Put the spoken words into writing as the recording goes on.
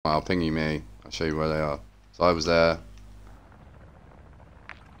I'll ping you me. I'll show you where they are. So I was there.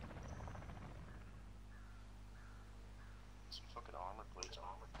 Some fucking armor plates.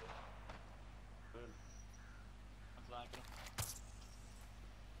 Boom. I'm lagging.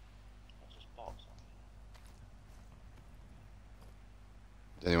 That's just bots.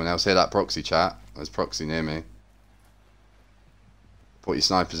 Anyone else hear that proxy chat? There's proxy near me. Put your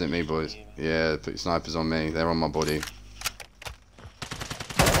snipers at me, boys. Yeah, put your snipers on me. They're on my body.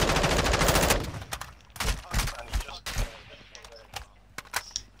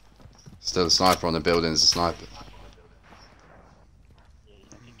 Still a sniper on the building. There's a sniper.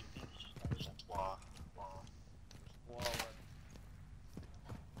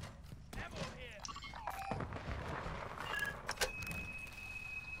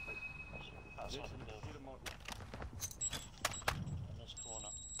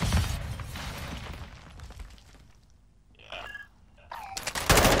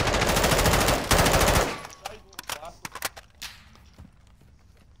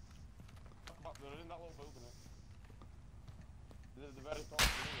 They're in that little building. They're very top.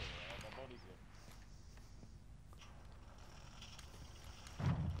 My body's here.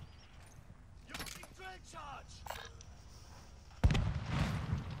 Using drag charge.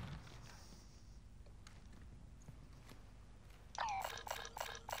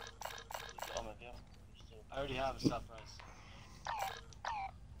 I already have a stop price.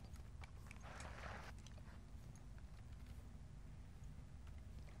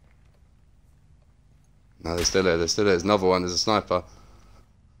 No, they're still here. They're still here. There's another one. There's a sniper.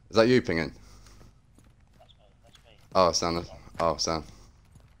 Is that you pinging? That's me. That's me. Oh, Sam. Oh, Sam.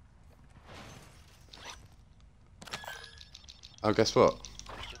 Oh, guess what?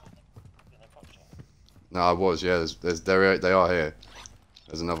 No, I was. Yeah, they are here.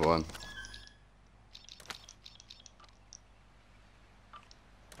 There's another one.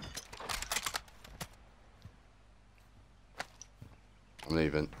 I'm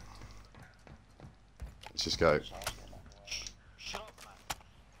leaving. Let's just go.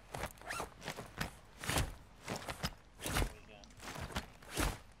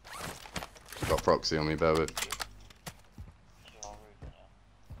 Got proxy on me, bear with.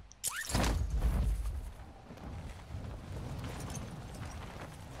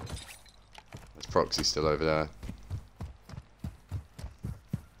 There's proxy still over there.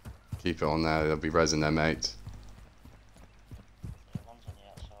 Keep it on there, they'll be resin their mate.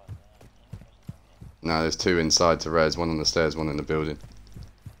 No, there's two inside to res, one on the stairs, one in the building.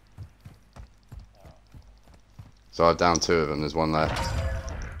 So I've downed two of them, there's one left.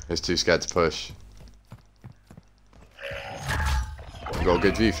 He's too scared to push. You got a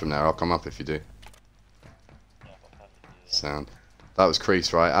good view from there, I'll come up if you do. Sound. That was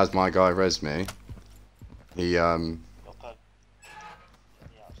Crease, right? As my guy res me, he I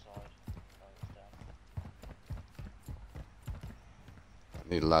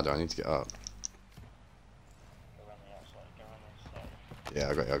need a ladder, I need to get up. Yeah,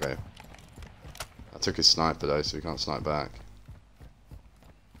 I got you, I got you. I took his sniper though, so we can't snipe back.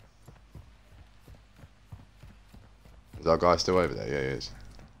 Is our guy still over there? Yeah, he is.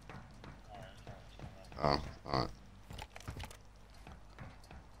 Oh, alright.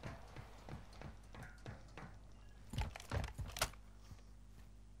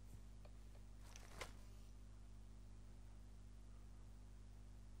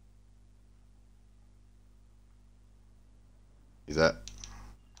 He's there.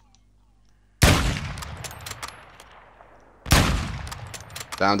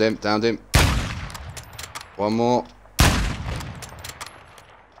 Downed him, downed him. One more.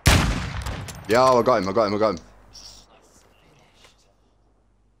 Yeah, I got him, I got him, I got him.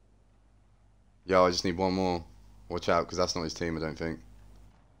 Yeah, I just need one more. Watch out, because that's not his team, I don't think.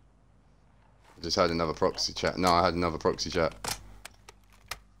 I just had another proxy chat. No, I had another proxy chat.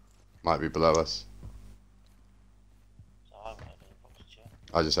 Might be below us.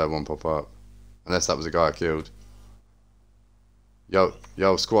 I just had one pop up. Unless that was a guy I killed. Yo,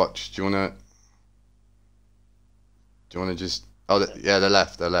 Squatch, do you wanna just... Oh, yeah, they're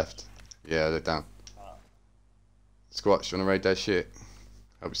left, Yeah, they're down. Squatch, do you wanna raid their shit?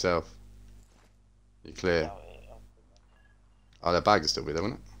 Help yourself. You clear. Oh, their bag is still with them,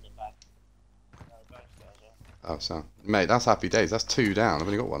 isn't it? Oh, so. Mate, that's happy days. That's two down. I've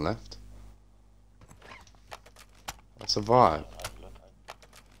only got one left. That's a vibe.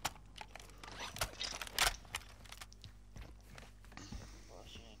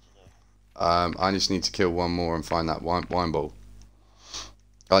 I just need to kill one more and find that wine bowl.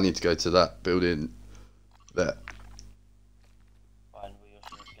 I need to go to that building there.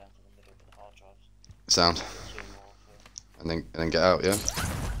 Sound. And then get out, yeah?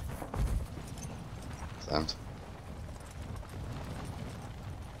 Sound.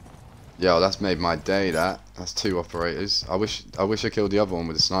 Yo, that's made my day. That's 2 operators. I wish I killed the other one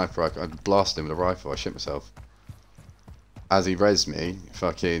with a sniper. I'd blast him with a rifle. I shit myself. As he rezzed me,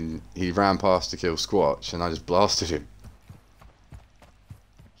 he ran past to kill Squatch, and I just blasted him.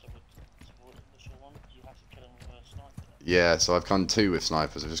 So what's your one? You have to kill him with a sniper then? Yeah, so I've done 2 with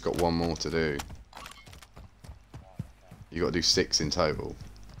snipers. I've just got 1 more to do. You got to do 6 in total.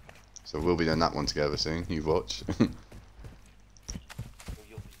 So we'll be doing that one together soon. You watch. Well,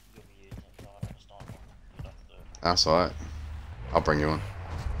 you'll be using it, so I don't start one. You'll have to do it. That's alright. I'll bring you on.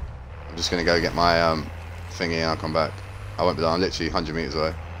 I'm just gonna go get my thingy and I'll come back. I won't be there. I'm literally 100 meters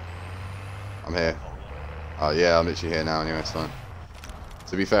away. I'm here. Oh yeah, I'm literally here now anyway, it's fine.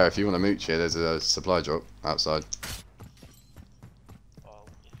 To be fair, if you want to mooch here, there's a supply drop outside. Well,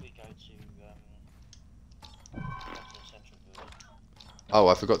 if we go to the central building. Oh,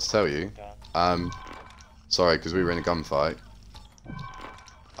 I forgot to tell you. Go. Sorry, because we were in a gunfight.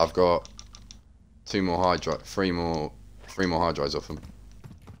 I've got 2 more hard drive, 3 more hard drives off them.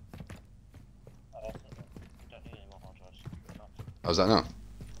 Oh, that's it. We don't need any more hard drives. We've got enough. Oh, is that now?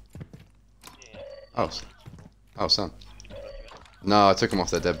 Yeah. Oh, oh, son. No, I took them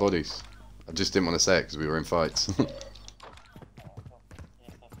off their dead bodies. I just didn't want to say it because we were in fights.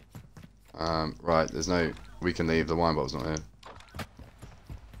 Right, there's no... We can leave, the wine bottle's not here.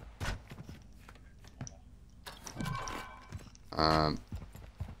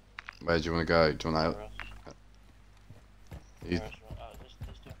 Where do you want to go? Do you want to...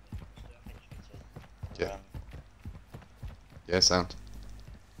 Yeah. Yeah, sound.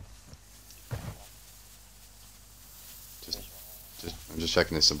 I'm just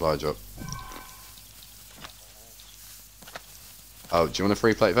checking this supply drop. Oh, do you want a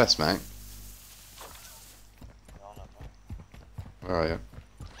 3 plate vest, mate? Where are you?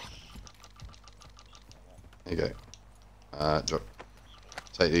 There you go. Drop.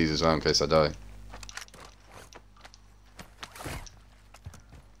 Take these as well in case I die.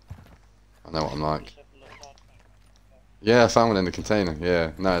 I know what I'm like. Yeah, I found one in the container.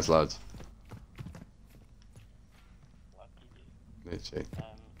 Yeah, no, it's large. Literally.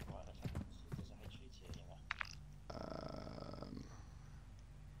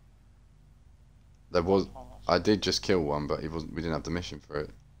 There was. I did just kill one, but he wasn't. We didn't have the mission for it.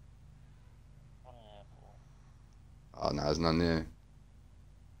 Oh no, there's none near.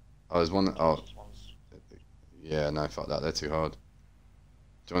 Oh, there's one. Oh, yeah, no, fuck that. They're too hard.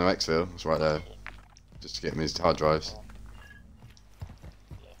 Do you want to exfil? It's right there. Just to get him his hard drives.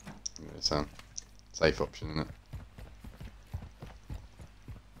 Yeah, sound. Safe option, isn't it?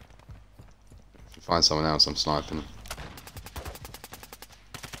 If you find someone else, I'm sniping.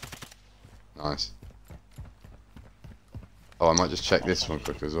 Nice. Oh, I might just check this one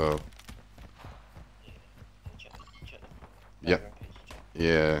quick as well. Yep.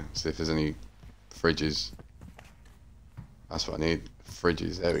 Yeah, see if there's any fridges. That's what I need.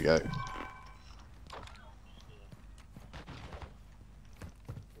 Fridges, there we go.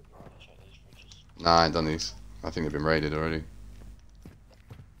 Nah, I ain't done these. I think they've been raided already.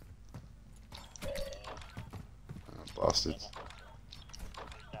 Oh, bastards.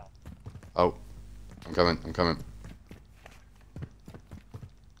 Oh, I'm coming, I'm coming.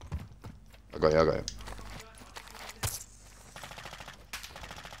 I got you, I got you.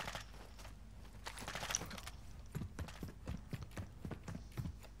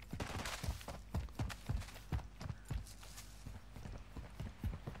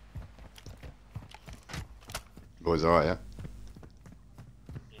 Boys alright, yeah?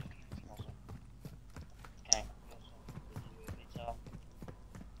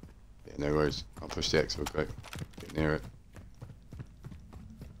 Yeah, no worries. I'll push the X real quick. Get near it.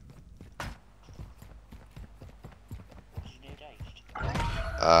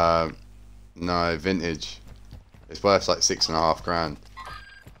 No, vintage. It's worth like 6.5 grand.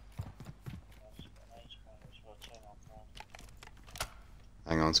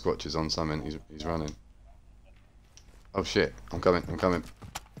 Hang on, Squatch is on something. He's running. Oh shit! I'm coming. I'm coming.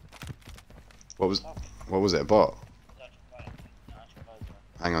 What was it? A bot?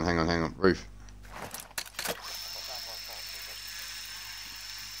 Hang on. Hang on. Hang on. Roof.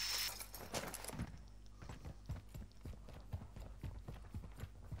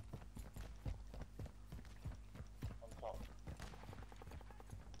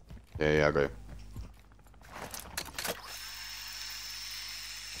 Yeah, I got you.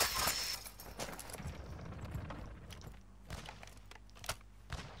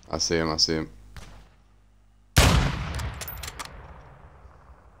 I see him, I see him.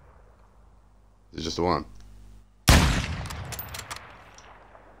 Is it just the one?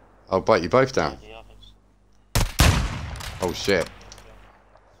 I'll bite you both down. Oh shit.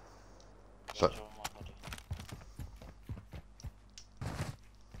 So, Watch on my body.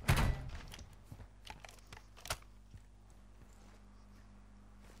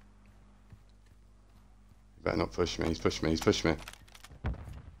 you better not push me. He's pushing me. He's pushing me.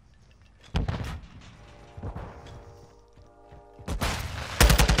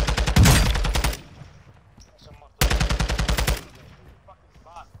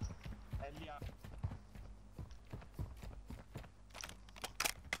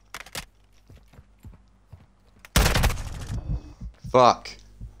 Fuck.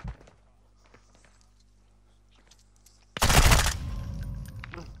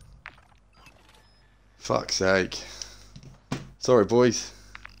 Fuck's sake. Sorry, boys.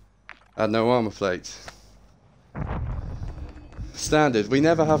 I had no armor plates. Standard. We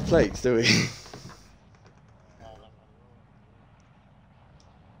never have plates, do we?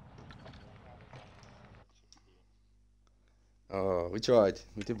 Oh, we tried.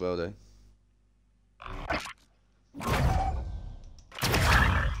 We did well, though.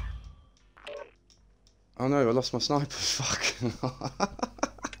 Oh no, I lost my sniper. Fuck.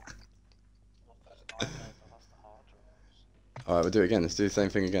 Alright, we'll do it again. Let's do the same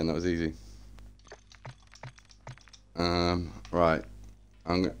thing again. That was easy. Right.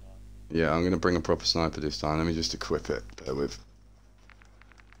 Yeah, I'm gonna bring a proper sniper this time. Let me just equip it. Bear with.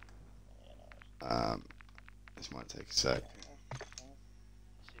 This might take a sec.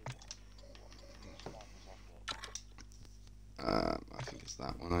 I think it's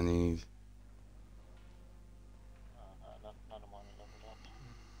that one I need. None of mine are leveled up.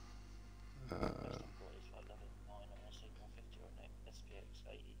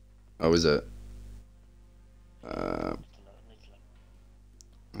 Oh, is it?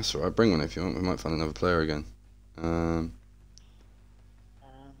 That's alright, bring one if you want. We might find another player again. I don't know,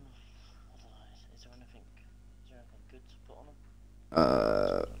 is there anything good to put on them?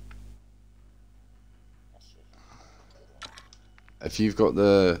 If you've got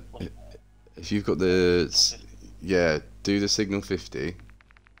the, yeah, do the signal 50.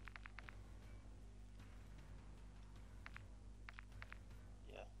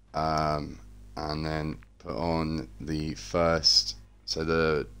 And then put on the first, so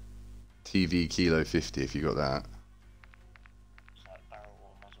the TV Kilo 50 if you got that. Is that barrel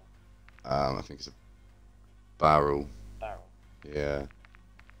or muzzle? I think it's a barrel. Barrel? Yeah.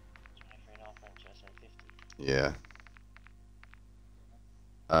 23.5 inch SA 50? Yeah.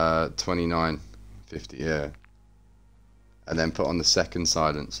 29.50, yeah. And then put on the second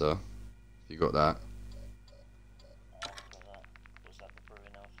silencer. If you got that. Was that the Bruin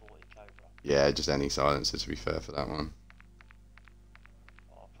L40 Cobra? Yeah, just any silencer to be fair for that one.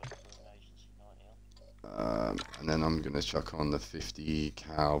 I'll put the Bruin Agency 90 on. And then I'm gonna chuck on the 50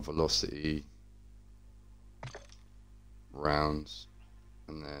 cal velocity rounds,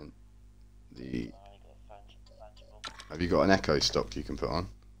 and then the. Have you got an echo stock you can put on?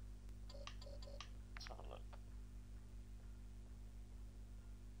 Let's have a look.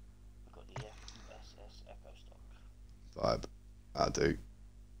 I've got the FSS Echo stock. Vibe. I do.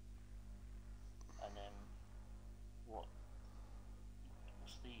 And then what's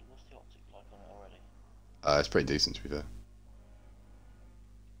the optic like on it already? It's pretty decent to be fair.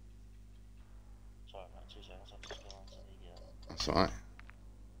 Sorry mate, 2 seconds, I've just gone on to the That's alright.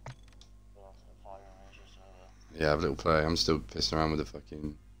 firing range just to have a Yeah, have a little play. I'm still pissing around with the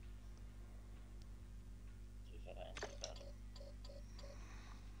fucking. to fit that into the bed.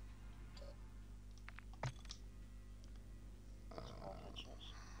 Headshots.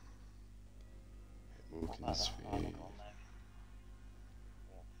 Walking That speed. on there.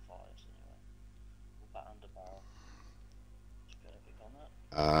 We're on 5s anyway. What about under barrel? Did you put anything on that?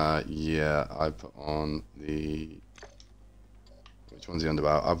 Yeah, I put on the. Which one's the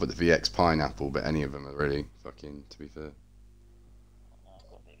underbarrel? I put the VX Pineapple, but any of them are really fucking, to be fair. No, I've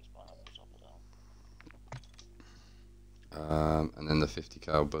got a big spine up the top of that. And then the 50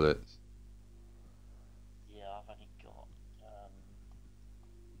 cal bullets. Yeah, I've only got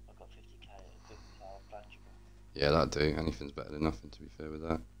I've got 50k, 50 cal blanchable. Yeah, that'd do. Anything's better than nothing, to be fair with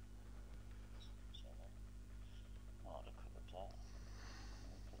that. So I'll equip that.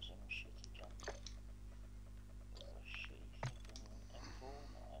 I'll put some shitty gun. Got a shitty fucking M4. No,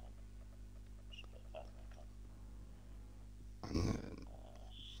 I haven't. Just put a Batman gun. And then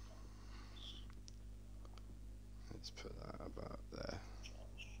let's put that about there.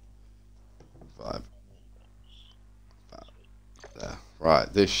 Vibe. About there.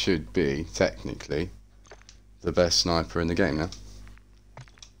 Right, this should be technically the best sniper in the game now.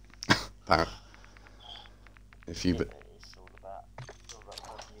 Apparently. If you. It's all about person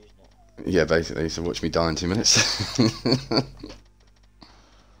using Yeah, basically. So watch me die in 2 minutes. And then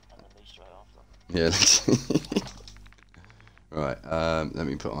me straight after. Yeah. Literally. Right. Let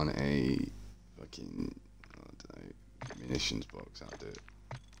me put on a fucking I don't know, munitions box. I'll do it.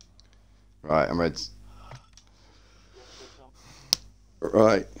 Right, I'm ready.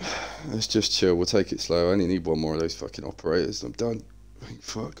 Right, let's just chill. We'll take it slow. I only need one more of those fucking operators. I'm done. Thank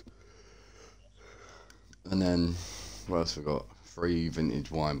fuck. And then, what else we got? 3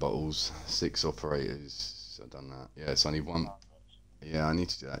 vintage wine bottles, 6 operators. So I've done that. Yeah, so I need one. Yeah, I need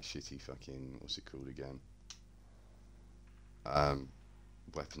to do that shitty fucking, what's it called again?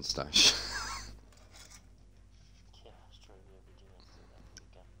 Weapon stash. Yeah, that's true. Yeah, we do have to do that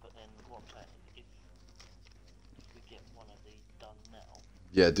again. But then what I'm saying is, if we get one of these done now.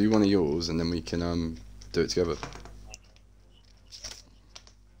 Yeah, do one of yours and then we can do it together. So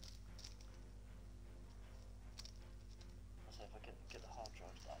if I get the hard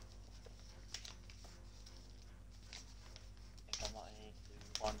drives done, I think I might need to do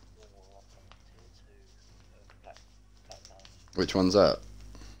one more on tier 2 black lotus. Which one's that?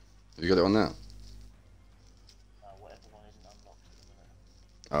 Have you got it on now? Whatever one isn't unlocked at the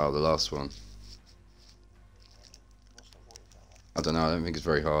minute. Oh, the last one. What is that one? I don't know, I don't think it's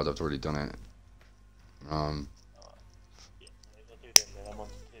very hard. I've already done it. Yeah, if I do them then I'm on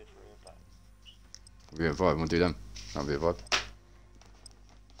to tier 3 of black. We'll be a vibe, we'll do them. That'll be a vibe.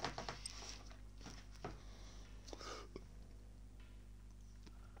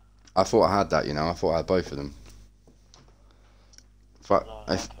 I thought I had that, you know, I thought I had both of them. I could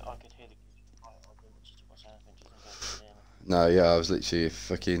hear the I didn't just say anything, just in case I could hear me. No, yeah, I was literally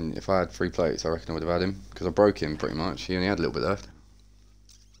if I had 3 plates, I reckon I would have had him. Because I broke him pretty much, he only had a little bit left.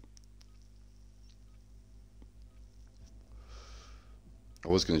 I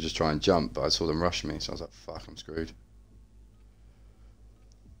was going to just try and jump, but I saw them rush me, so I was like, fuck, I'm screwed.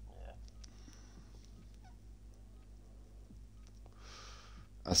 Yeah.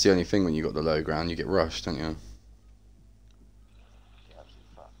 That's the only thing when you got the low ground, you get rushed, don't you? Get absolutely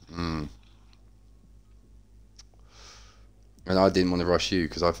fucked. And I didn't want to rush you,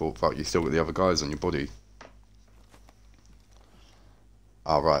 because I thought, fuck, you still got the other guys on your body.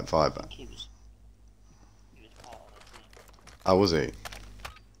 Oh, right, I vibe. think he was part of the team. Oh, was he? I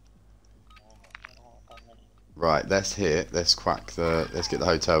don't know. Right, let's hit, let's get the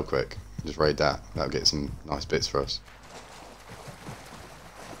hotel quick. Just raid that. That'll get some nice bits for us.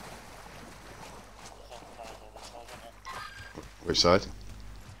 Which side?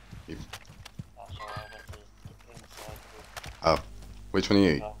 Oh, which one are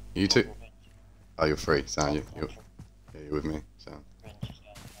you? You two? Oh, you're free. Sound you're with me. Sound.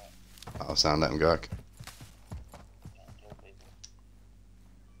 I'll sound let him go.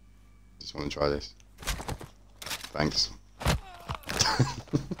 Just want to try this. Thanks.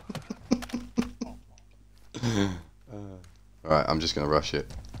 Alright, I'm just gonna rush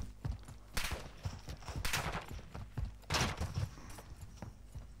it.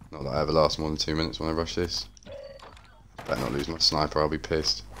 Not that I ever last more than 2 minutes when I rush this. Better not lose my sniper, I'll be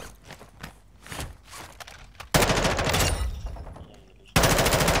pissed.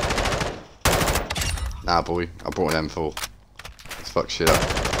 Nah boy, I brought an M4. Let's fuck shit up.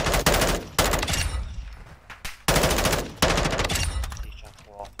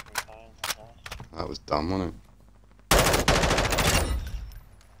 That was dumb, wasn't it?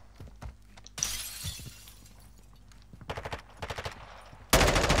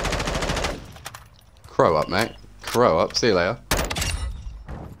 Crow up, mate. Crow up. See you later.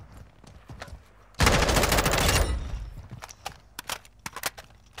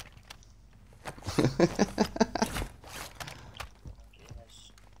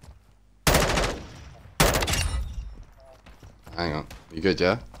 Hang on. You good,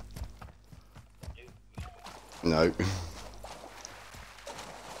 yeah? No.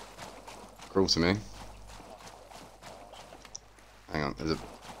 Crawl to me. Hang on.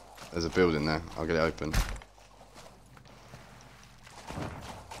 There's a building there. I'll get it open.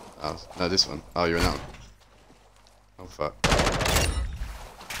 Oh, no, this one. Oh, you're in that one. Oh, fuck.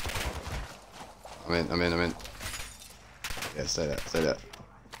 I'm in. Yeah, stay there.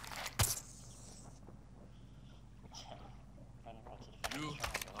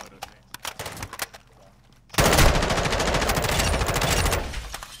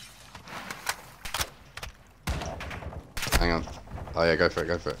 Hang on. Oh, yeah, go for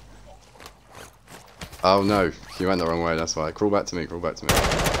it. Oh, no. You went the wrong way, that's why. Crawl back to me.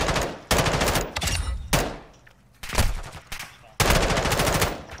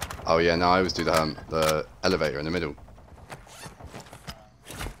 Oh, yeah, no, I always do the elevator in the middle.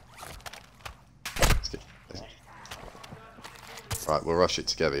 Right, we'll rush it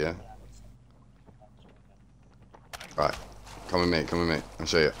together, yeah? Right. Come with me, come with me. I'll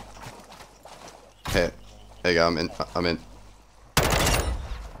show you. Here. Here you go, I'm in. I'm in. I'll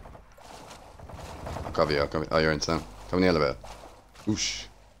cover you, I'll cover you. Oh, you're in town. Come in the elevator. Whoosh.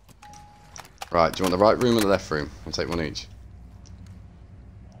 Right, do you want the right room or the left room? I'll take one each.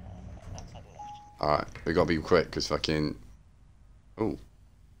 Alright, we gotta be quick, because fucking... Ooh.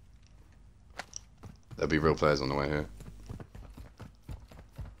 There'll be real players on the way here.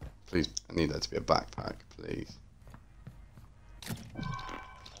 Please, I need that to be a backpack, please.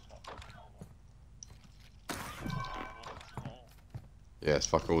 Yeah, it's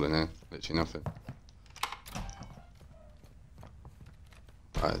fuck all in here. Literally nothing.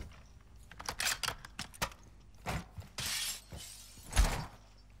 Right.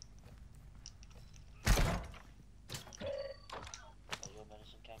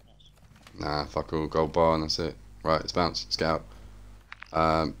 Nah, fuck all. Gold bar and that's it. Right, let's bounce. Let's get out.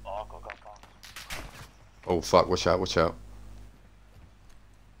 Oh fuck, watch out, watch out.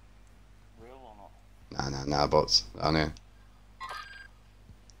 Real or not? Nah, bots. Down here.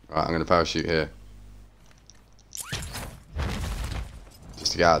 Right, I'm gonna parachute here.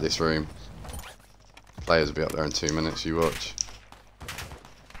 Just to get out of this room. Players will be up there in 2 minutes, you watch.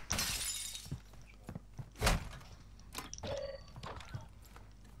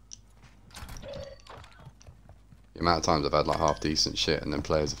 The amount of times I've had like half decent shit and then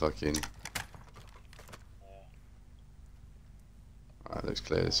players are fucking... Alright, looks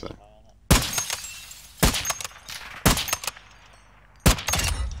clear this way.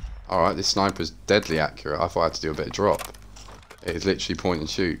 Alright, this sniper's deadly accurate. I thought I had to do a bit of drop. It is literally point and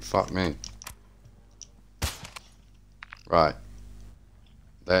shoot. Fuck me. Right.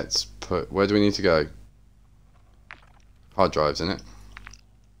 Let's put... Where do we need to go? Hard drives, innit?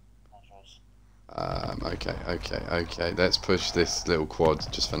 Okay. Let's push this little quad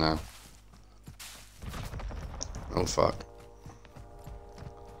just for now. Oh, fuck.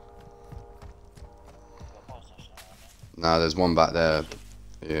 Nah, there's one back there.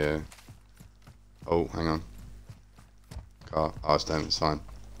 Yeah. Oh, hang on. Car. Oh, it's down. It's fine.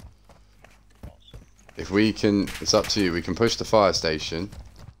 If we can... It's up to you. We can push the fire station.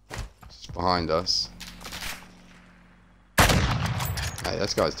 It's behind us. Hey,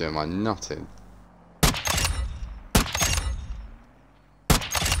 this guy's doing my nutting.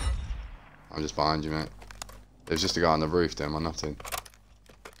 I'm just behind you, mate. There's just a guy on the roof doing my nutting.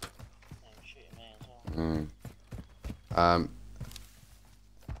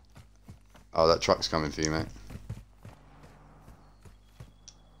 Oh, that truck's coming for you, mate.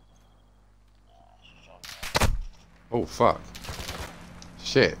 Oh, fuck.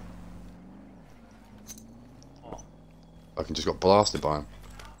 Shit. Fucking just got blasted by him.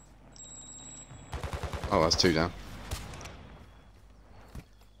 Oh, that's 2 down.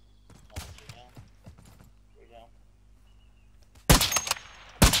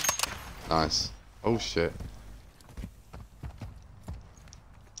 Nice. Oh, shit.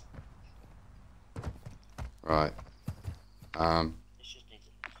 Right.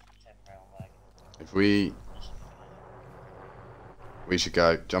 If we should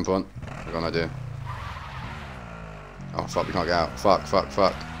go. Jump on. I've got an idea. Oh fuck, we can't get out. Fuck.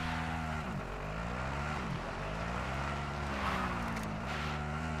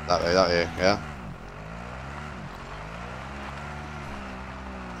 That way, yeah?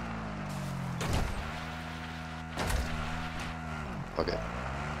 Okay.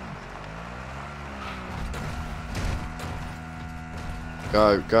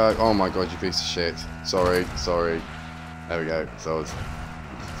 Go. Oh my god, you piece of shit. Sorry. There we go. So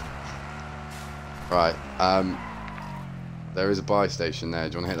right. There is a buy station there.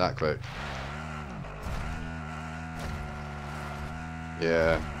 Do you want to hit that quick?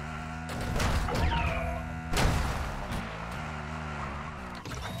 Yeah.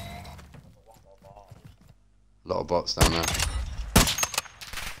 A lot of bots down there.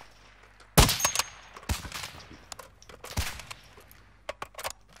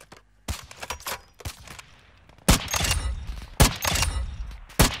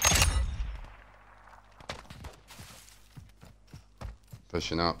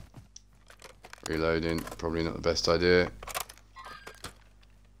 Pushing up. Reloading. Probably not the best idea.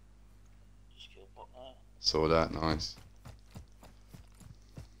 Saw that. Nice.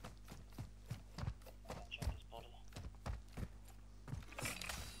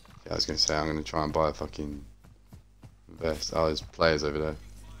 Yeah, I was going to say I'm going to try and buy a fucking vest. Oh, there's players over there.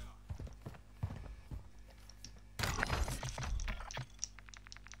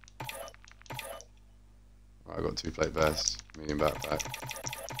 Right, I've got 2 plate vests. Medium backpack.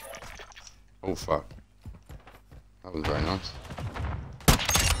 Oh fuck. That was very nice.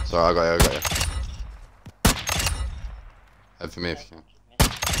 Sorry, I got you. Head for me if you can.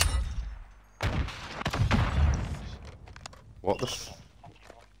 What the f...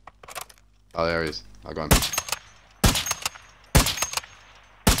 Oh, there he is. I got him.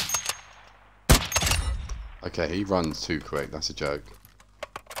 Okay, he runs too quick. That's a joke.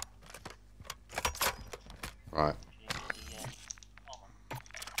 Right.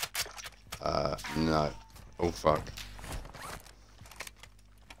 No. Oh, fuck.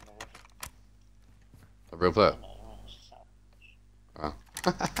 A real player? Oh.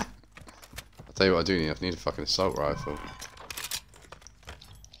 I'll tell you what I do need. I need a fucking assault rifle.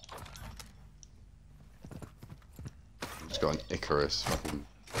 I've just got an Icarus. Fucking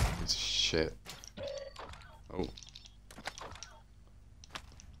piece of shit. Oh.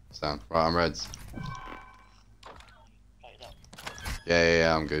 It's down. Right, I'm reds.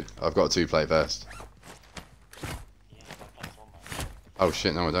 Yeah, I'm good. I've got a 2-plate vest. Oh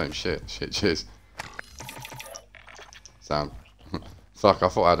shit, no I don't. Shit, cheers. Sound. Fuck, I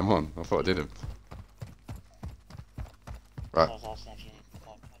thought I had him on. I thought I did him. Right.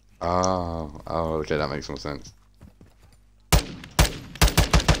 Oh, okay, that makes more sense.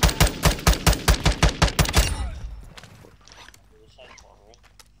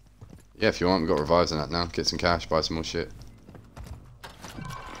 Yeah, if you want, we've got revives in that now. Get some cash, buy some more shit.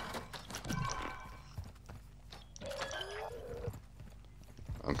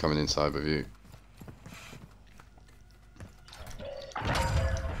 I'm coming inside with you.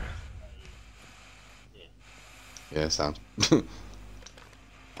 Yeah, sound. I'll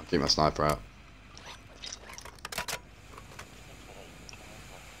keep my sniper out.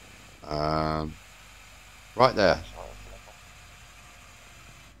 Right there.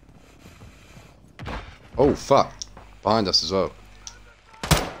 Oh, fuck. Behind us as well.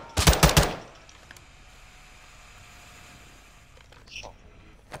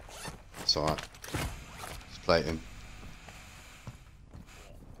 It's alright. Just plating.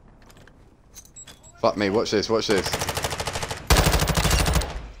 Fuck me, watch this, watch this.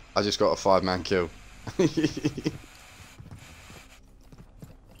 I just got a 5-man kill.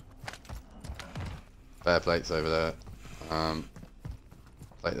 Fair plates over there.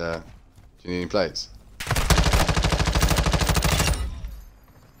 Plate there. Do you need any plates?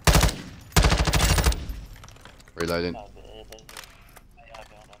 Reloading.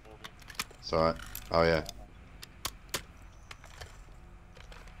 It's alright. Oh yeah.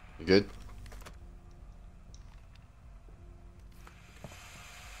 You good?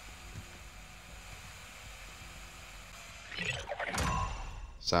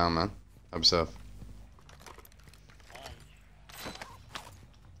 Sound, man. Help yourself.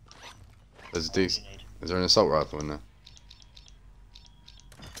 There's a decent. Is there an assault rifle in there?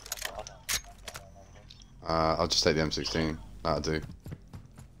 I'll just take the M16. That'll do.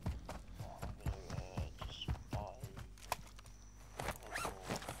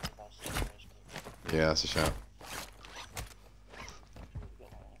 Yeah, that's a shout.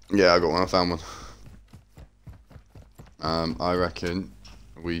 Yeah, I got one. I found one. I reckon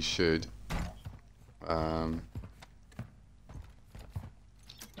we should. Oh,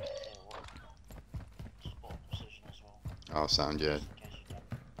 sound, yeah.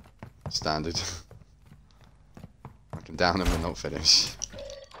 Standard. I can down him and not finish.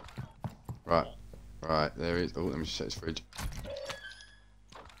 Right, there he is. Oh, let me just check his fridge.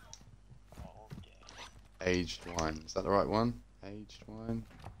 Aged wine. Is that the right one? Aged wine?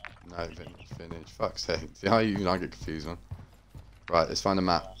 No, finish. Fuck's sake. See how you and I get confused, man. Right, let's find a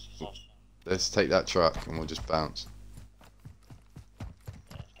map. Let's take that truck and we'll just bounce.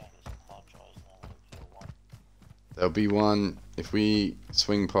 There'll be one, if we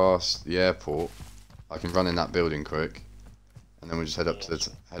swing past the airport, I can run in that building quick, and then we'll just head up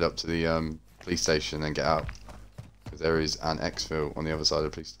to the police station and then get out. Because there is an exfil on the other side of the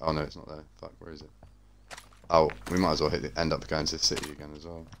police. Oh no, it's not there. Fuck, where is it? Oh, we might as well end up going to the city again as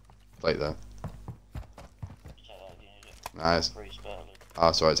well. Plate there. Nice.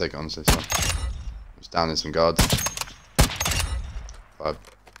 Ah, sorry, take it on to this one. Just down in some guards. 5.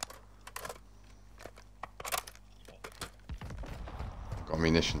 Got a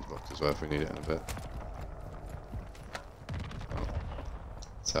munitions box as well if we need it in a bit.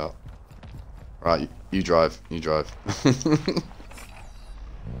 It's out. Right, you drive.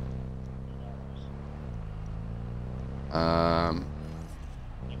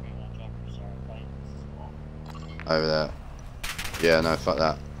 Over there. Yeah, no, fuck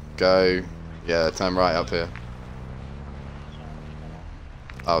that. Go. Yeah, turn right up here.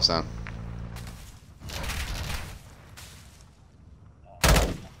 Oh, Sam.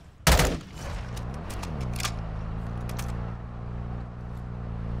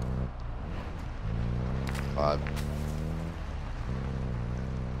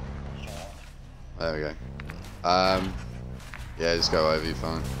 There we go. Yeah, just go over, you're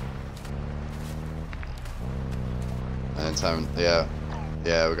fine. And then turn, yeah,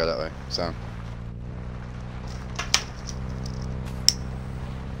 we'll go that way. So.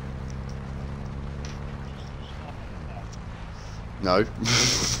 No.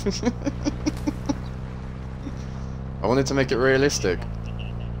 I wanted to make it realistic.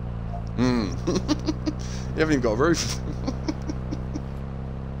 You haven't even got a roof.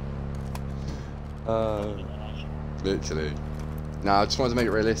 Literally. No, I just wanted to make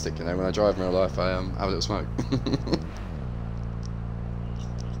it realistic, you know, when I drive in real life I have a little smoke.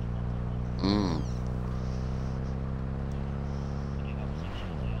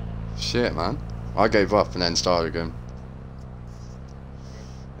 Shit, man. I gave up and then started again.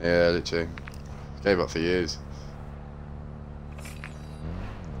 Yeah, literally. Gave up for years.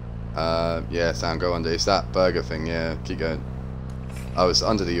 Yeah, Sam, go under. It's that burger thing, yeah, keep going. Oh, it's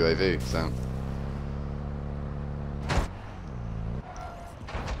under the UAV, Sam.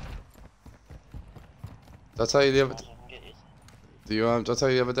 Did I tell you the other did I tell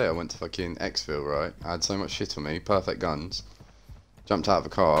you the other day I went to fucking Exville, right? I had so much shit on me, perfect guns. Jumped out of a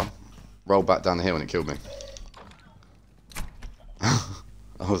car, rolled back down the hill and it killed me.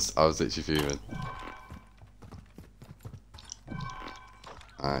 I was literally fuming.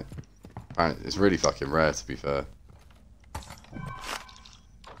 Alright. Apparently it's really fucking rare, to be fair.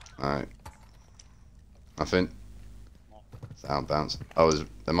 Alright. Nothing. Sound bounce. Oh,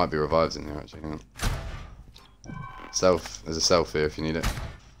 there might be revives in here actually. Hang on. Self. There's a self here if you need it.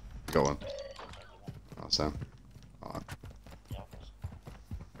 Got one. Oh, Sam. Alright.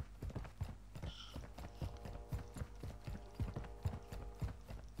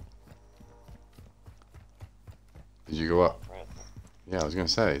 Did you go up? Yeah, I was gonna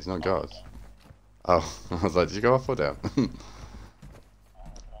say, it's not guards. Oh, I was like, did you go up or down?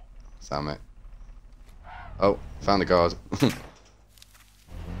 Sam, mate. Oh, found the guard.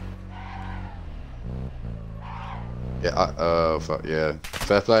 Yeah, oh, fuck, yeah.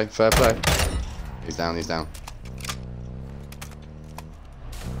 Fair play, fair play. He's down, he's down.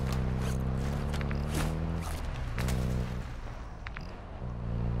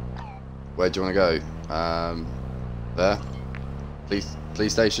 Where do you want to go? There?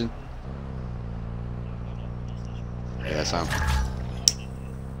 Police station? Yeah, Sam.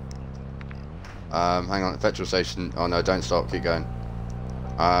 Hang on, petrol station. Oh no, don't stop, keep going.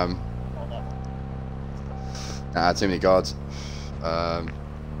 Nah, too many guards.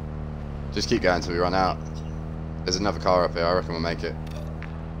 Just keep going until we run out. There's another car up here, I reckon we'll make it.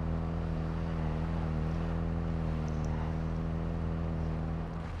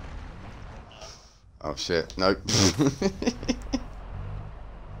 Oh shit, nope.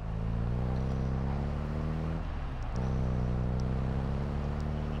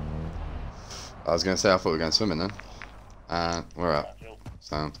 I was going to say, I thought we were going swimming then. We're out.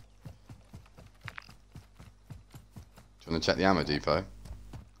 Sound. Do you want to check the ammo depot?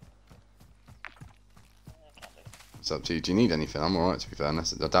 It's up to you. Do you need anything? I'm alright to be fair.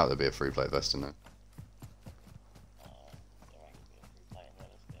 Unless, I doubt there'll be a free plate vest in there.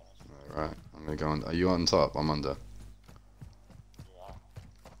 Right, I'm going to go on. Are you on top? I'm under.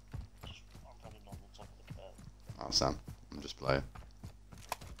 Oh, Sam. I'm just playing.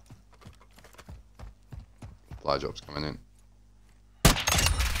 Supply drops coming in.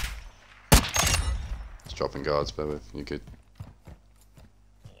 It's dropping guards, bear with. You good?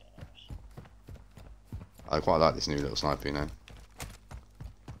 I quite like this new little sniper, you know.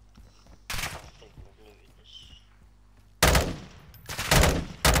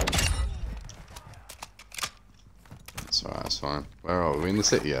 That's alright, that's fine. Where are we? Are we in the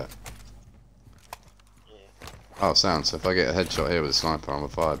city yet? Oh, sound. So if I get a headshot here with a sniper, I'm a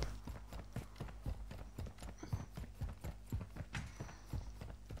vibe.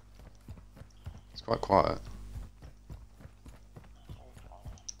 It's quite quiet.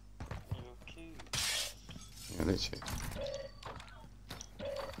 Yeah, literally.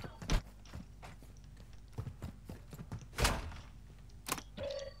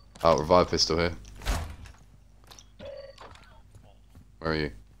 Oh, revive pistol here. Where are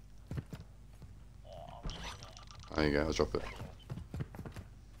you? There you go, I'll drop it.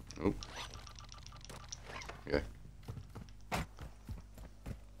 Oh. Okay.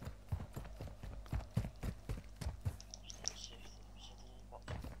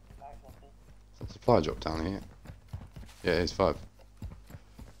 Supply drop down here. Yeah, it's 5.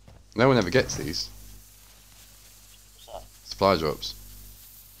 No one ever gets these. Supply drops.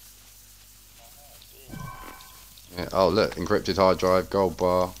 Yeah. Oh look, encrypted hard drive, gold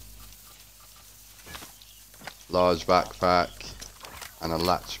bar, large backpack, and a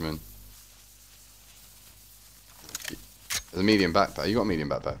latchman. There's a medium backpack. You got a medium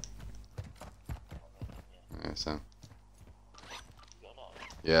backpack? Yeah, so.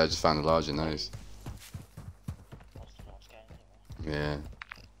 Yeah, I just found a large in those. Yeah.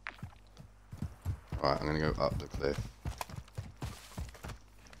 Right, I'm gonna go up the cliff.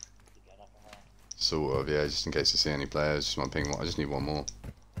 Sort of, yeah, just in case you see any players. Just want to ping one. I just need one more.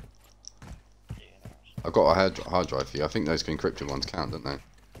 I've got a hard drive for you. I think those encrypted ones count, don't they?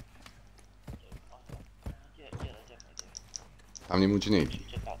 How many more do you need?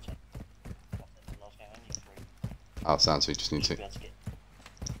 Oh, sounds so you just need to. Just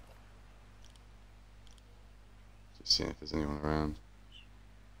seeing if there's anyone around.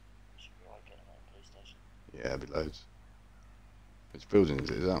 Yeah, there'll be loads. Which building is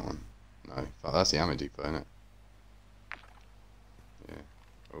it? Is that one? No. Oh, that's the ammo depot, isn't it? Yeah.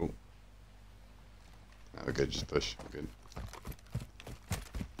 Oh. No, we're good. Just push. We're good.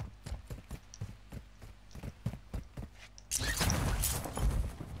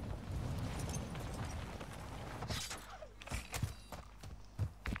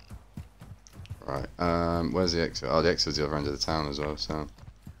 Right. Where's the exit? Oh, the exit's the other end of the town as well. So.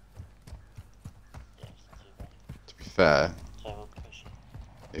 To be fair.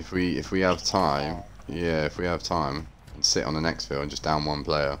 If we have time, yeah, if we have time, and sit on the next field and just down one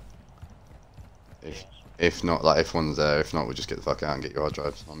player. If not, like if one's there, if not, we'll just get the fuck out and get your hard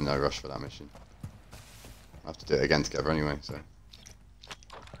drives. I'm in no rush for that mission. I have to do it again together anyway, so.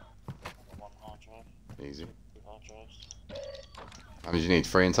 Easy. How many do you need?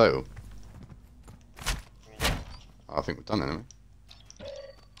 3 in total? Oh, I think we've done it, haven't we?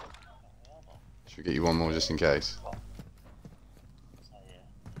 Should we get you one more just in case?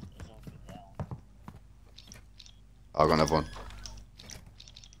 I've got another one.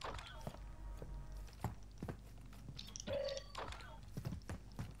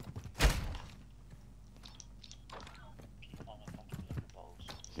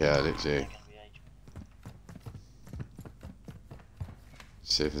 Yeah, literally.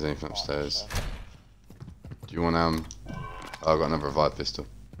 See if there's anything upstairs. Do you want oh, I've got another revive pistol.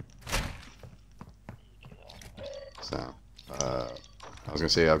 So, I was gonna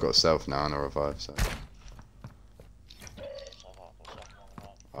say I've got a stealth now and a revive, so.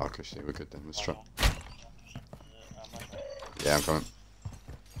 Oh, cushy, we're good then. Let's try. Yeah, I'm coming.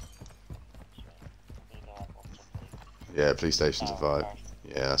 Yeah, police station's a vibe.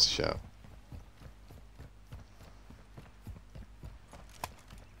 Yeah, that's a shout.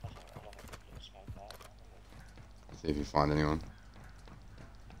 See if you find anyone.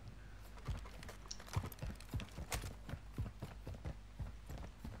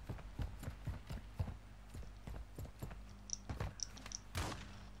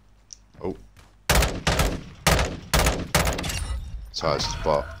 Oh. Sorry, it's just a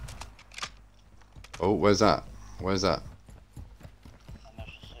bot. Oh, where's that? Where's that?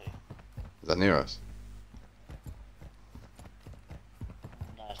 Is that near us?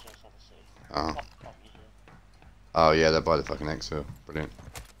 No, it's outside the sea. Oh. Oh yeah, they're by the fucking exfil. Brilliant.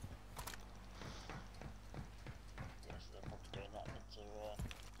 Yeah, so they're probably doing that to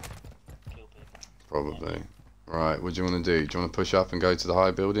kill people. Probably. Right, what do you want to do? Do you want to push up and go to the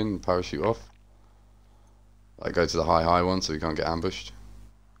high building and parachute off? Like go to the high one so we can't get ambushed?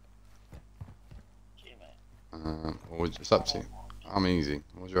 Gee, mate. Or it's up to you. I'm easy.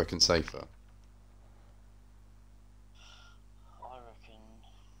 What do you reckon safer? I reckon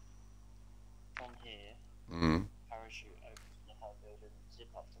from here, parachute over to the high building, zip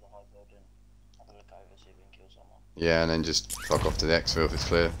up to the high building, have a look over, see if we can kill someone. Yeah, and then just fuck off to the exfil if it's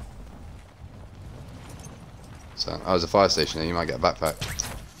clear. So, oh, there's a fire station there, you might get a backpack.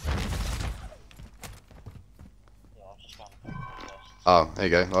 Yeah, I've just found a backpack first. Oh, there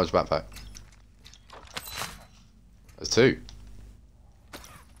you go, large backpack. There's 2.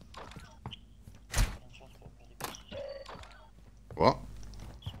 What?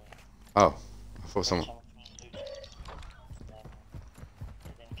 Oh, I thought someone...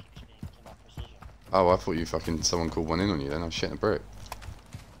 Oh, I thought you fucking... Someone called one in on you then, I was shitting a brick.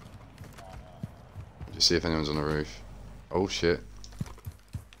 Just see if anyone's on the roof. Oh shit.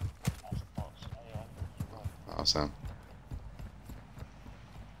 Oh, Sam.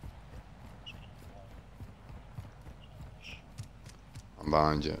 I'm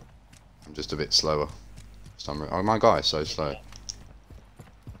behind you. I'm just a bit slower. Oh, my guy's so slow.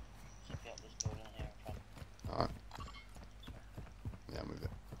 Alright. Yeah, move it.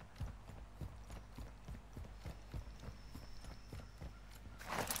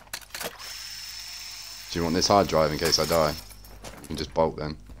 Do you want this hard drive in case I die? You can just bolt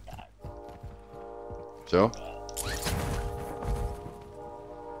then. Sure? Do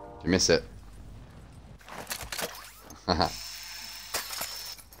you miss it? Haha.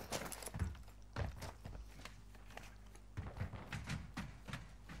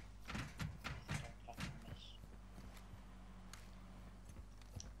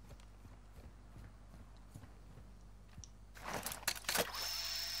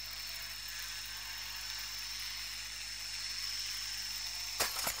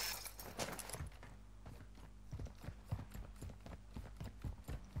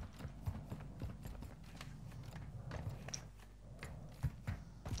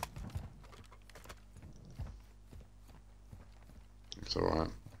 It's alright.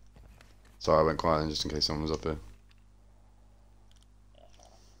 Sorry, I went quiet just in case someone was up here. Yeah, fair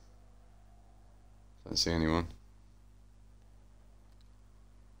enough. Don't see anyone.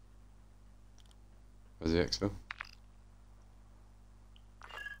 Where's the exfil?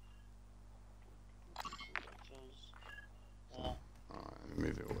 Yeah. Alright, let me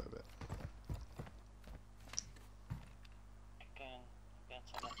move it away a bit. Go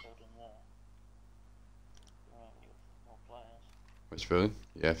to that building there. More players. Which building?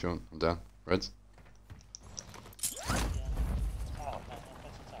 Yeah, if you want. I'm down. Reds? Yeah. Tower, man.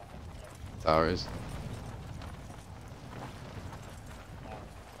 Where's the tower? Tower is.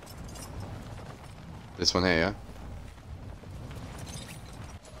 This one here, yeah?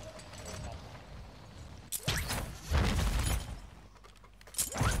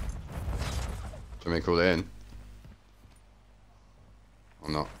 Do you want me to call it in? Or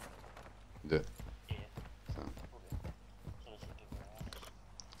not? Do it. Yeah. So, So it's a big warehouse.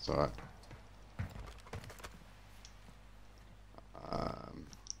 it's alright. And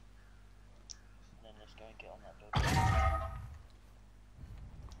then let's go and get on that building.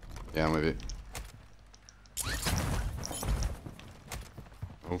 Yeah, I'm with you.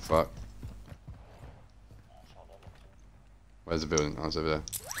 Oh fuck. That's what they're looking. Where's the building? Oh, it's over there.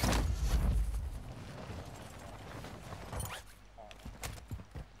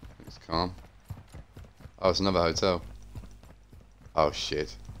 It's calm. Oh, it's another hotel. Oh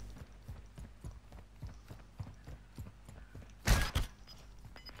shit.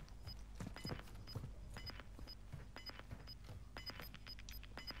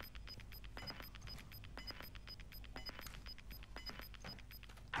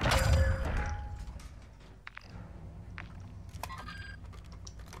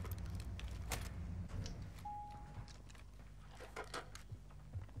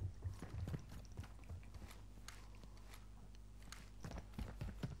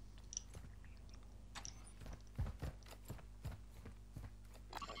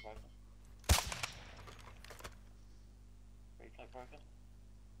 Replay broken.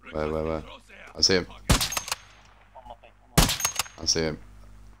 Where? I see him. On my thing, on my thing. I see him.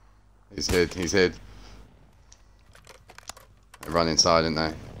 He's hid. They run inside, didn't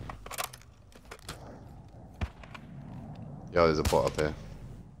they? Yo, there's a bot up here.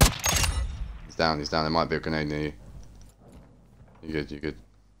 He's down. There might be a grenade near you. You good.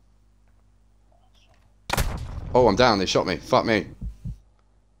 Oh, I'm down. They shot me. Fuck me.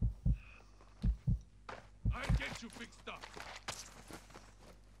 I'll get you fixed up.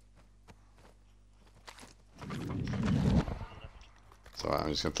 It's alright, I'm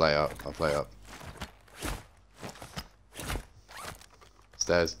just gonna play up. I'll play up.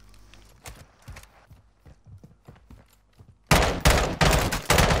 Stairs.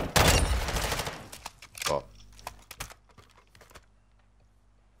 Bot.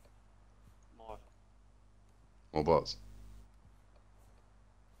 More bots.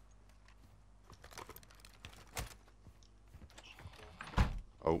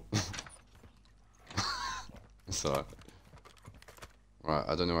 Oh. It's alright. Right,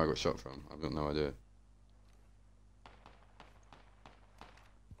 I don't know where I got shot from. I've got no idea.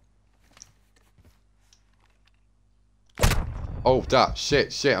 Oh, that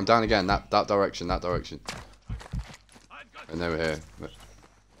shit, I'm down again. That direction. And they were here. But,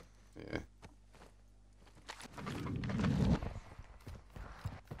 yeah.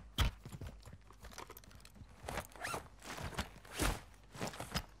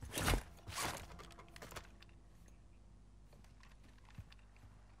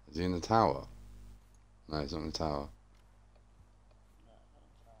 Is he in the tower? No, he's not in the tower.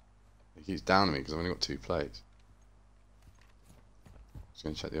 He keeps downing me because I've only got 2 plates. Just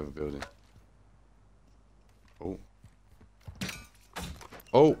gonna check the other building. Oh.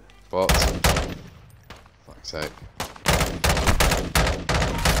 Oh! Bots. Fuck's sake.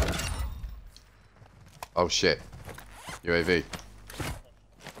 Oh shit. UAV.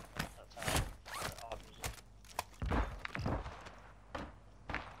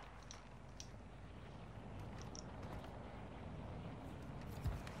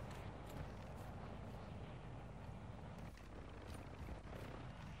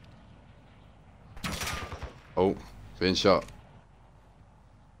 Oh, being shot.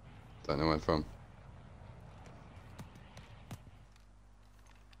 Don't know where from.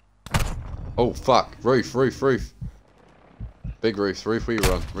 Oh fuck, roof. Big roof, roof we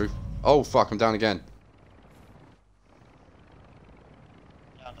run, roof. Oh fuck, I'm down again.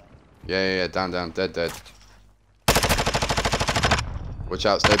 Yeah, down, dead. Watch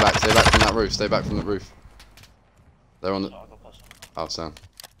out, stay back from that roof, They're on the... Oh, sound.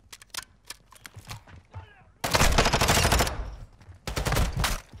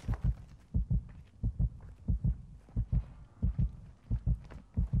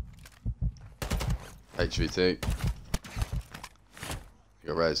 HVT. You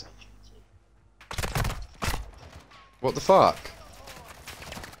got res. What the fuck?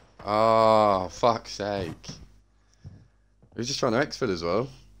 Oh, fuck's sake. He was just trying to exfil as well.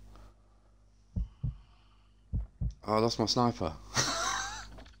 Oh, I lost my sniper.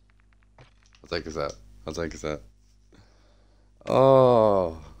 I'll take us out. I'll take us out.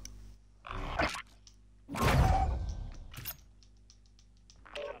 Oh.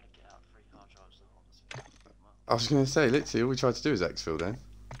 I was going to say, literally, all we tried to do is exfil then.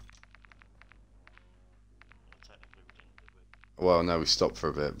 Well, no, we stopped for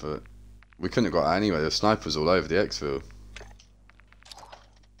a bit, but we couldn't have got out anyway. The snipers all over the exfil.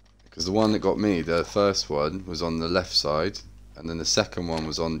 Because the one that got me, the first one, was on the left side, and then the second one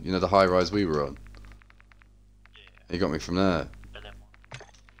was on, you know, the high rise we were on. Yeah. He got me from there. But then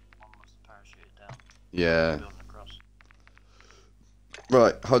one must have parachuted down. Yeah. Building across.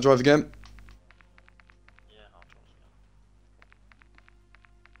 Right, hard drive again. Yeah, hard drive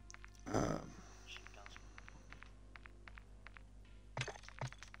again. Shit guns.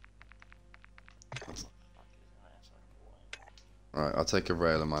 Fuck is that? It's like water. Right, I'll take a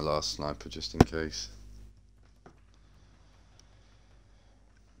rail on my last sniper just in case.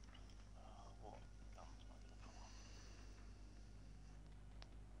 What guns might be looking on?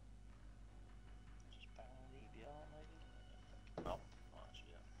 Just bang the EBR maybe? Oh,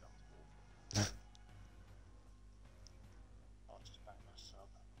 actually, yeah, guns are awful. I'll just bang my sub.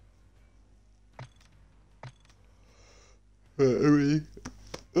 Really?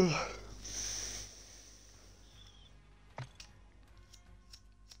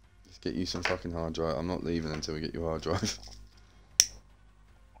 Let's get you some fucking hard drive. I'm not leaving until we get your hard drive. Fucking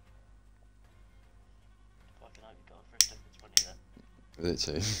hope you got a first second 20 there.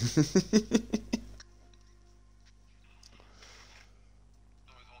 Literally.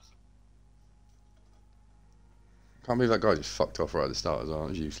 Can't believe that guy just fucked off right at the start as well. It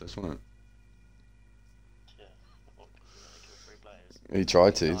was useless, wasn't it? Yeah. What, because you only killed 3 players? He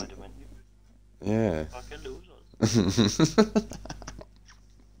tried to. Died and went, Yeah. fucking losers.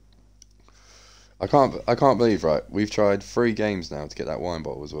 I can't believe, right, we've tried 3 games now to get that wine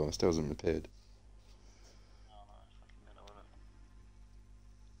bottle as well. It still hasn't appeared. Oh no, it's fucking mental, isn't it?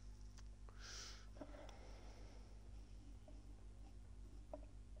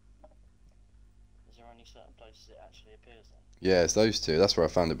 Is there only certain places it actually appears then? Yeah, it's those 2. That's where I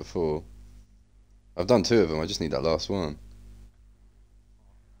found it before. I've done 2 of them. I just need that last one.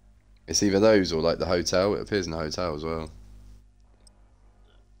 It's either those or like the hotel. It appears in the hotel as well.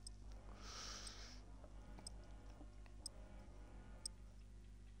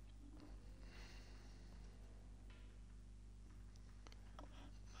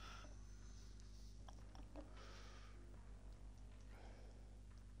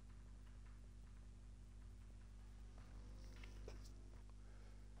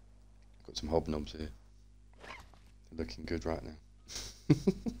 Got some hobnobs here. They're looking good right now.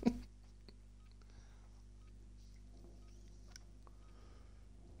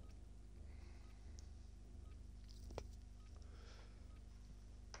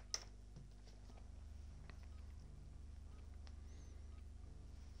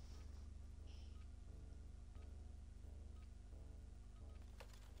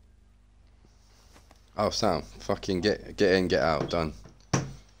 Oh, Sam, fucking get in, get out, done. Hard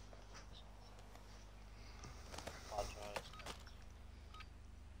drives.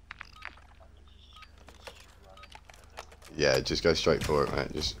 Running. Yeah, just go straight for it,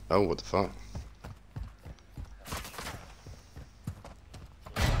 mate. Just, oh, what the fuck?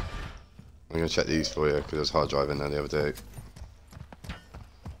 I'm gonna check these for you because there's hard drive in there the other day.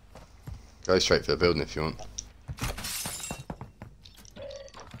 Go straight for the building if you want.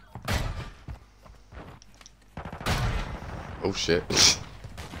 Oh shit.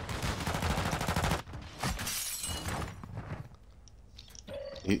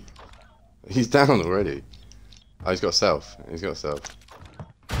 He's down already. Oh, he's got self. He's got self.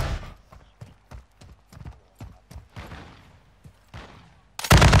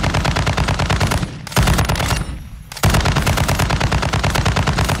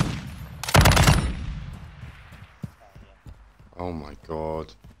 Oh my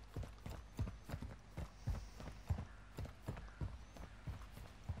god.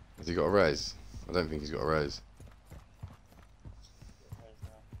 Has he got a res? I don't think he's got a res.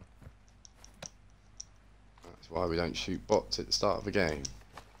 That's why we don't shoot bots at the start of a game.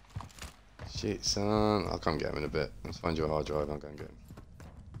 Shit, son. I'll come get him in a bit. Let's find you a hard drive. I'll go and get him.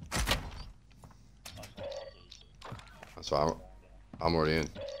 That's right. I'm already in.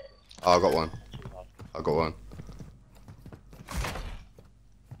 Oh, I got one. I got one.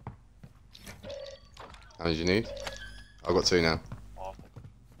 How many do you need? I've got 2 now. Oh,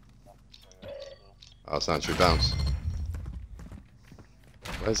 Oh, sound should bounce.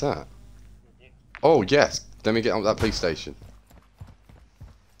 Where's that? Oh, yes! Let me get on that police station.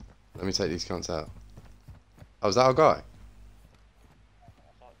 Let me take these cunts out. Oh, is that our guy?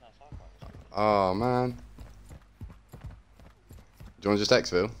 Oh, man. Do you want to just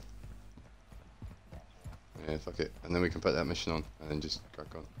exfil? Yeah, fuck it. And then we can put that mission on and then just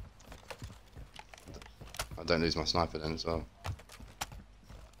crack on. I don't lose my sniper then as well.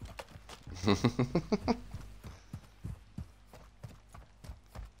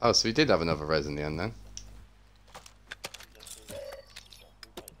 Oh, so we did have another res in the end then.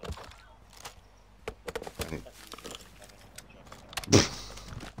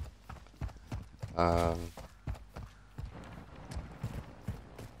 um,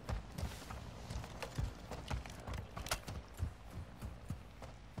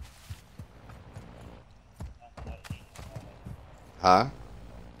 huh?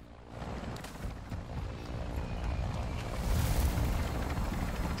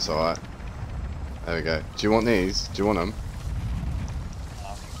 It's alright. There we go. Do you want these? Do you want them?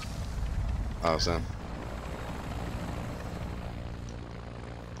 Oh, Sam.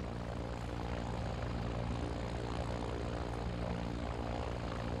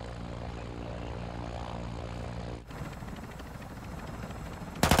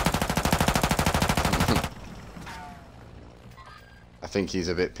 I think he's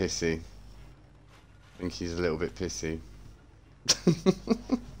a bit pissy. I think he's a little bit pissy.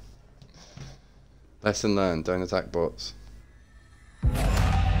 Lesson learned, don't attack bots.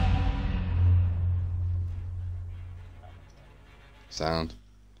 Sound.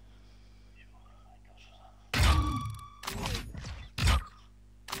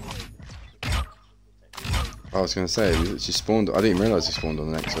 I was going to say, she spawned. I didn't realise he spawned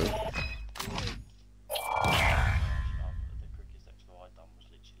on the next one. The quickest exfil I done was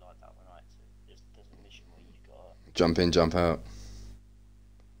literally like that when I had to. There's a mission where you've got to. Jump in, jump out.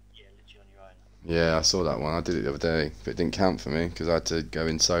 Yeah, literally on your own. Yeah, I saw that one. I did it the other day, but it didn't count for me because I had to go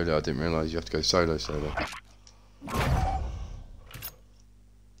in solo. I didn't realise you have to go solo.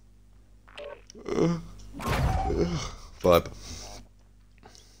 Vibe.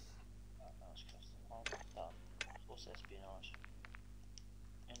 What's espionage?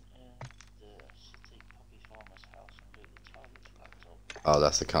 Enter the city Poppy Farmer's house and loot the target's laptop. Oh,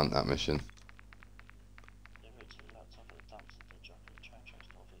 that's the cunt, that mission. The route to the laptop at the dumpster to drop at the train tracks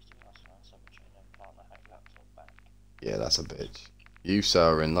northeast of us around cemetery and then plant the hack laptop back. Yeah, that's a bitch. You,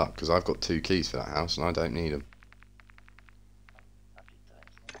 sir, are in luck because I've got 2 keys for that house and I don't need them. Happy days.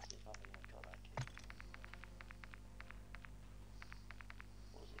 Let's see if I've even got that key.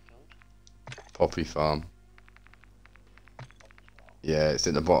 What was it called? Poppy Farm. Yeah, it's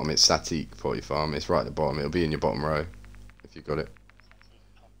at the bottom. It's Satik Poppy Farm. It's right at the bottom. It'll be in your bottom row if you got it.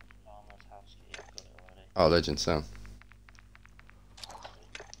 Farmer's house key. I've got it already. Oh, legend, Sam.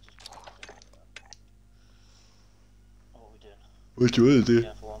 What are we doing? What do you want to do?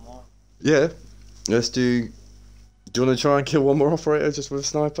 Going for one more? Yeah, let's do. Do you want to try and kill one more operator just with a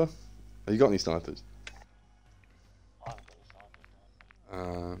sniper? Have you got any snipers? I haven't got the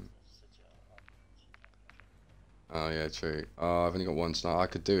sniper. Oh yeah, true. Oh, I've only got 1 sniper. I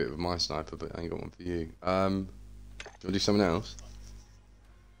could do it with my sniper, but I ain't got one for you. Do you want to do something else?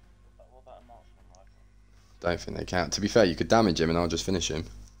 What about a marksman rifle? Don't think they count. To be fair, you could damage him and I'll just finish him.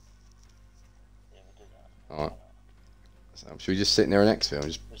 Yeah, we'll do that. Alright. So, should we just sit near an exfil?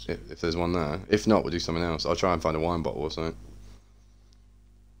 Just if there's one there. If not, we'll do something else. I'll try and find a wine bottle or something.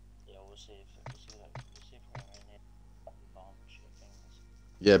 Yeah, we'll see if we're in here. Farm shit things.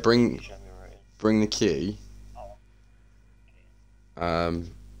 Yeah, Show me where it is. bring the key. Oh. Um, You've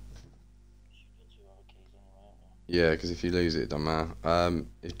got 2 other keys anyway, haven't yeah, because if you lose it, it doesn't matter.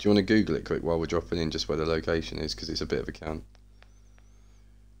 Do you want to Google it quick while we're dropping in just where the location is? Because it's a bit of a count.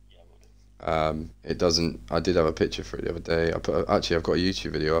 you? Yeah, we'll do. It doesn't. I did have a picture for it the other day. Actually, I've got a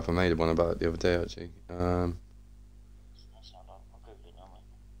YouTube video up. I made one about it the other day actually. That sound like I'll Google it now, mate.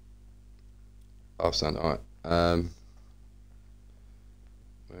 I'll sound alright.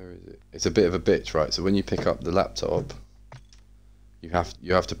 Where is it? It's a bit of a bitch, right? So when you pick up the laptop, you have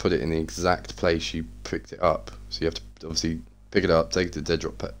to put it in the exact place you picked it up. So you have to obviously pick it up, take it to dead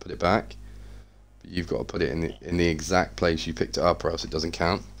drop, put it back. But you've got to put it in the exact place you picked it up, or else it doesn't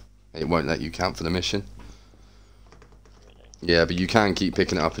count. It won't let you count for the mission. Really? Yeah, but you can keep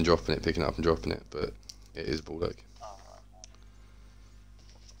picking it up and dropping it, picking it up and dropping it, but it is bulldog. Oh, right.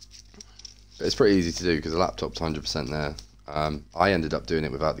 But it's pretty easy to do because the laptop's 100% there. I ended up doing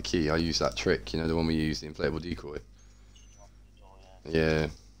it without the key. I used that trick, you know, the one we used, the inflatable decoy. Yeah.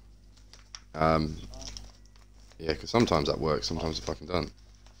 Yeah, because sometimes that works, sometimes it fucking doesn't.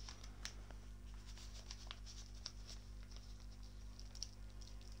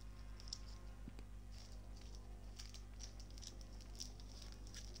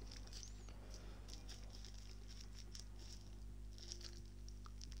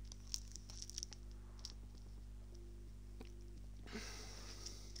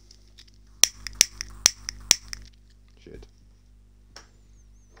 Shit.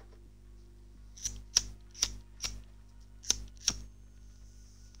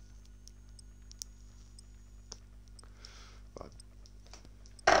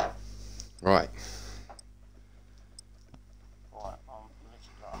 Right. Right, I'm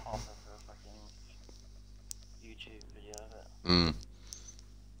literally like halfway through a fucking YouTube video of it. Mm.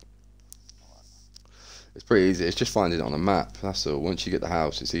 It's pretty easy. It's just finding it on a map. That's all. Once you get the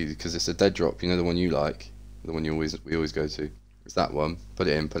house, it's easy because it's a dead drop. You know the one you like, the one we always go to. It's that one. Put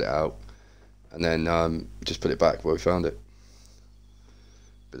it in, put it out, and then just put it back where we found it.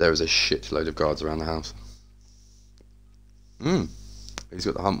 But there is a shitload of guards around the house. He's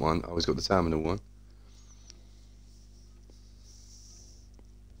got the hunt one. Oh, he's got the terminal one.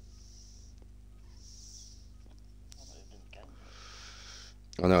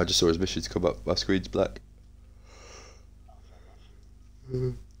 I know, I just saw his missions come up. My screen's black.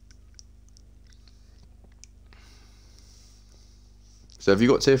 So have you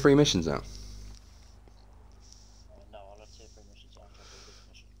got tier 3 missions now? No, I'll have tier 3 missions after I do this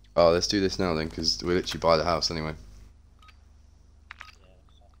mission. Oh, let's do this now then, because we literally buy the house anyway. Yeah,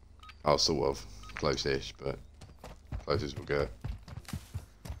 so. Oh, sort of. Close-ish, but close as we'll go.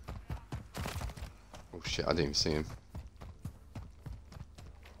 Oh shit, I didn't even see him.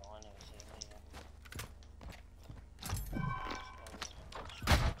 No, I never see him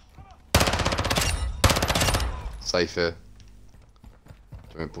either. Safe here. Do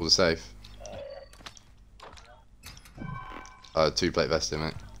you want to pull the safe? 2-plate vest here,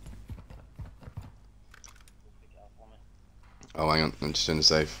 mate. Pick it up for me. Oh, hang on, I'm just in the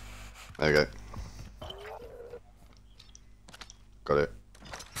safe. There we go. Got it.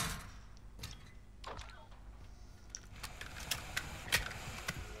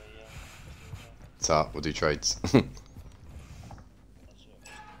 It's up, we'll do trades.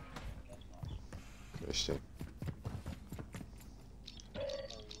 Question.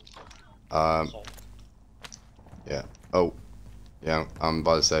 Yeah. Oh. Yeah, I'm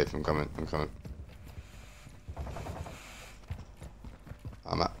by the safe, I'm coming.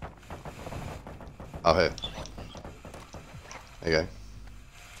 I'm at. Oh, here. There you go.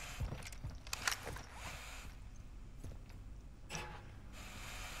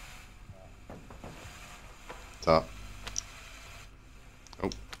 Top. Oh.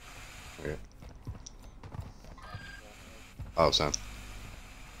 Okay. Oh, Sam.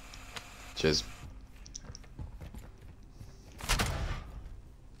 Cheers.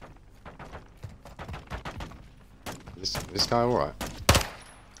 This guy alright?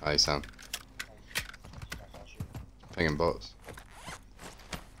 Hey, Sam. Pinging bots.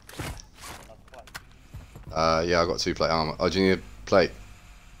 Yeah, I got 2-plate armor. Oh, do you need a plate?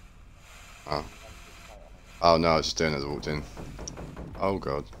 Oh. Oh no, I was just doing it as I walked in. Oh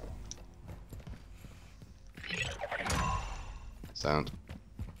god. Sound.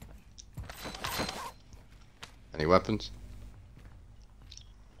 Any weapons?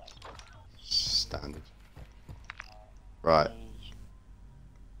 Standard. Right.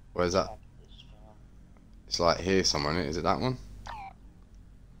 Where's that? It's like here somewhere, isn't it? Is it that one?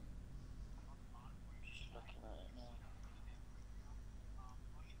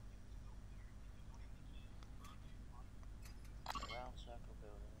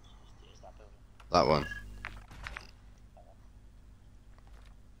 That one.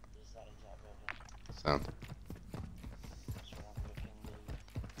 Sound.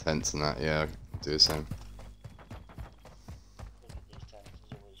 Tents and that, yeah, do the same.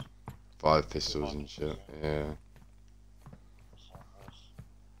 5 pistols and shit, yeah.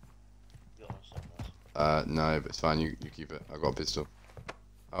 No, but it's fine, you keep it. I got a pistol.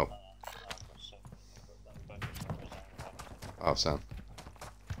 Oh. Oh, Sam.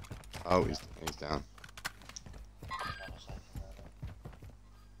 Oh, he's down.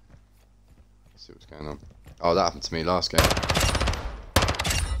 Let's see what's going on. Oh, that happened to me last game.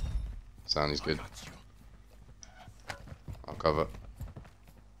 Sound is good. I'll cover.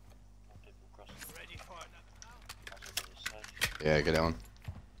 Yeah, get it on.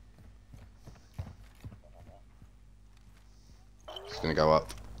 It's gonna go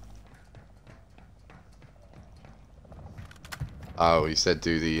up. Oh, he said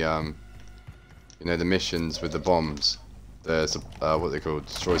do the you know, the missions with the bombs. The what are they called?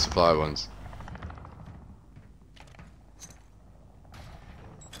 Destroy supply ones.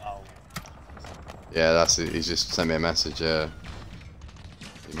 Yeah, that's it. He's just sent me a message. Yeah.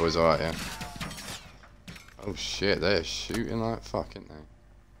 You boys alright, yeah? Oh shit, they're shooting like fucking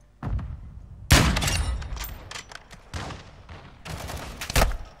they.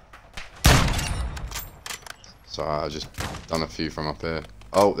 Sorry, I just done a few from up here.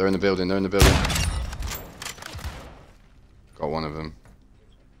 Oh, they're in the building, they're in the building. Got one of them.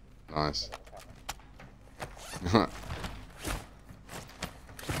 Nice. Do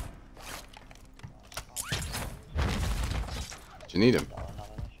you need him?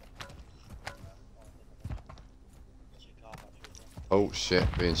 Oh shit,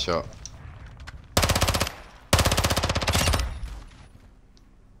 being shot.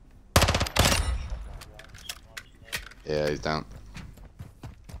 Yeah, he's down.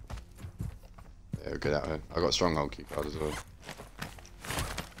 Yeah, we'll get out of here. I got a stronghold key card as well.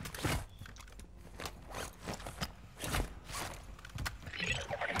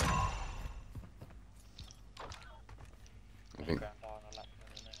 I think.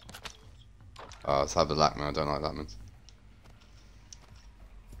 Let's have the Lackman. I don't like Lackmans.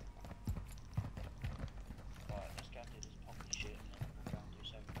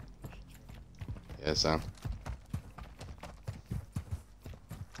 Yeah, sound.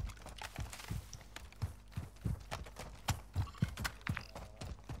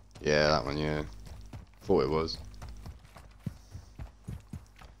 Yeah, that one, yeah. Thought it was.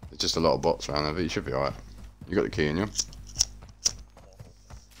 There's just a lot of bots around there, but you should be alright. You got the key in you?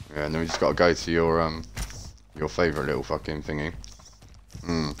 Yeah, and then we just gotta go to your favourite little fucking thingy.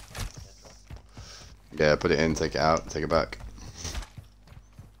 Yeah, put it in, take it out, take it back.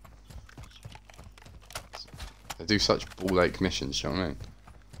 They do such ball-ache missions, you know what I mean?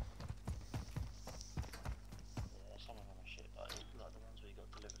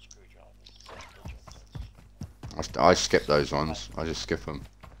 I skip those ones. I just skip them.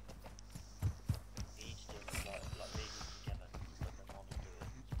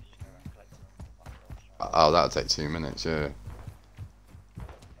 Oh, that'll take 2 minutes, yeah.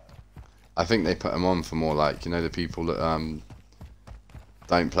 I think they put them on for more like, you know, the people that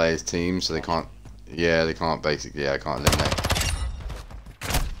don't play as teams, so they can't. Yeah, they can't basically. Yeah, I can't eliminate.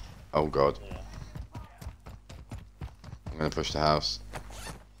 Oh god. I'm gonna push the house.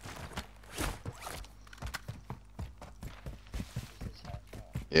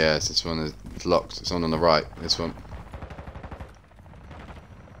 Yeah, it's this one. It's locked. It's on the right. This one.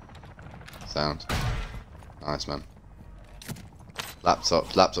 Sound. Nice, man.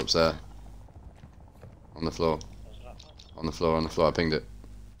 Laptop's there. On the floor. On the floor, on the floor. I pinged it.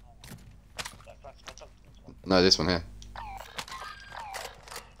 No, this one here.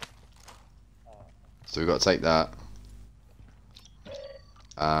 So we've got to take that.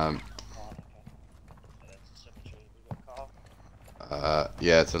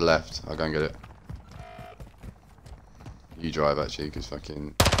 Yeah, to the left. I'll go and get it. You drive, actually, because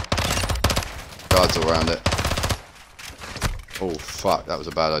fucking guards all around it. Oh, fuck. That was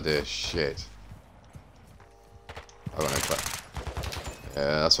a bad idea. Shit. I got no clap.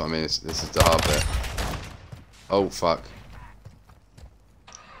 Yeah, that's what I mean. This is the hard bit. Oh, fuck.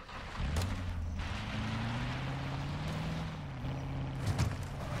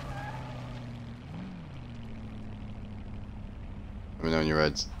 Let me know when you're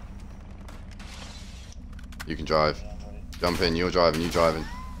ready. You can drive. Jump in, you're driving, you driving.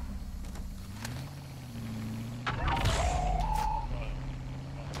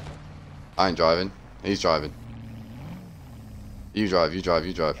 I ain't driving. He's driving. You drive, you drive,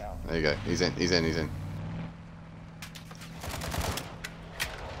 you drive. There you go. He's in, he's in, he's in.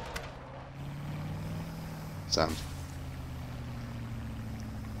 Sound.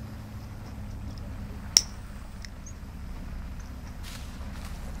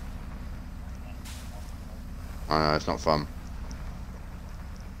 I know, it's not fun.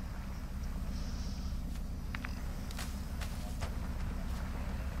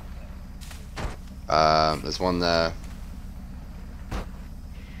 There's one there.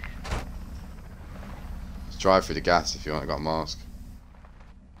 Just drive through the gas if you want. I got a mask.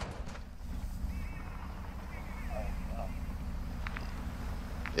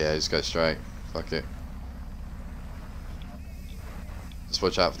 Yeah, just go straight. Fuck it. Just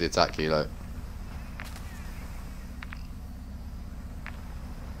watch out for the attack kilo.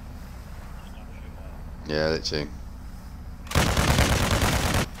 Yeah, literally.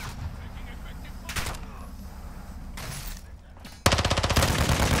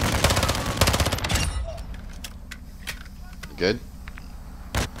 You good?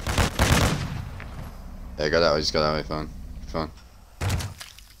 Yeah, go that way, just go that way, fine. Fine.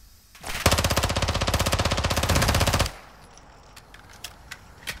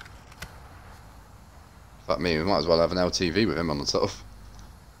 me, we might as well have an LTV with him on the top.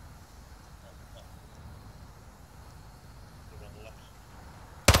 Good on the left.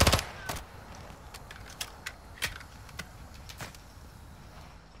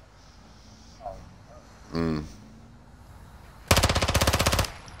 Mm.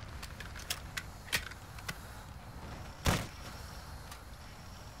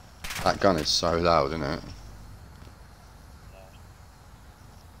 That gun is so loud, isn't it? I'm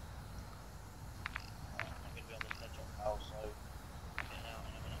going to be on this ledge up now, so getting out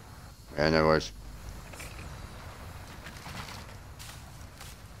in a minute. Yeah, no worries.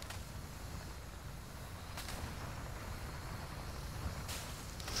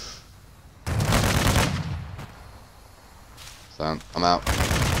 So, I'm out.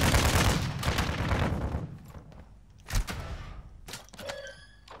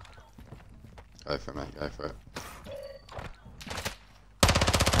 Go for it, mate, go for it.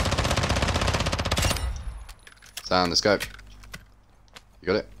 Sound the scope. You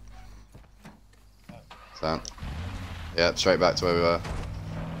got it? Sound. Yep, straight back to where we were.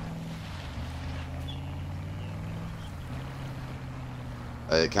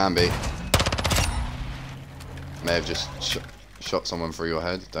 It can be. May have just shot someone through your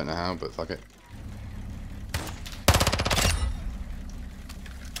head. Don't know how, but fuck it.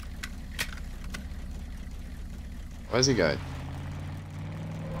 Where's he going?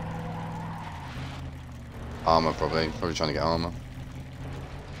 Armor, probably. Probably trying to get armor.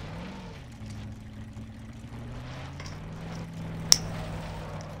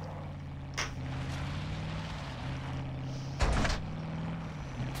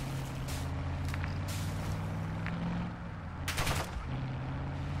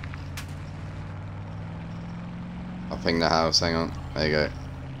 I'll ping the house, hang on. There you go.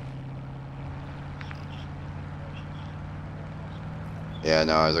 Yeah,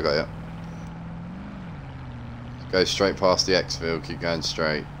 no worries, I got you. Go straight past the exfil, keep going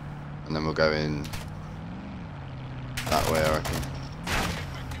straight, and then we'll go in that way, I reckon.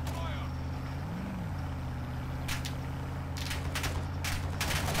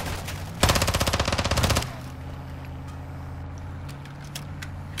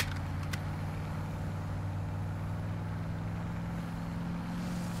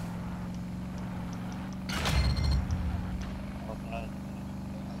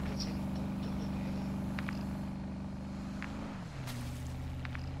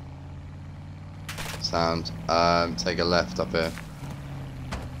 Sound. Take a left up here.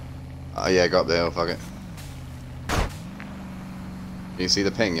 Oh yeah, go up the hill, fuck it. You see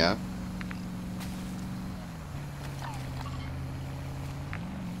the ping, yeah?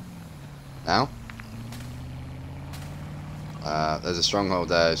 Now? There's a stronghold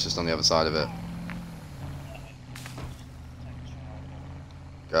there, it's just on the other side of it.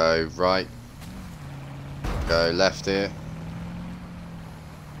 Go right. Go left here.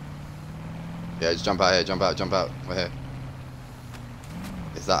 Yeah, just jump out here, jump out, we're here.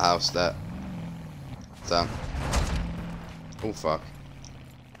 It's that house there. Down. Oh fuck.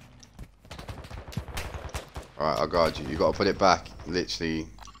 Alright, I'll guide you. You gotta put it back, literally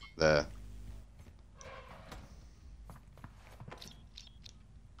there.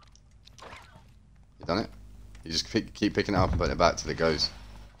 You done it? You just keep picking it up and putting it back till it goes.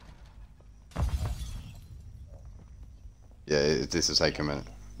 Yeah, this will take a minute.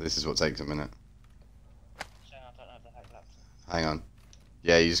 This is what takes a minute. Hang on.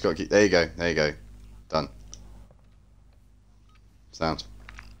 Yeah, you just got to keep... There you go. There you go. Done. Sound.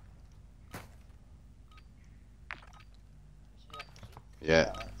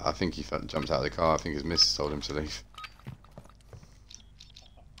 Yeah, I think he jumped out of the car. I think his missus told him to leave.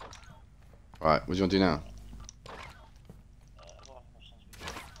 Right, what do you want to do now?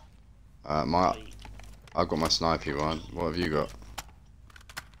 I've got my snipey one. What have you got?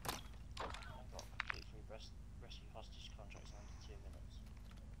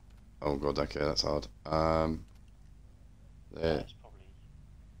 Oh god, okay, that's hard. There. It's probably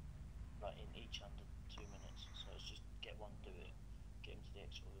like in each under 2 minutes, so it's just get one, do it, get him to the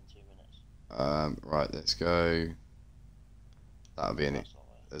exit within 2 minutes. Right, let's go. That'll be in it.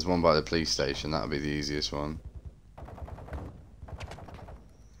 There's one by the police station, that'll be the easiest one.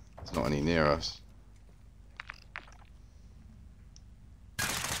 There's not any near us.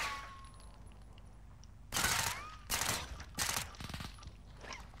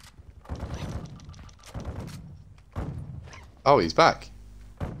 Oh, he's back.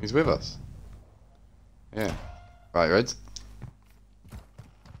 He's with us. Yeah. Right, Reds?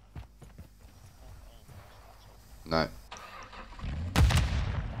 No.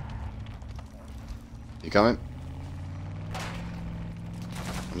 You coming?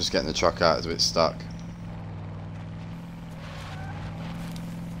 I'm just getting the truck out, it's a bit stuck.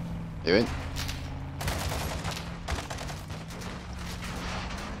 You in?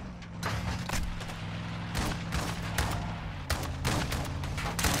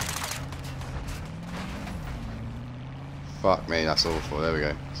 Fuck me, that's awful. There we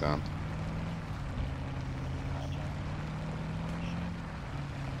go. Sound.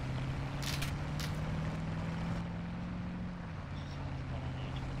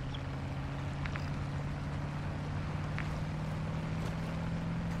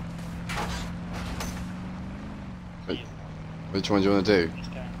 Which one do you want to do?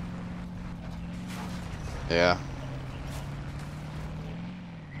 Yeah.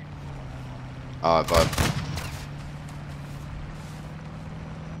 Alright, bud.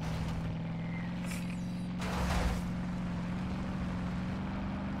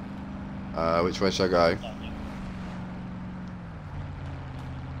 Which way should I go?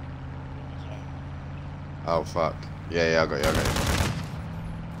 Oh fuck. Yeah, I got you.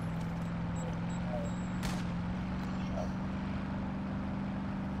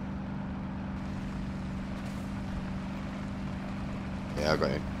 Yeah, I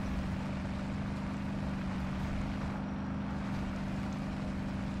got you.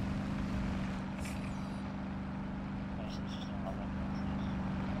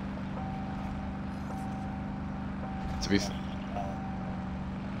 To be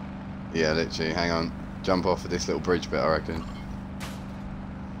yeah, literally, hang on. Jump off of this little bridge bit, I reckon.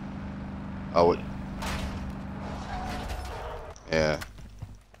 Oh, yeah.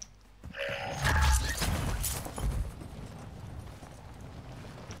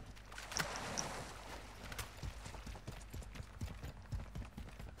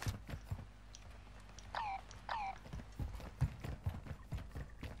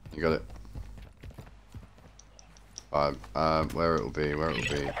 You got it. Where it'll be.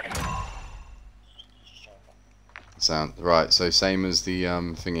 Sound right. So same as the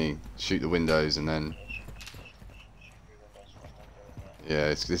thingy. Shoot the windows and then. Yeah,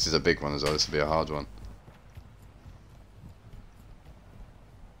 this is a big one as well. This will be a hard one.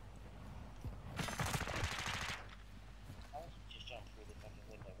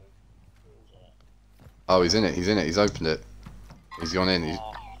 Oh, he's in it. He's opened it. He's gone in.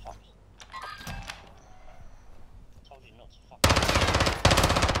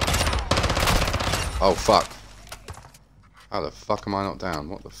 Oh fuck. How the fuck am I not down?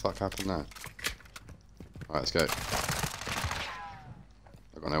 What the fuck happened there? Alright, let's go.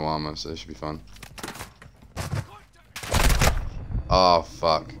 I've got no armor, so this should be fun. Oh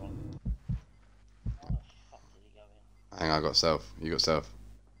fuck. Hang on, I got self. You got self.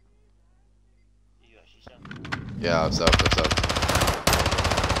 Yeah, I've self.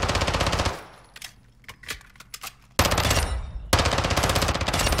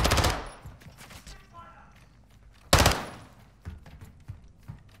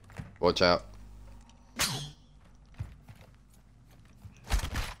 Watch out.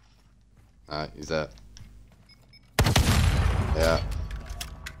 Alright, he's there. Yeah.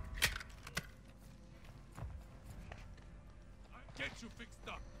 I'll get you fixed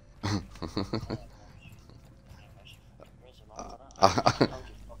up.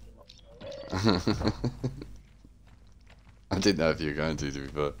 I didn't know if you were going to be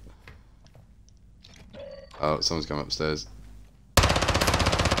fair. Oh, someone's come upstairs.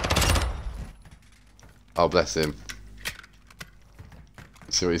 Oh, bless him.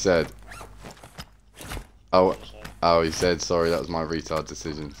 See what he said? Oh, he said, sorry, that was my retard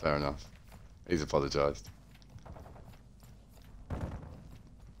decision. Fair enough. He's apologised.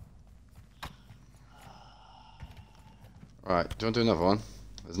 Right, do you want to do another one?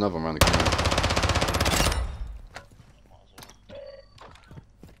 There's another one around the corner.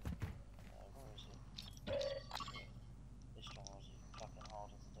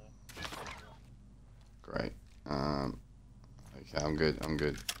 Great. Okay, I'm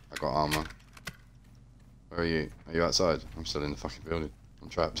good. I got armor. Where are you? Are you outside? I'm still in the fucking building. I'm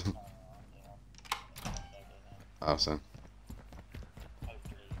trapped. Oh, so.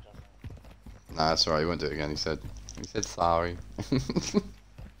 Nah, that's alright, he won't do it again, he said sorry.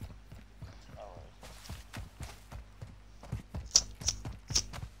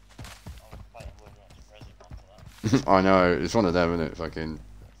 I know, it's one of them, isn't it? Fucking.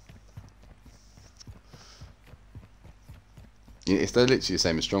 Yeah, if they're literally the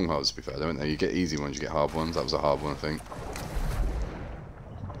same as strongholds, to be fair, don't they? You get easy ones, you get hard ones. That was a hard one, I think.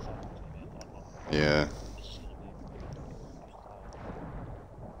 Yeah.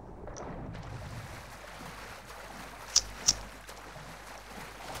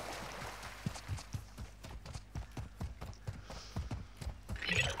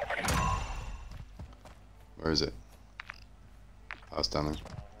 Where is it? Oh, it's down there.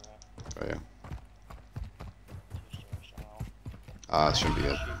 Oh yeah. 2-story style. Ah, it shouldn't be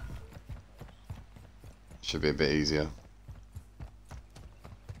it. Should be a bit easier.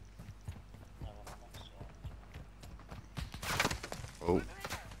 Oh.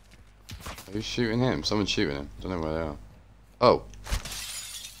 Who's shooting him? Someone's shooting him. Don't know where they are. Oh.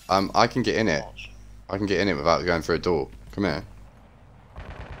 I can get in it. I can get in it without going through a door. Come here.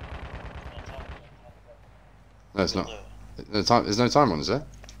 No, it's not. There's no time on, is there?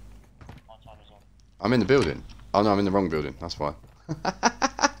 I'm in the building. Oh no, I'm in the wrong building. That's why.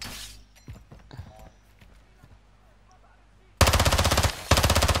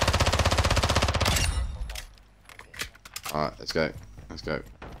 Alright, let's go. Let's go.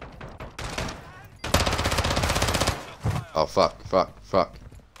 Oh fuck, fuck, fuck.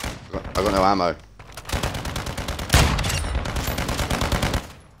 I got no ammo.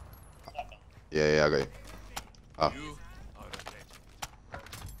 Yeah, I got you. Oh.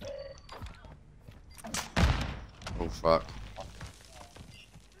 Oh fuck.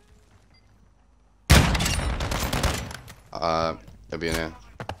 He'll be in here.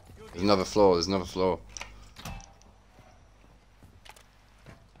 There's another floor, there's another floor.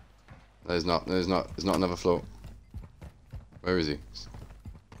 There's not another floor. Where is he?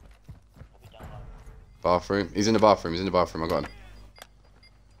 Bathroom? He's in the bathroom, I got him.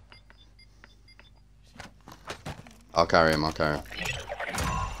 I'll carry him. Let's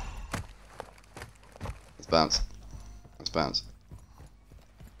bounce.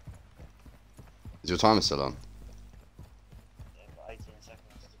 Is your timer still on? Yeah, I've got 18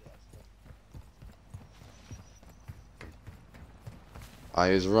 seconds to get us.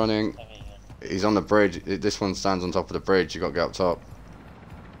 He's running. He's on the bridge. This one stands on top of the bridge. You got to get up top.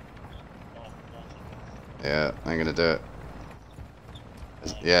 Yeah, I ain't gonna do it.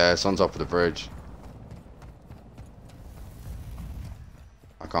 Yeah, it's on top of the bridge.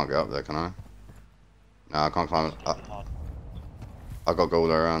 I can't get up there, can I? No, I can't climb it. I got to go all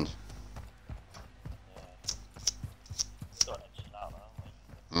the way around.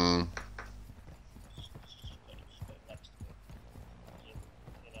 Mm.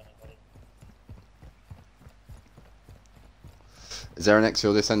 Is there an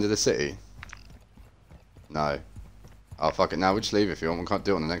exfil this end of the city? No. Oh fuck it, now we'll just leave it if you want. We can't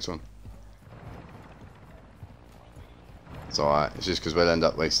do it on the next one. It's alright, it's just because we'll end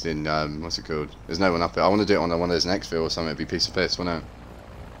up wasting, what's it called? There's no one up here. I want to do it on one of those next field or something. It'd be a piece of piss, wouldn't it?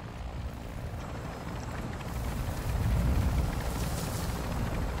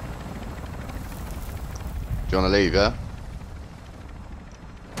 Do you want to leave, yeah?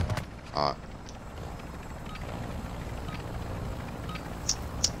 Alright.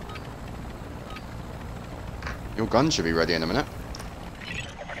 Your gun should be ready in a minute.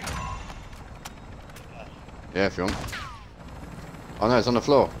 Yeah, if you want. Oh no, it's on the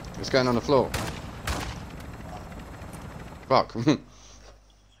floor. It's going on the floor. Fuck.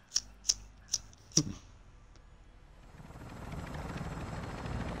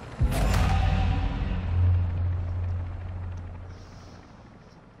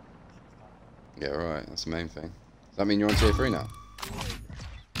 Yeah, right. That's the main thing. Does that mean you're on tier 3 now?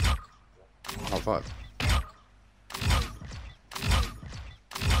 Oh, 5.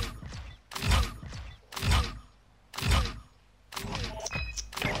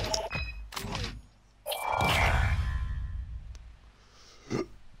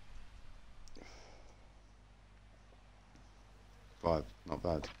 Not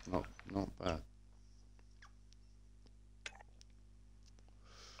bad. Not bad.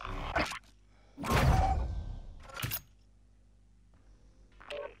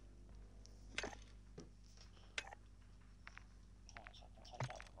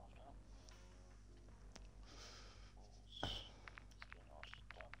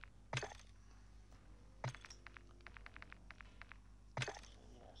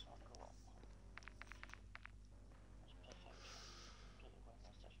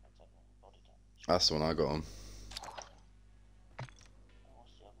 That's the one I got on.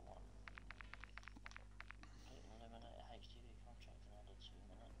 What's the other one? Eliminate a HTV contract in under 2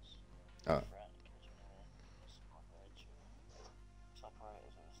 minutes. Oh.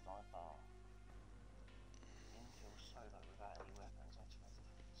 Operators with a sniper. Infill solo without any weapons. Activated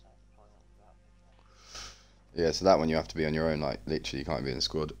safe deployment without picture. Yeah, so that one you have to be on your own, like literally you can't be in the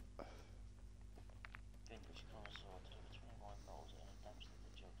squad. Vintage connoisseur deliver 21 goals and attempts to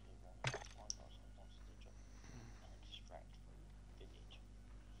the job delivering 21 goals and attempts to the job and extract village.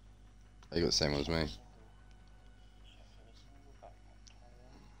 You got the same one as me. Single backpack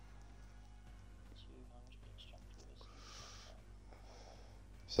carrier. 200 extract with a single backpack.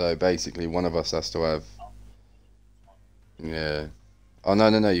 So basically one of us has to have, yeah, Oh no,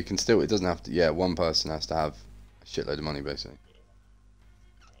 no, no. You can still. It doesn't have to. Yeah, one person has to have a shitload of money, basically.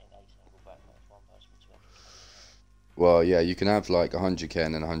 In a single back match, one person with 220. Well, yeah, you can have like 100k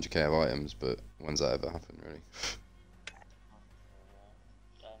and then 100k of items, but when's that ever happened, really?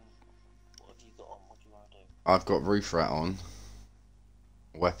 What have you got on? What do you want to do? I've got roof rat on,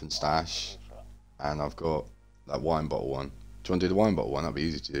 weapon stash, Go for it. and I've got that wine bottle one. Do you want to do the wine bottle one? That'd be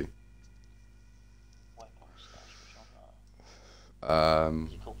easy to do. Weapon stash, which one?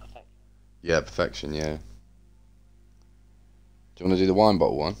 Is it called Perfect? Yeah, perfection. Yeah. Do you want to do the wine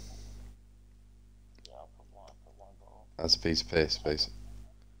bottle one? Yeah, I'll put one bottle. That's a piece of piss, basically.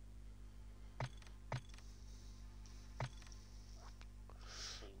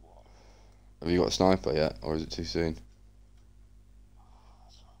 See what? Have you got a sniper yet, or is it too soon?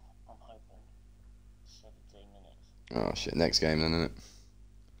 I'm hoping 17 minutes. Oh shit! Next game then, isn't it? The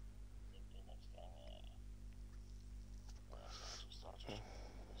next game, yeah. I'll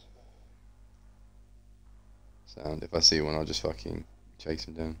just Sound. If I see one, I'll just fucking chase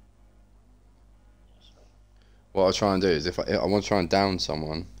him down. yeah, sweet. What I'll try and do is if I want to try and down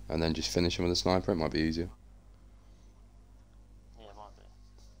someone and then just finish him with a sniper, it might be easier. Yeah, it might be.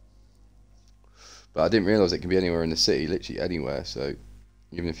 But I didn't realise it can be anywhere in the city, literally anywhere. So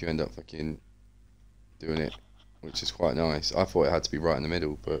even if you end up fucking doing it, which is quite nice. I thought it had to be right in the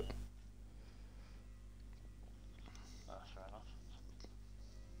middle, but That's fair enough.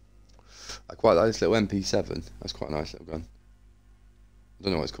 I quite like this little MP7. That's quite a nice little gun. I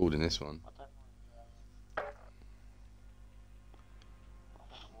don't know what it's called in this one. I don't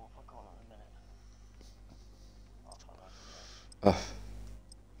know what I've got on at the minute. I'll find out in a minute. Oh,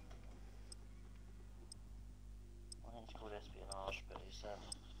 I think it's called espionage, but it's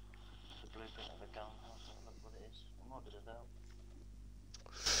the blueprint of a gun. I'll have a look what it is. It might be the Vel.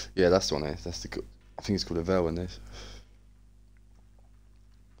 yeah, that's the one. That's the. I think it's called a Vel in this.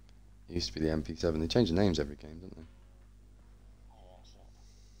 It used to be the MP7. They change the names every game, don't they? Yeah, that's it.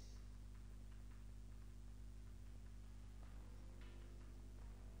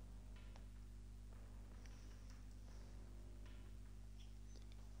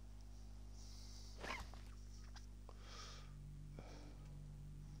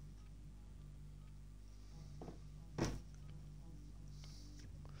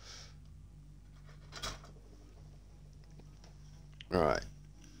 Right.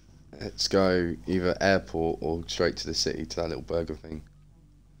 Let's go either airport or straight to the city to that little burger thing.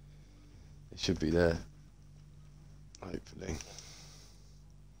 It should be there. Hopefully.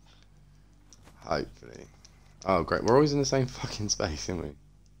 Hopefully. Oh, great. We're always in the same fucking space, aren't we?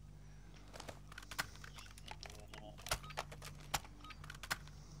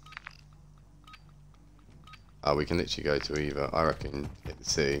 Oh, we can literally go to either. I reckon hit the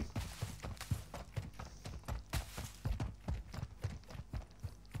city.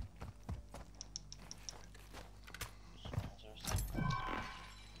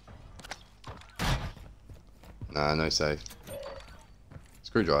 Nah, no safe.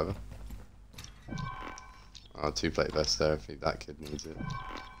 Screwdriver. Oh, two-plate vest there if that kid needs it.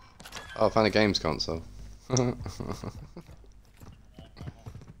 Oh, I found a games console. Yeah,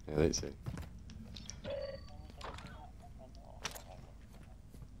 literally.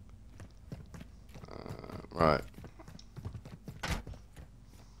 Right.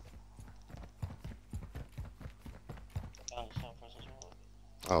 Found yourself for us as well.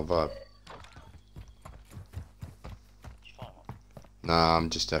 Oh, vibe. Did you find one? Nah, I'm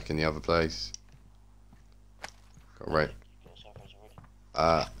just checking the other place. Got right. You got yourself for us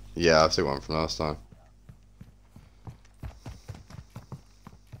already. Yeah, I've still one from last time.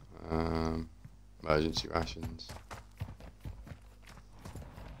 Emergency rations.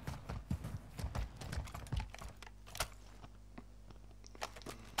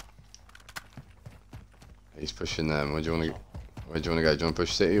 He's pushing them. Where do you want to? Where do you want to go? Do you want to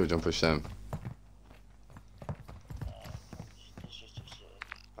push city or do you want to push them? It's just a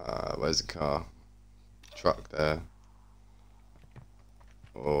city. Where's the car? Truck there.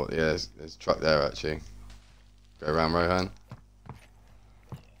 Or yeah, there's a truck there actually. Go around Rohan.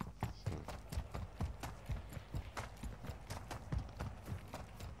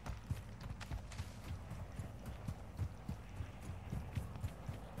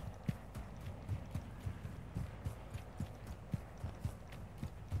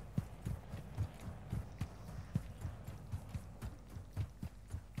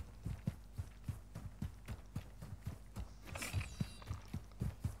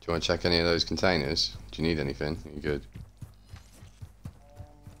 Do you want to check any of those containers? Do you need anything? Are you good?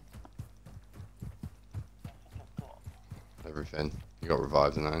 I think I've got. Everything. You got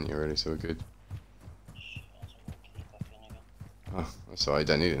revived and that, and you're ready, so we're good. Shit, that's a little key back in again. Oh, that's That's why you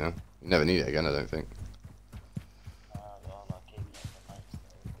don't need it now. You never need it again, I don't think. Well, like keeping it for mates that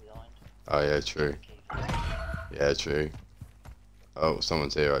are behind. Oh yeah, true. Keep it. Yeah, true. Oh,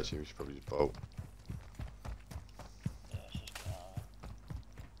 someone's here actually. We should probably just bolt. Yeah, it's just get out of it.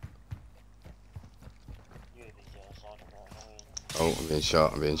 You would be the other side of that annoying. Oh, I'm being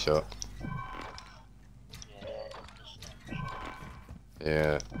shot. I'm being shot. Yeah, the snap shot.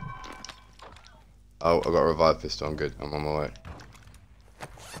 Yeah. Oh, I got a revive pistol. I'm good. I'm on my way.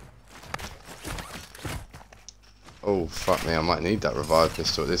 Oh, fuck me. I might need that revive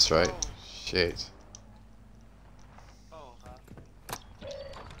pistol at this rate. Shit. Oh,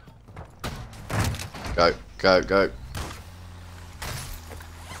 Go, go, go.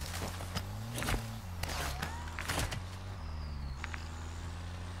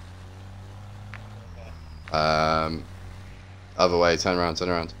 Other way. Turn around, turn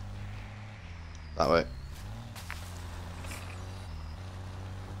around. That way.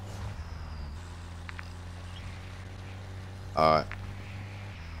 Alright.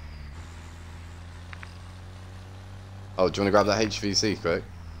 Oh, do you want to grab that HVC quick?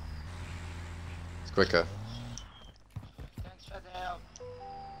 It's quicker. thanks for the help.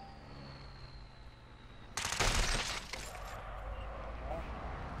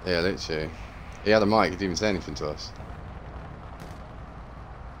 Yeah, literally. He had a mic, he didn't even say anything to us.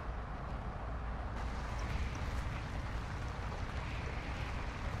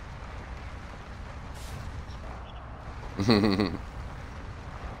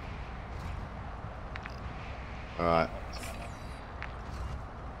 Alright.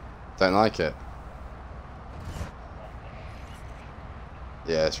 Don't like it?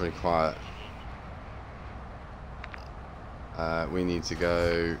 Yeah, it's really quiet. We need to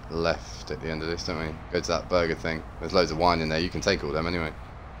go left at the end of this, don't we? Go to that burger thing. There's loads of wine in there. You can take all them anyway.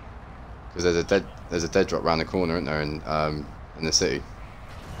 Because there's a dead drop round the corner, isn't there, in the city?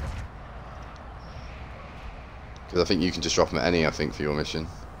 Because I think you can just drop them at any, I think, for your mission.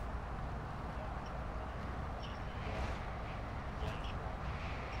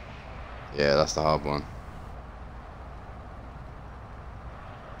 Yeah, that's the hard one.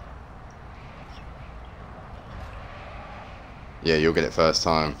 Yeah, you'll get it first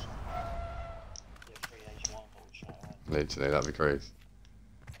time. Literally, that'd be crazy.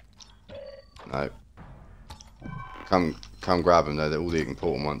 No. Come grab them though. They're all the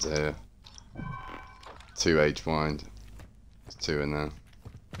important ones are here. 2 age blind. There's 2 in there.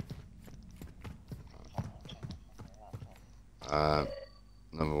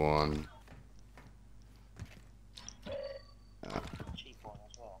 Number 1.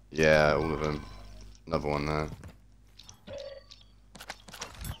 Yeah, all of them. Another one there.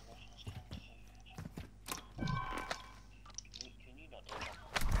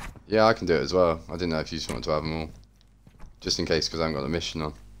 Yeah, I can do it as well. I didn't know if you just wanted to have them all. Just in case, because I haven't got the mission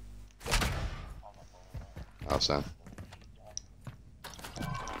on. Oh, Sam.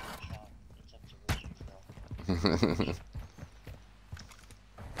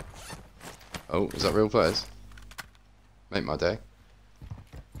 Oh, is that real players? Make my day.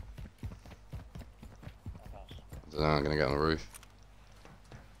 I don't know, I'm going to get on the roof.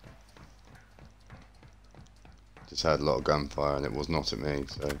 Just had a lot of gunfire and it was not at me,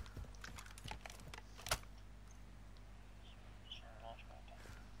 so...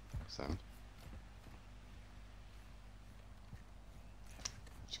 Sound.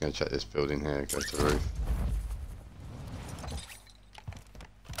 Just going to check this building here, go to the roof.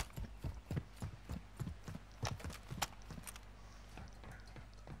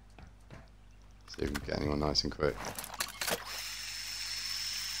 See if we can get anyone nice and quick.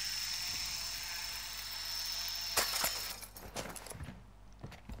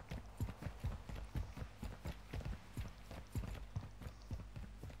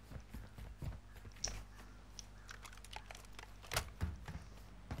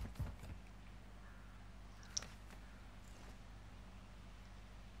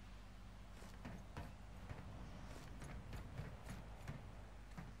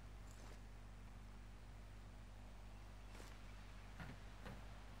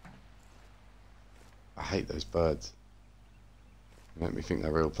 I hate those birds. They make me think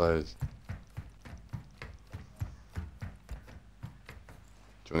they're real players.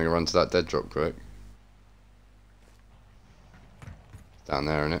 Do you want to go run to that dead drop quick? It's down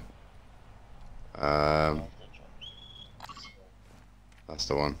there, isn't it? That's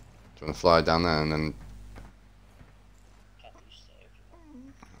the one. Do you want to fly down there and then...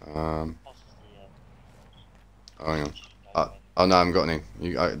 oh, hang on. Oh no, I haven't got any.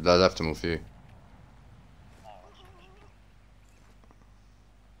 I left them all for you.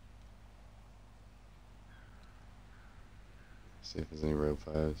 See if there's any real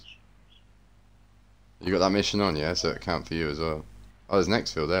players. You got that mission on, yeah? So it count for you as well. Oh, there's an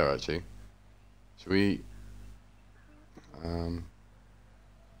exfil there actually. Should we? I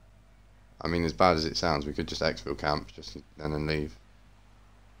mean, as bad as it sounds, we could just exfil camp just and then leave.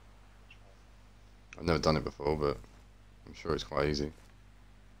 I've never done it before, but I'm sure it's quite easy.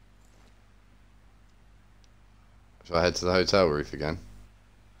 Shall I head to the hotel roof again?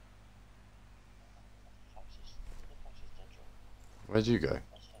 Where'd you go?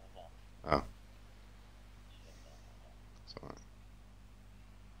 Oh. It's alright.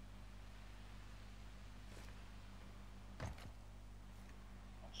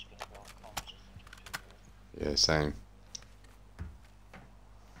 Yeah, same.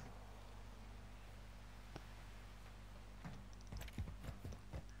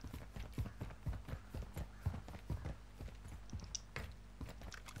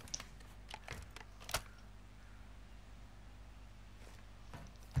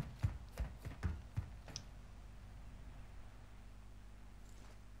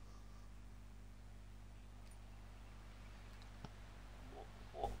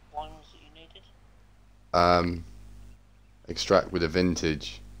 What ones that you needed? Extract with a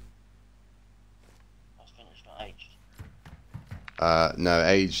vintage. I was finished, not aged. No,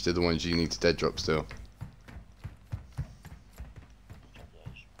 aged are the ones you need to dead drop still. Drop the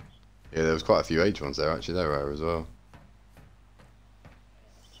aged ones. Yeah, there was quite a few aged ones there actually. They were rare as well. Yeah,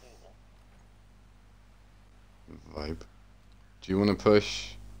 there's two then. Vibe. Do you want to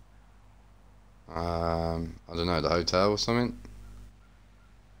push? I don't know, the hotel or something,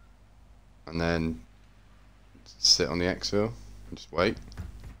 and then sit on the exfil and just wait.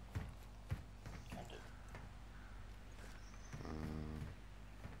 Can do.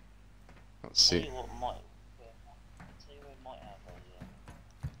 Let's Tell see. you what might. Tell you where might have those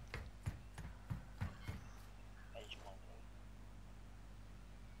aged one.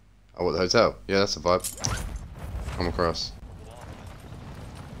 Oh, what, the hotel? Yeah, that's a vibe. Come across.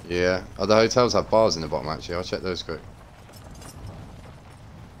 Yeah. Oh, the hotels have bars in the bottom actually. I'll check those quick.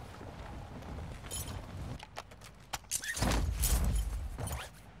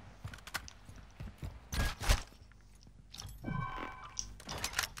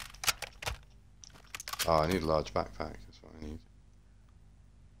 Oh, I need a large backpack. That's what I need.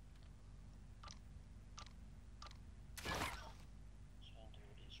 Try and do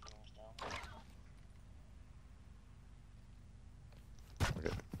all these rooms down.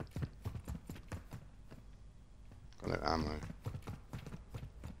 Okay. Got no ammo. Got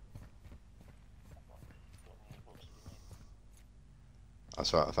me a box of the new.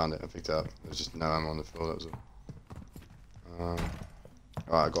 That's right, I found it. I picked it up. There's just no ammo on the floor. That was all. Alright,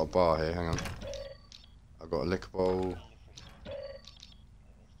 I got a bar here. Hang on. I got a liquor bowl. I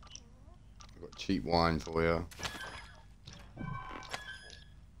got cheap wine for you.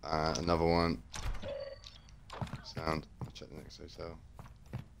 Another one. Sound. I'll check the next hotel.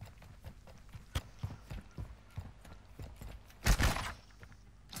 So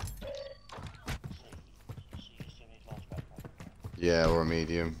you still need large backpack. Yeah, or a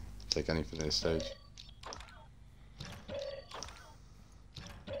medium. Take anything at this stage.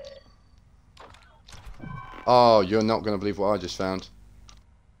 Oh, you're not going to believe what I just found.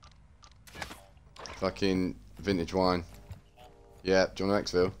 Fucking vintage wine. Yeah, do you want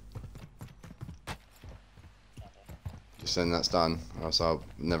to exfil? Just send that's done, or else I'll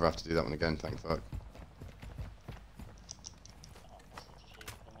never have to do that one again, thank fuck.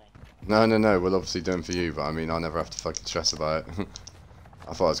 No, we'll obviously do them for you, but I mean, I'll never have to fucking stress about it.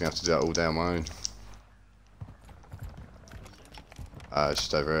 I thought I was going to have to do that all day on my own. It's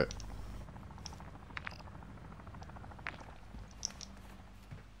just over it.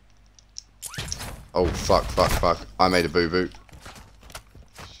 Oh, fuck. I made a boo-boo.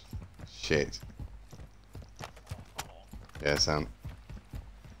 Shit. Yeah, Sam.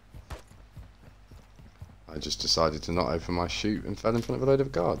 I just decided to not open my chute and fell in front of a load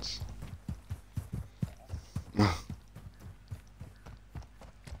of guards.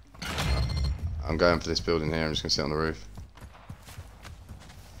 I'm going for this building here, I'm just going to sit on the roof.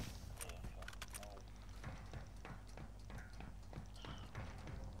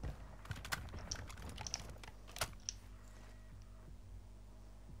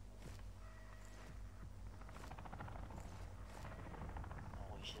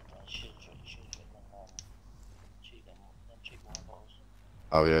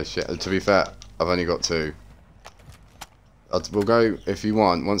 Oh yeah, shit. To be fair, I've only got two. We'll go, if you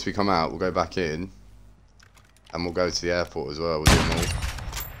want, once we come out, we'll go back in. And we'll go to the airport as well, we'll do them all.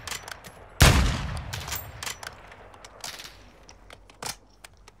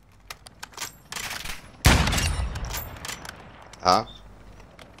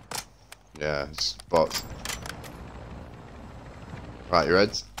 Yeah, it's bots. Right, you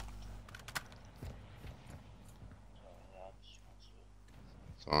ready? So, yeah, I just want to.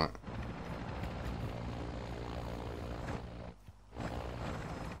 It's alright.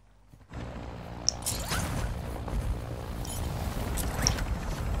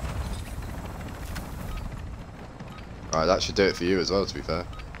 Right, that should do it for you as well, to be fair.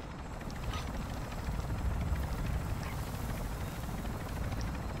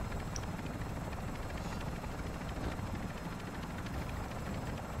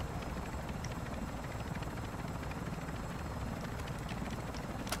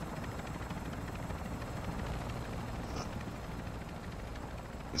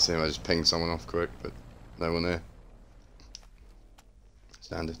 Let's see if I just ping someone off quick, but no one there.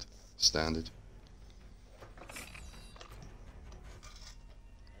 Standard. Standard.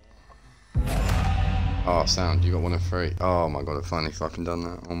 Oh, sound, you got 1 of 3. Oh my god, I've finally fucking done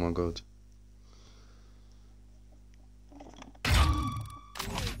that. Oh my god.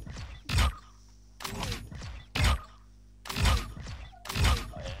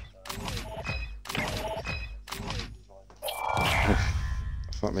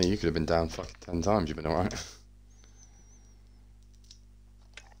 Fuck me, you could have been down fucking 10 times, you've been alright.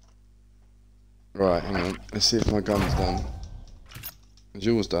 Right, hang on. Let's see if my gun's done. Is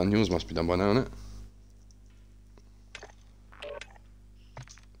yours done? Yours must be done by now, isn't it?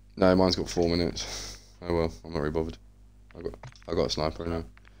 No, mine's got 4 minutes. Oh well, I'm not really bothered. I got a sniper anyway.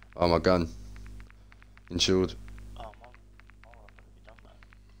 Oh, my gun. Insured. Oh, mine would be done that.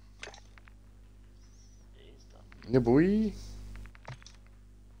 It is done. Yeah, boy. Okay,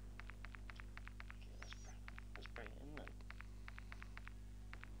 let's bring it in then.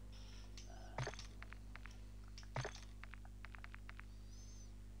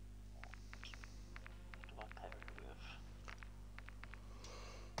 What do I pair it with?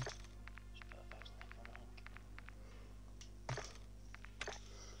 Just put a thousand F on, I think. Okay.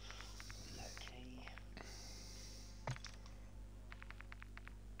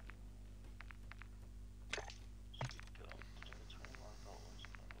 So we've got to do 21 volts.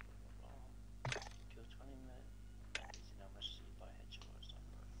 Kill 20 minutes. Easy now, must see by headshot or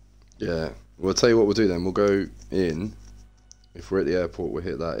something. Yeah. Well, I'll tell you what we'll do then. We'll go in. If we're at the airport, we'll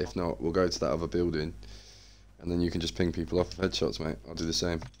hit that. If not, we'll go to that other building. And then you can just ping people off with headshots, mate. I'll do the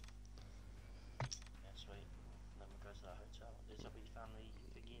same. Yeah, sweet. Then we go to that hotel. Is that where your family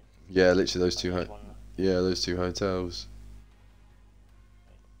begin? Yeah, literally those two. Which one? Yeah, those 2 hotels.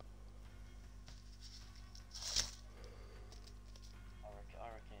 I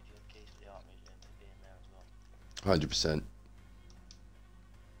reckon if you had keys for the art museum, they'd be in there as well. 100%.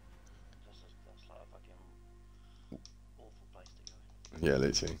 That's like a fucking awful place to go. Yeah,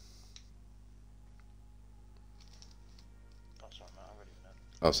 literally. That's right, mate. I already know.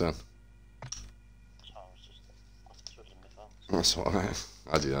 Oh, sound. So I was just twiddling my thumbs. That's what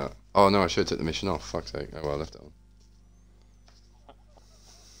I do that. Oh no, I should have took the mission off. Fuck's sake. Oh well, I left it on.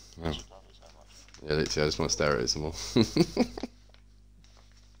 I Well, just love it so much. yeah, literally, I just want to stare at it some more. Wouldn't you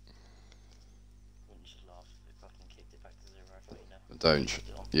just laugh if it fucking kicked it back to 0 for you now? Don't. Left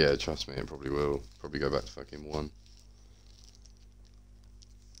it on. Yeah, trust me, it probably will. Probably go back to fucking 1.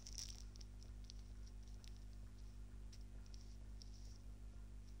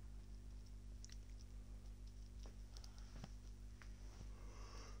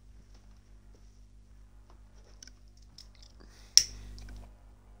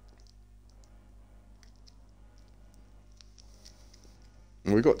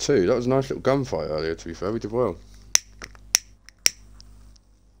 And we got 2. That was a nice little gunfight earlier, to be fair. We did well.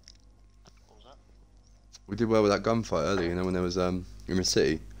 What was that? We did well with that gunfight earlier, you know, when there was, in the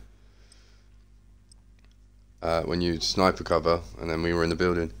city. When you sniper cover, and then we were in the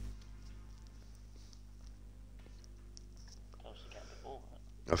building. That was the game before, wasn't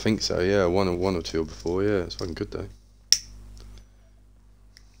it? I think so, yeah. One or two before, yeah. It's fucking good, though.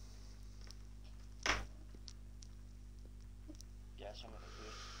 Yeah, some of it was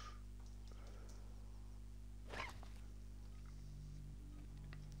good.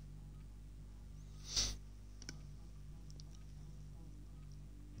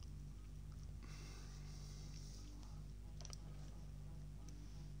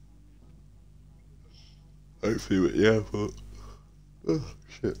 Hopefully we're at the airport. Oh,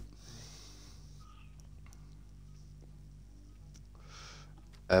 shit.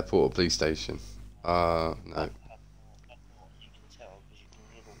 Airport or police station? No. You can tell because you can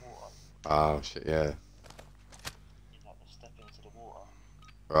hear the water. Oh, shit, yeah. You have to step into the water.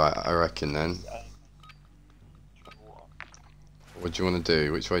 Right, I reckon then. Water. What do you want to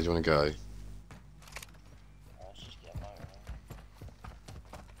do? Which way do you want to go? Let's just get a motor.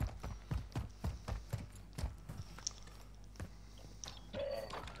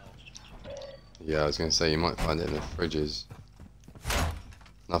 Yeah, I was going to say you might find it in the fridges.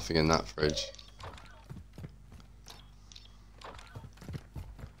 Nothing in that fridge.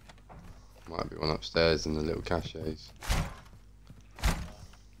 Might be one upstairs in the little caches.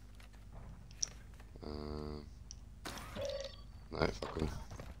 No, fuck them.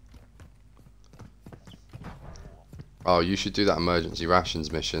 Oh, you should do that emergency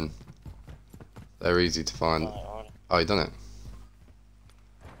rations mission. They're easy to find. Oh, you done it?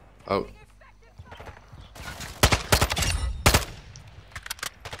 Oh.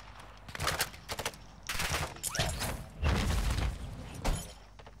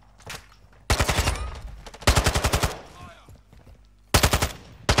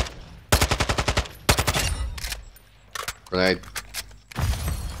 Grenade.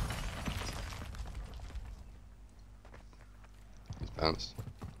 He's bounced.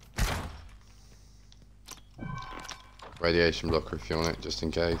 Radiation blocker if you want it, just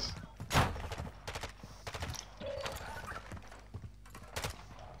in case.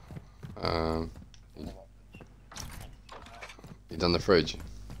 You done the fridge?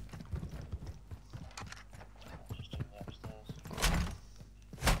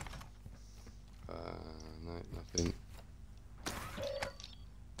 No, nothing.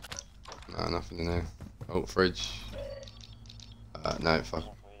 No, nothing in there. Oh, fridge. No, fuck.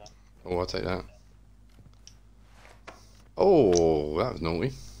 Oh, I'll take that. Oh, that was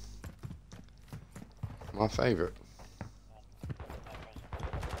naughty. My favourite.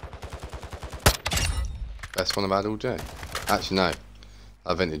 Best one I've had all day. Actually, no.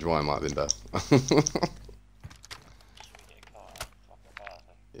 That vintage wine might have been better.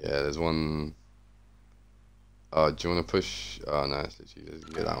 Yeah, there's one. Oh, do you want to push? Oh, no, it's literally, you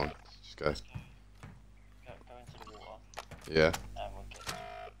can get that one. Just go. Go into the water. Yeah. And we'll get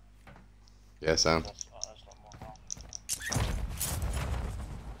Yeah, sound. that's a lot more health.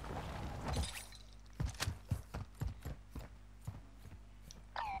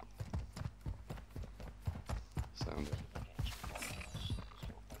 Sound.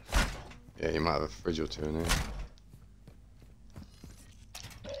 Yeah, you might have a fridge or two in here.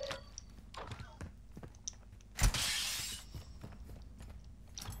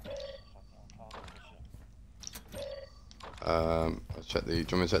 I'll check the. Do you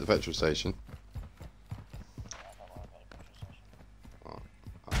want me to check the petrol station? Oh,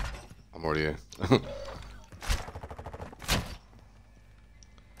 I'm already here.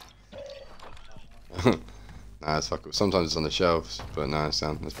 Nah, it's fuck. Sometimes it's on the shelves, but nah, it's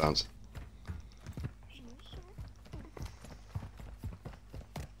down. Let's bounce.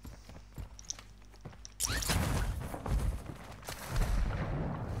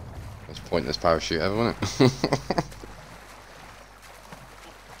 That's pointless parachute ever, wasn't it?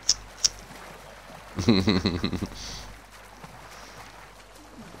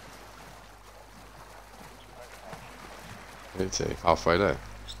 Me too. Halfway there.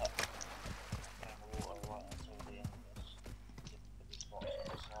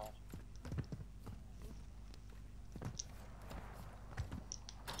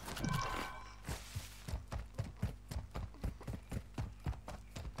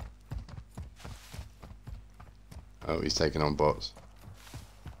 Oh, he's taking on bots.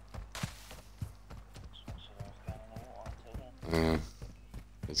 Yeah,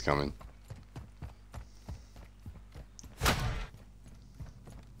 he's coming.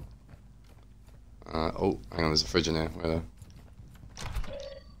 Oh, hang on, there's a fridge in here. Where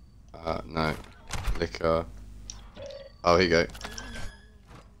the? No. Liquor. Oh, here you go.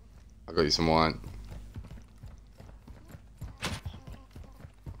 I got you some wine.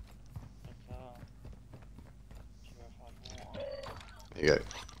 Here you go.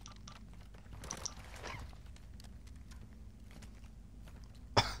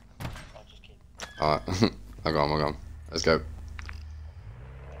 Alright, I got him. Let's go.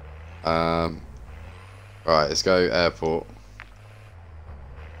 Right, let's go airport.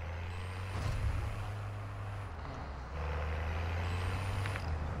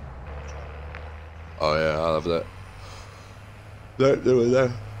 Oh yeah, I love that. Don't do it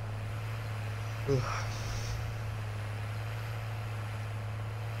there.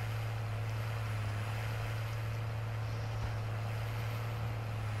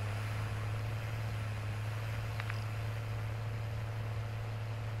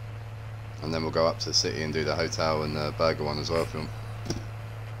 And then we'll go up to the city and do the hotel and the burger one as well if you want.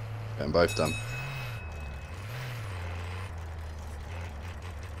 Get them both done.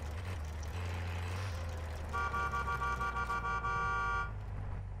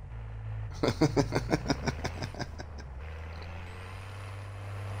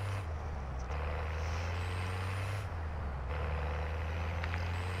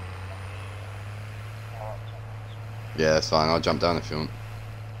 Yeah, that's fine. I'll jump down if you want.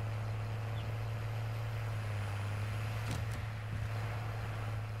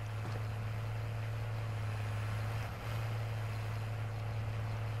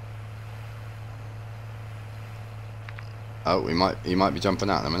 Oh, he might be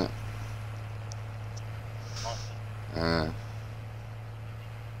jumping out in a minute.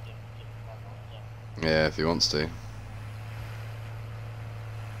 Yeah, if he wants to.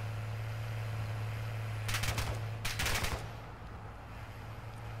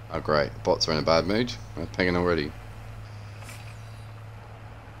 Oh great, bots are in a bad mood. They're pinging already.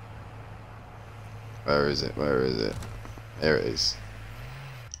 Where is it? Where is it? Here it is.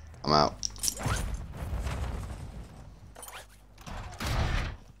 I'm out.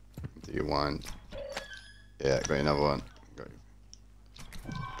 Do you want? Yeah, got another one. Got you.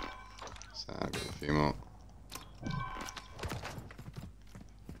 So I've got a few more.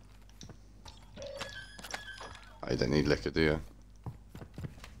 Oh, you don't need liquor, do you?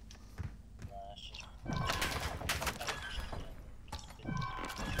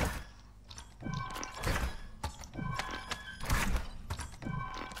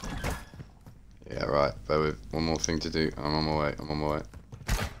 Yeah, right. But with one more thing to do. I'm on my way. I'm on my way.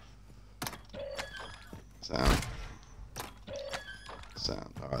 Sound.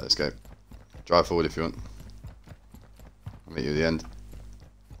 Sound. Alright, let's go. Drive forward if you want. I'll meet you at the end.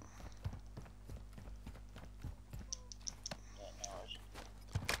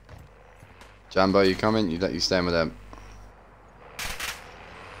 Jambo, you coming? You staying with them?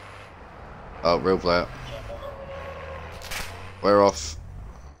 Oh, real player. We're off.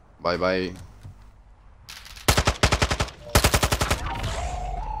 Bye bye.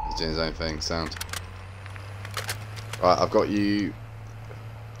 He's doing his own thing. Sound. Right, I've got you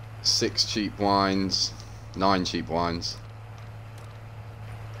 6 cheap wines, 9 cheap wines.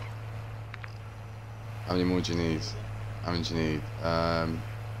 How many more do you need? How many do you need?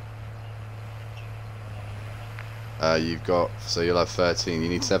 You've got, so you'll have 13. You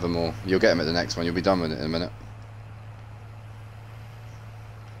need 7 more. You'll get them at the next one. You'll be done with it in a minute.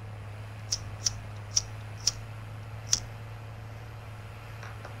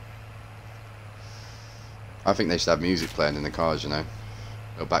 I think they should have music playing in the cars, you know.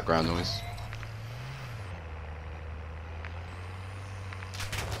 Little background noise.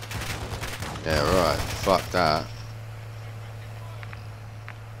 Yeah, right. Fuck that.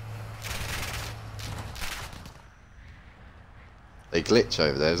 They glitch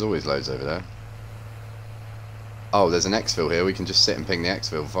over there. There's always loads over there. Oh, there's an exfil here. We can just sit and ping the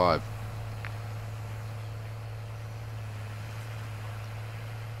exfil 5.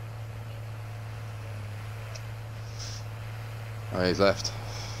 Oh, he's left.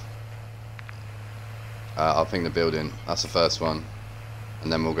 I'll ping the building. That's the first one.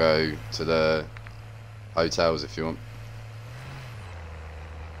 And then we'll go to the hotels if you want.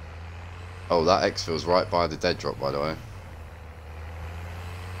 Oh, that exfil's right by the dead drop, by the way.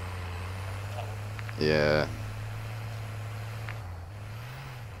 Yeah.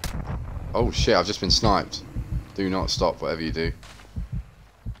 Oh shit, I've just been sniped. Do not stop, whatever you do.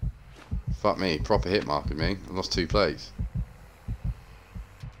 Fuck me, proper hit marking me. I've lost 2 plays.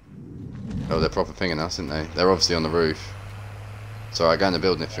 Oh, they're proper pinging us, aren't they? They're obviously on the roof. So I go in the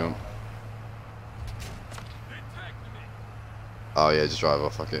building if you want. Oh yeah, just drive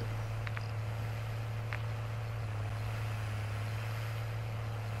off, fuck it.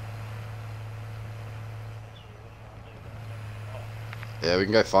 Yeah, we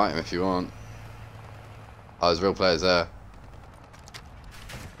can go fight him if you want. Oh, there's real players there.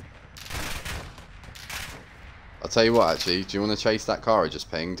 I'll tell you what, actually, do you want to chase that car I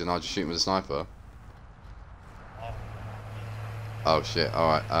just pinged and I'll just shoot him with a sniper? Oh shit,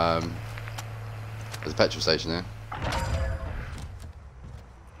 alright, there's a petrol station here.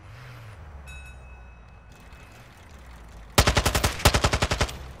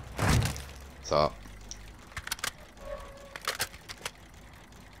 What's up?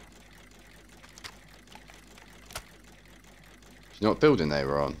 Do you know what building they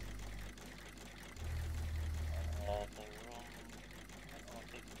were on?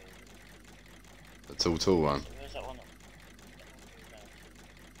 The tall one. Where's that one?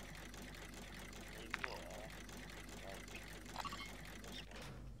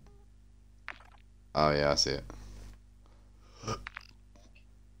 Oh yeah, I see it.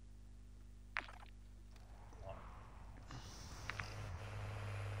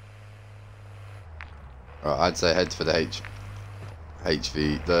 Right, I'd say head for the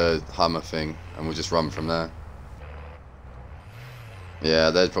HV, the Hummer thing, and we'll just run from there.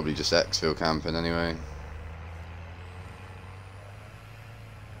 Yeah, they're probably just exfil camping anyway.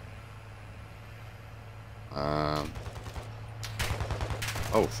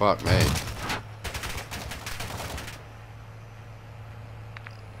 Oh, fuck me.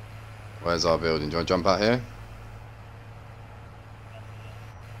 Where's our building? Do you want to jump out here?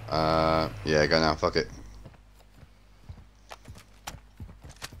 Yeah, go now. Fuck it.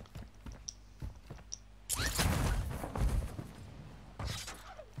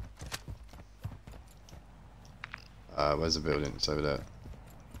 Where's the building? It's over there. Do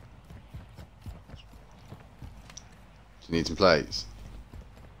you need some plates?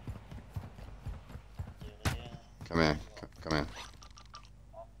 Yeah. Come here. Come here.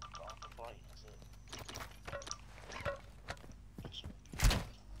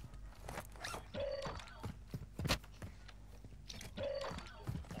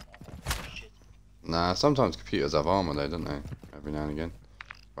 Nah, sometimes computers have armor though, don't they? Every now and again.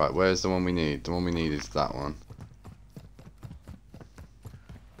 Right, where's the one we need? The one we need is that one.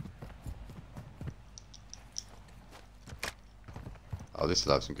 Oh, this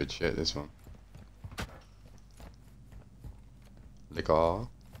will have some good shit, this one. Liquor.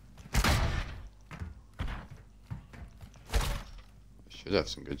 Should have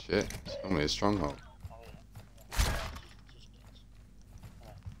some good shit. It's normally a stronghold.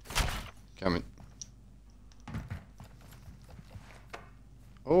 Coming.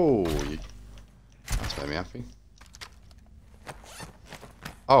 Oh, that's made me happy.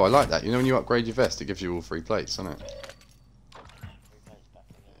 Oh, I like that. You know when you upgrade your vest, it gives you all 3 plates, doesn't it?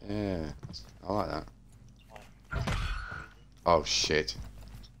 Yeah, I like that. Oh, shit.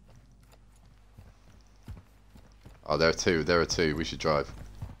 Oh, there are 2. There are 2. We should drive.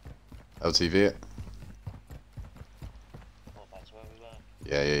 LTV it.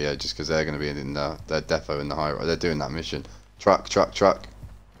 Yeah. Just because they're going to be in their depot in the high road. They're doing that mission. Truck.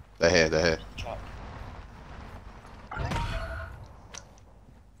 They're here.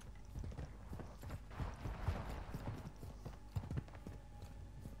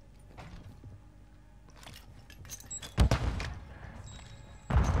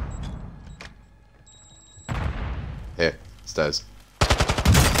 Here, stairs.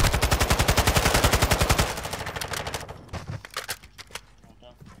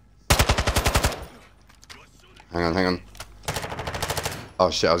 Hang on. Oh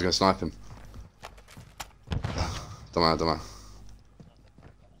shit, I was gonna snipe him. Don't matter.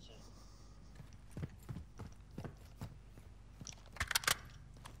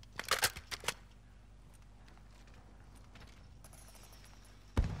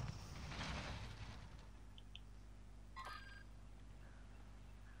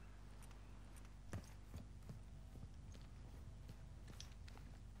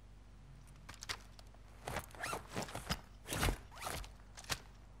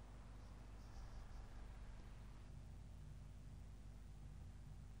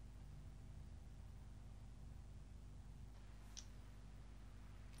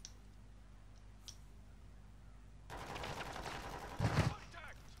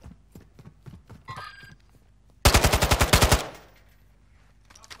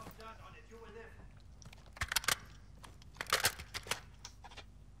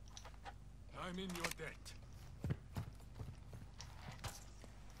 I'm in your debt.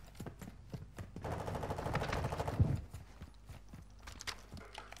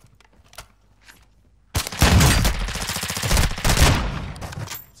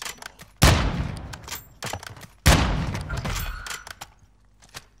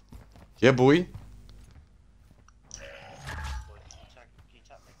 Yeah, boy.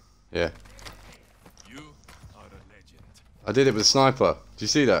 Yeah. You are a legend. I did it with a sniper. Do you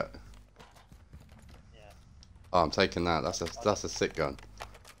see that? Yeah. Oh, I'm taking that. That's a sick gun.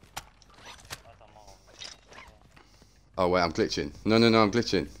 Oh wait, I'm glitching. No, I'm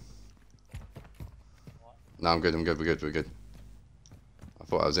glitching. What? No, I'm good. We're good. I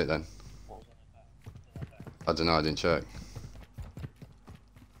thought that was it then. What was on the back? I don't know. I didn't check.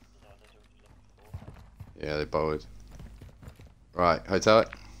 Yeah, they bolted. Right, hotel it.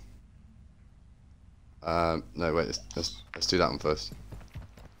 No, wait. Let's do that one first.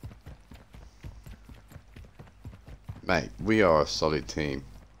 Mate, we are a solid team.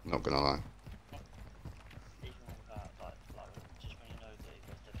 Not gonna lie. Even without, just when you know that it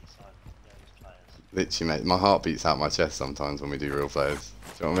goes deadly silent, you know these players. Literally, mate, my heart beats out my chest sometimes when we do real players.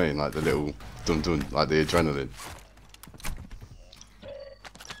 Do you know what I mean? Like the little dun dun, like the adrenaline.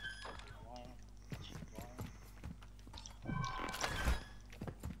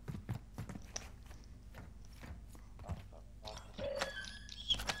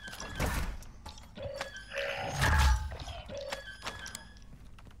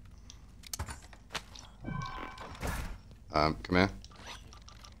 Come here.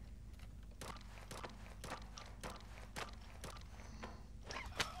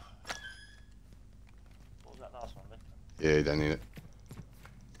 Yeah, you don't need it.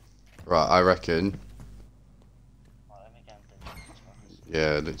 Right, I reckon. Right, let me go and do this fuckers.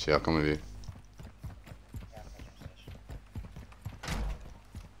 Yeah, literally, I'll come with you. Go and do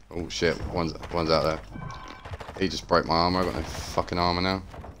this. Oh shit, one's out there. He just broke my armor. I got no fucking armor now.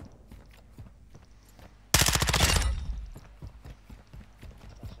 That's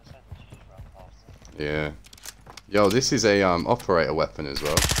what I said, we should just run past it. Yeah. Yo, this is a operator weapon as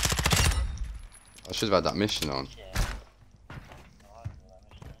well. I should have had that mission on. Yeah. No, I haven't got that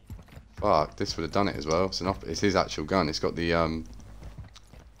mission either. Fuck, this would have done it as well. It's his actual gun. It's got the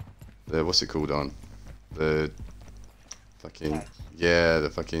what's it called on? The fucking Tags. yeah, the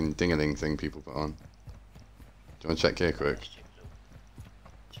fucking ding-a-ling thing people put on. Do you want to check here quick? Stupid little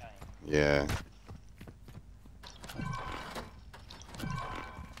chain. Yeah.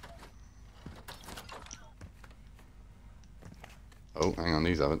 Oh, hang on,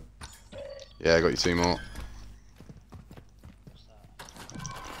 these haven't. Yeah, I got you 2 more. What's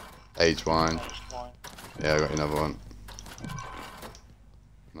that? Aged wine. Aged wine. Yeah, I got you another one.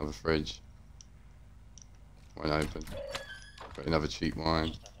 Another fridge. Won't open. Got you another cheap wine.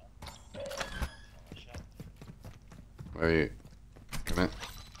 Just have it. On the shelf. Where are you? Come here.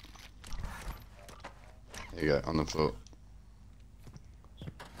 Here you go, on the floor.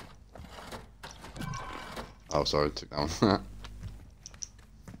 Oh, sorry, took that one.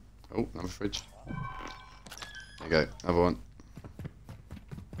 Oh, another fridge. There you go, another one.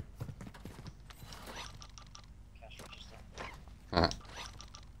 Cash register. Ah. Oh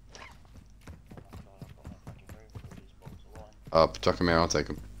my god, I've got no fucking room for all these bottles of wine. Chuck them here, I'll take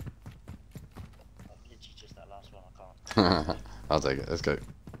them. Literally just that last one, I can't. I'll take it, let's go. Right. I'm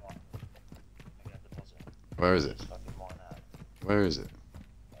gonna deposit. Where is it? This fucking wine out. Where is it?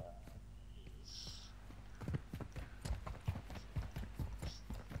 It's... Yeah.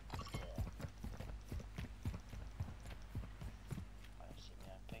 I don't see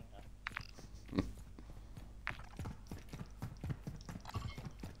my own ping now. I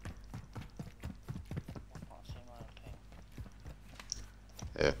can't see my own ping.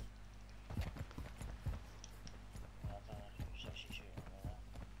 Here. I don't know who's actually shooting me now.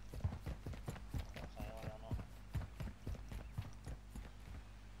 Can't say I or not.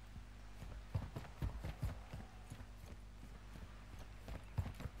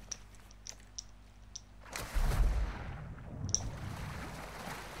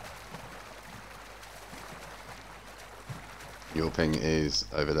 Your ping is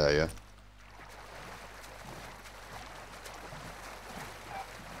over there, yeah?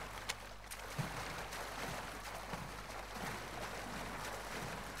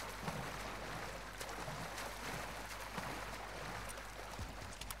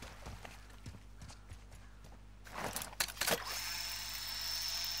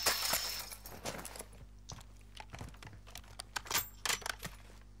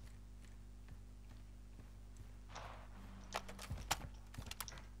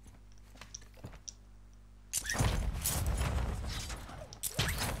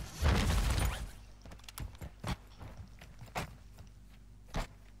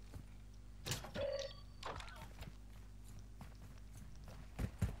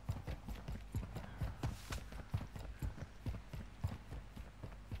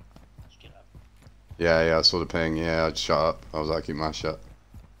 Just get up. Yeah, I saw the ping. Yeah, I just shut up. I was like, keep my mouth shut.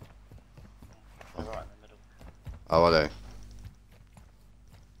 They're right in the middle. Oh, are they?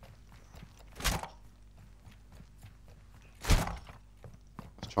 I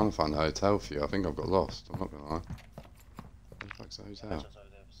was trying to find a hotel for you. I think I've got lost. I'm not gonna lie. Where the fuck's the hotel? Just over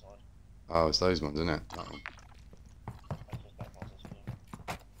the other side. Oh, it's those ones, isn't it? That one. That's just back ones, that's good.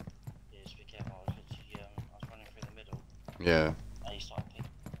 Yeah, just be careful. I was literally, I was running through the middle. Yeah. And he started picking.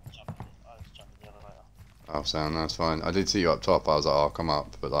 I was jumping the elevator. Oh, sound. That's fine. I did see you up top. I was like, oh, I'll come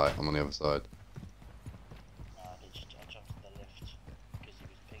up, but like, I'm on the other side. No, I jumped to the lift because he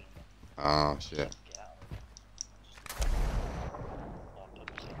was pinging me. Oh, Just shit. had to get out of it. I put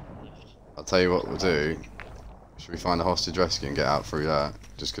myself in the lift. I'll tell you what we'll do. Should we find a hostage rescue and get out through that?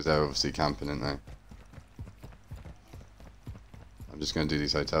 Just because they're obviously camping, aren't they? I'm just going to do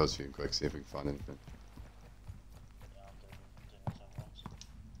these hotels for you quick, see if we can find anything. Yeah, I'm doing this at once.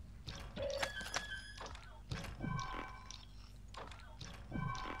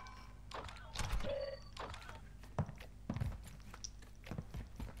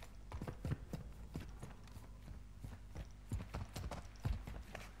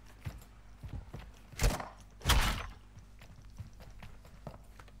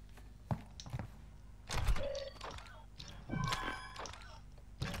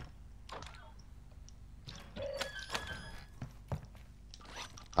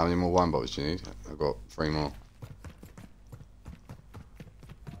 How many more wine bottles do you need? I've got 3 more.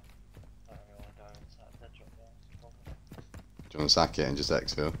 Do you want to sack it and just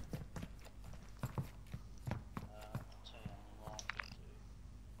exfil? I'll tell you on the market,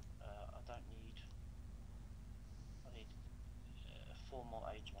 I don't need. I need 4 more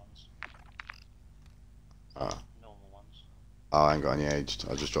aged ones. Ah. Normal ones. Oh, I ain't got any aged.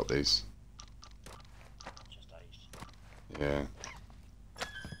 I just dropped these. Just aged. Yeah.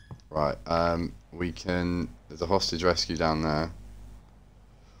 Right, we can... There's a hostage rescue down there.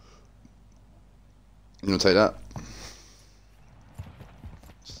 You wanna take that?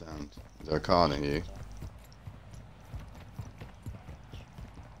 Sound. Is there a car near you?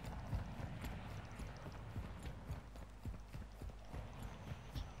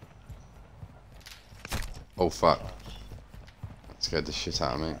 Oh fuck. That scared the shit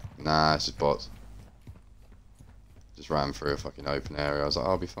out of me. Nah, it's just bots. Just ran through a fucking open area. I was like,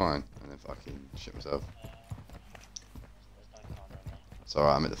 I'll be fine. And then fucking shit myself. There's no car near me. It's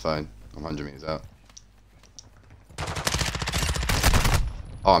alright, I'm at the phone. I'm 100 meters out.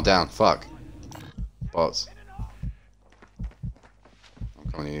 Oh, I'm down. Fuck. Bots.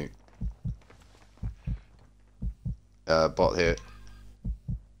 I'm coming to you. Bot here.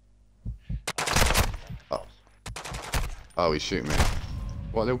 Oh, oh, he's shooting me.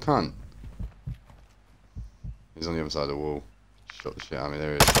 What a little cunt. He's on the other side of the wall. Shot the shit out of me.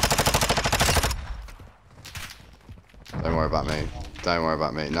 There he is. Don't worry about me. Don't worry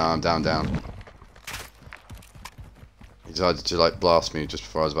about me. No, I'm down. He decided to like blast me just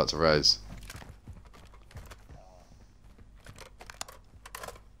before I was about to res.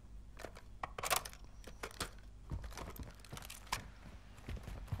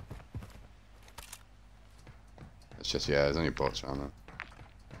 It's just, yeah, there's only bots around there.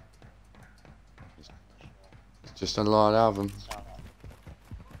 It's just a lot of them.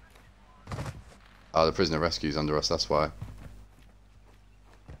 Oh, the prisoner rescue's under us, that's why.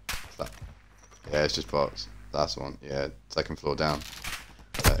 That? Yeah, it's just bots. That's one. Yeah, second floor down.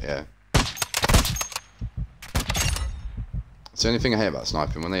 Yeah. It's the only thing I hate about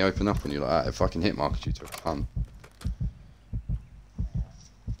sniping. When they open up on you like that, it fucking hit marks you to a cunt.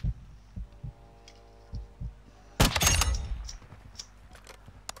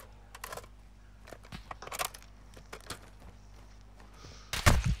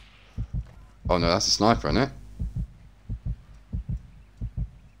 Oh no, that's a sniper, isn't it?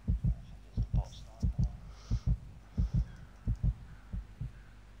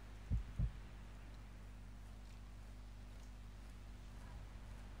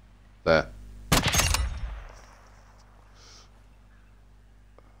 There.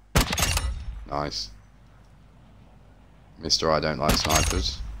 Nice. Mr. I don't like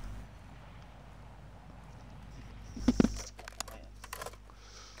snipers.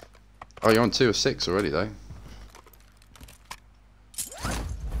 Oh, you're on 2 of 6 already though.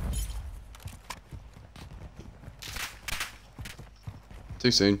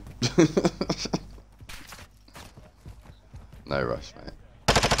 Too soon. No rush, mate.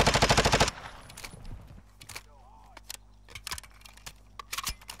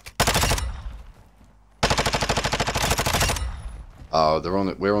 Oh, they're on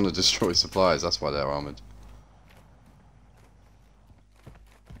it. We're on the destroy supplies. That's why they're armored.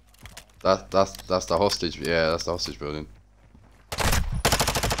 That's the hostage. Yeah, that's the hostage building.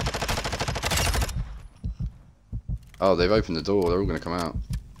 Oh, they've opened the door. They're all gonna come out.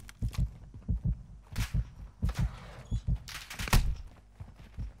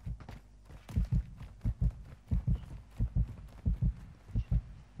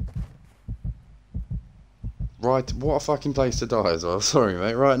 Right, what a fucking place to die as well. Sorry,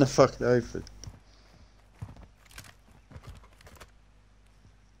 mate. Right in the fucking open.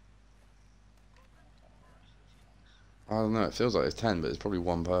 I don't know. It feels like it's 10, but it's probably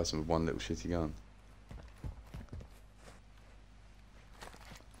one person with one little shitty gun.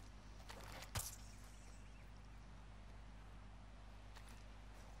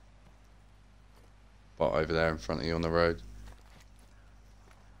 Bot over there in front of you on the road.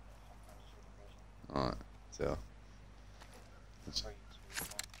 Alright, so.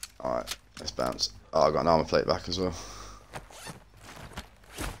 Alright, let's bounce. Oh, I got an armor plate back as well.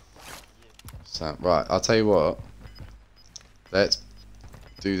 So, right, I'll tell you what. Let's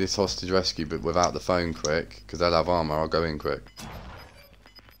do this hostage rescue, but without the phone quick, because they'll have armor. I'll go in quick.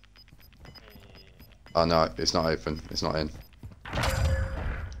 Oh no, it's not open. It's not in.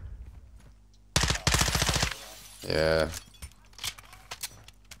 Yeah.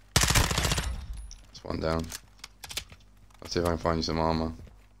 That's one down. Let's see if I can find you some armor.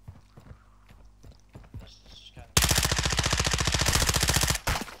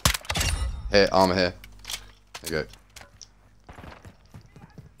 Here, armor here. There you go.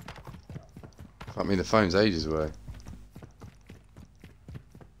 Fuck me, the phone's ages away.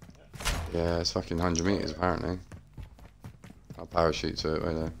 Yeah, it's fucking 100 meters apparently. I'll parachute to it,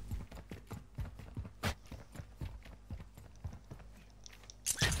 won't I?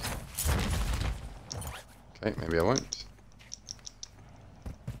 Okay, maybe I won't.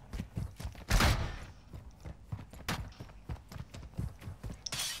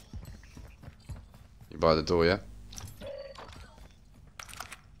 You by the door, yeah?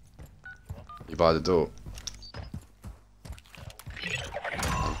 You by the door?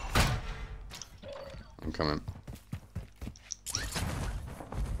 I'm coming.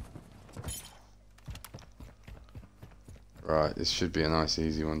 Right, this should be a nice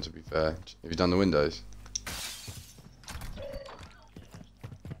easy one to be fair. Have you done the windows?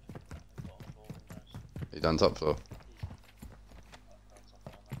 Have you done top floor?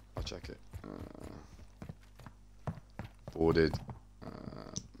 I'll check it. Boarded.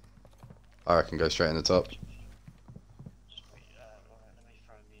 I reckon go straight in the top.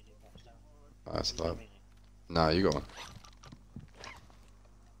 That's a lot. No, you got one.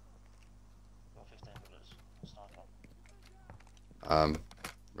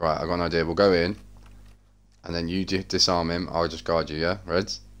 Right, I got an idea. We'll go in, and then you disarm him. I'll just guard you. Yeah,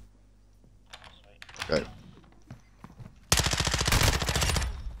 Reds. Go.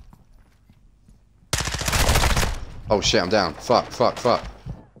 Oh shit, I'm down. Fuck, fuck, fuck.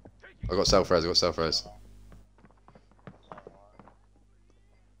 I got self-res. I got self-res.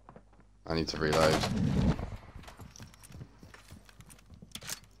 I need to reload.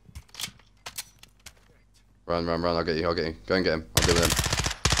 Run, run, run. I'll get you. I'll get you. Go and get him. I'll deal with him.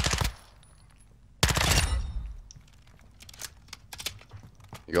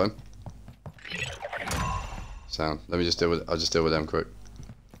 You got him? Sound. Let me just deal with. I'll just deal with them quick.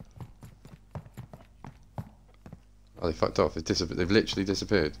 Oh, they fucked off. They've literally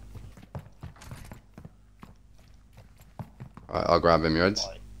disappeared. Alright, I'll grab him. You ready?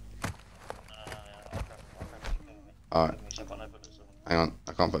 Alright. Hang on.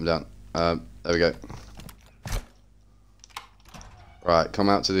 I can't put him down. There we go. Right, come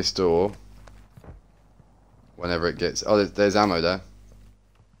out to this door. Whenever it gets... Oh, there's ammo there.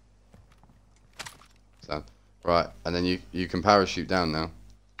 So, right, and then you can parachute down now.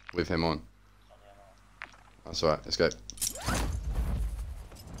 With him on. That's alright, let's go.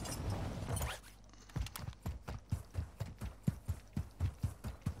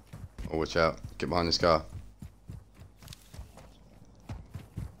 Oh, watch out. Get behind this car.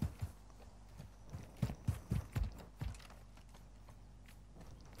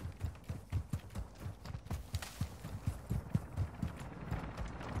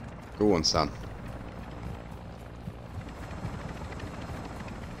 Go on, son.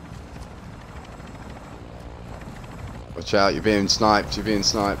 Watch out, you're being sniped, you're being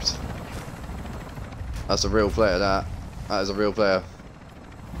sniped. That's a real player, that. That is a real player.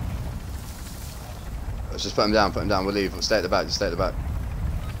 Let's just put him down, we'll leave. We'll stay at the back, just stay at the back.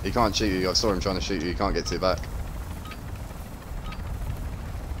 He can't shoot you, I saw him trying to shoot you, he can't get to the back.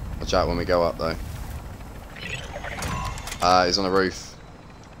 Watch out when we go up though. He's on the roof.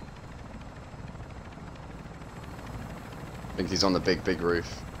 I think he's on the big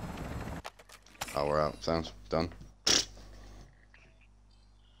roof. Oh, we're out. Sounds done.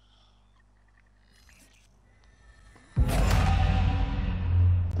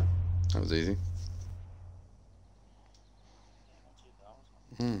 That was easy.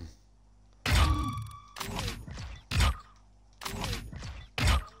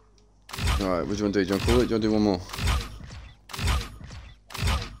 Alright, what do you want to do? Do you want to call it? Do you want to do one more?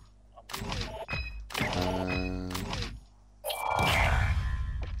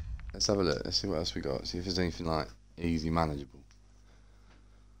 Let's have a look. Let's see what else we got. See if there's anything like easy manageable.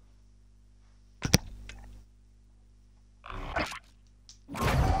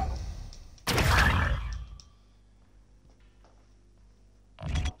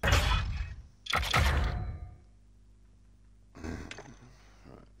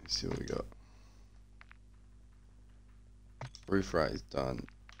 Let's see what we got. Roof rack is done.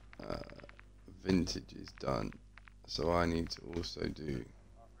 Vintage is done. So I need to also do...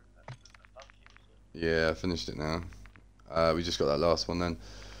 Yeah, I finished it now. We just got that last one then. Do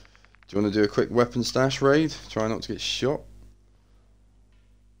you want to do a quick weapon stash raid? Try not to get shot.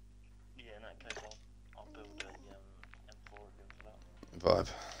 Yeah, in that case, I'll build a M4 again for that. Vibe.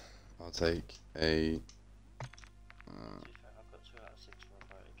 I'll take a... I've got 2 out of 6 for a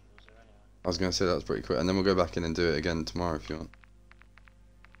photo kills there anyway. I was going to say that was pretty quick, and then we'll go back in and do it again tomorrow if you want.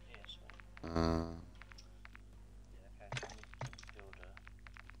 Yeah, sweet. Uh, Yeah, okay. Build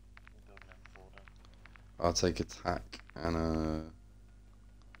an M4 then. I'll take attack and a...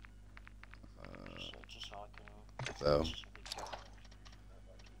 Just so I can... Fail. Just so we can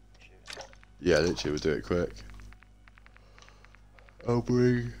shoot. Yeah, literally, we'll do it quick. I'll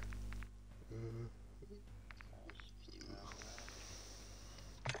bring.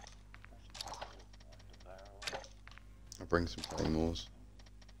 I'll bring some claymores.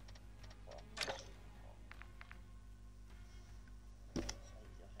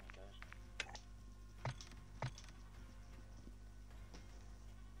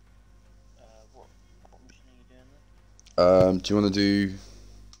 What mission are you doing then? Do you want to do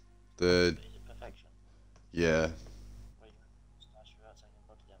the? Is it perfection? Yeah, Where you smash without taking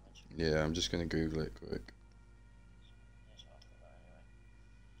body damage? yeah. I'm just gonna Google it quick. Yes, I'll put that anyway.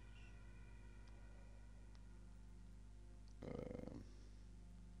 Um,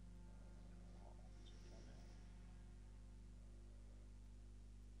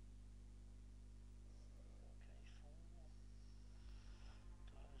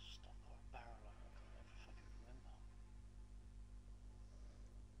 Stock or a barrel? I can't ever fucking remember.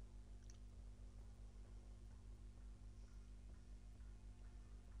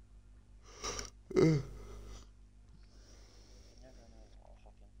 Never know what I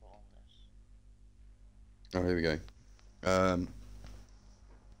fucking put on this. oh, here we go. Um,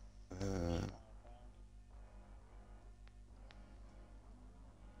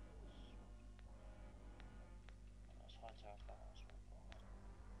 That's high tower power. That's what I put on that.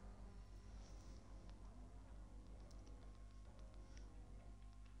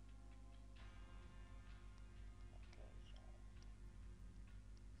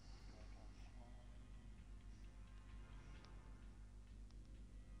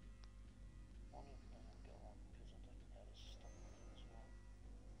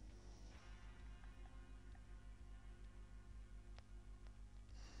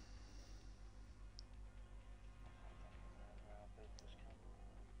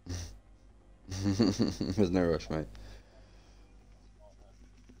 There's no rush, mate.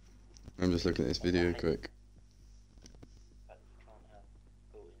 I'm just looking at this video quick.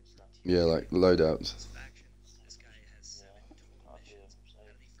 Yeah, like loadouts. This guy has 7 total missions. Out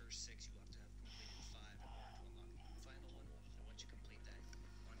of the first 6, you have to have completed 5 in order to unlock the final one. And once you complete that,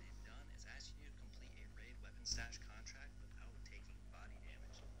 one and done, it's asking you to complete a raid weapon stash contract without taking body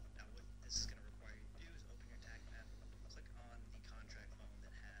damage. Now, what this is going to require you to do is open your tag map, click on the contract phone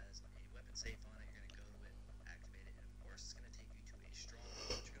that has a weapon safe on it. You're going to go to it, activate it, and of course, it's going to take you to a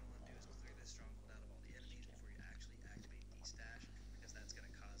stronghold. What you're going to want to do is clear this stronghold out of all the enemies before you actually activate the stash, because that's going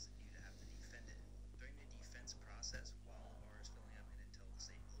to cause you to have to defend it. During the defense process, while the bar is filling up and until the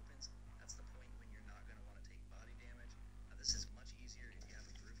safe opens, that's the point when you're not going to want to take body damage. Now, this is much easier if you have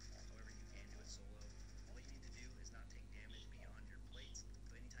a group. However, you can do it solo. All you need to do is not take damage beyond your plates.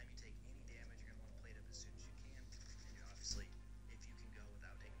 So anytime you take any damage, you're going to want to plate up as soon as you can. And you're obviously, if you can go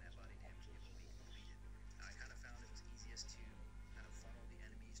without taking that body damage, it will be completed. Now, I kind of found it was easiest to kind of funnel the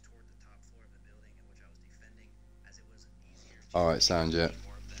enemies toward the top floor of the building in which I was defending, as it was easier to Alright, sound, yeah.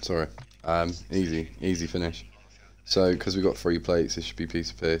 Sorry. Easy finish. So, because we got 3 plates, this should be a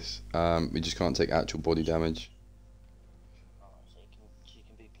piece of piss. We just can't take actual body damage. So you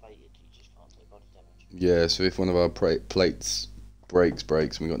can be plated, you just can't take body damage. Yeah, so if one of our plates breaks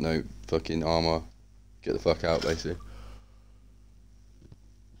and we got no fucking armor, get the fuck out, basically.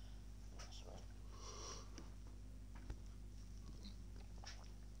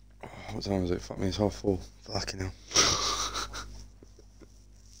 What time is it? Fuck me, it's 4:30. Fucking hell.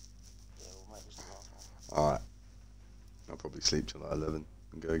 Yeah, we'll make this the last one. Alright. I'll probably sleep till like 11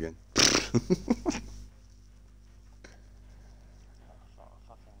 and go again.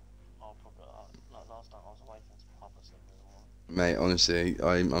 I'll probably, like last night I was awake until 7:30 in the morning. Mate, honestly,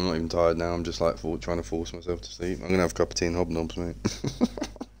 I'm not even tired now. I'm just like trying to force myself to sleep. I'm gonna have a cup of tea and hobnobs, mate.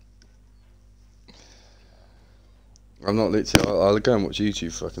 I'm not literally. I'll go and watch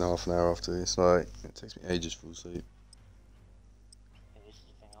YouTube for fucking half an hour after this. Like, it takes me ages to fall asleep. Yeah, this is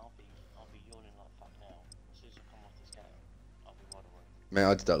the thing, I'll be yawning like fuck now. As soon as I come off this game, I'll be wide awake. Mate,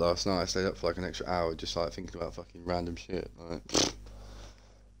 I did that last night. I stayed up for like an extra hour, just like thinking about fucking random shit. Like,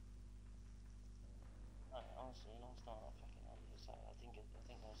 Honestly, last night I think there's.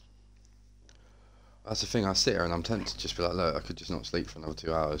 that's the thing. I sit here and I'm tempted to just be like, look, I could just not sleep for another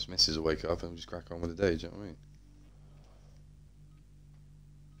 2 hours. Missus will wake up and just crack on with the day. Do you know what I mean?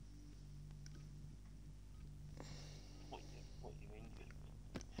 What you mean?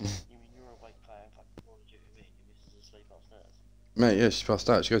 You mean you're awake playing fucking Call of Duty with me and your missus is asleep upstairs? Mate, yeah, she's passed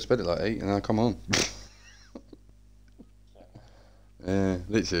out. She goes to bed at like 8 and then I come on. Yeah,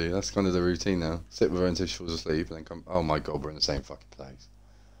 literally, that's kind of the routine now. Sit with her until she falls asleep and then come. Oh my god, we're in the same fucking place.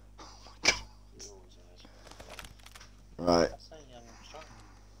 Oh my god. Right.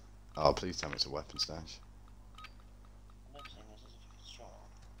 Oh, please tell me it's a weapon stash. I've never seen this as a fucking strong.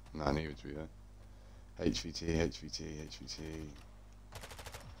 No, neither to be there. HVT, HVT, HVT.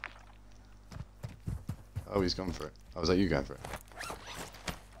 Oh, he's gone for it. Oh, was that you going for it?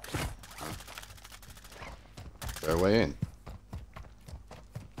 Huh? They're way in.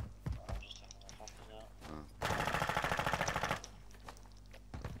 I'm just taking the fuckers out.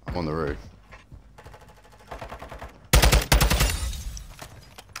 I'm on the roof.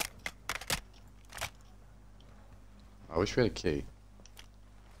 I wish we had a key.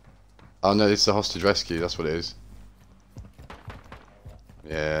 Oh no, it's a hostage rescue, that's what it is.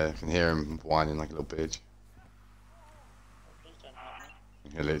 Yeah, I can hear him whining like a little bitch. Please don't hurt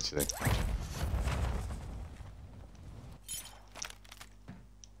me. Yeah, literally.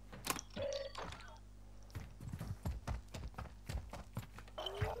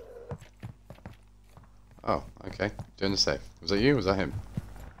 Oh, okay. Doing the safe. Was that you or was that him?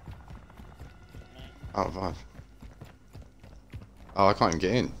 Me. Oh, fine. Oh, I can't even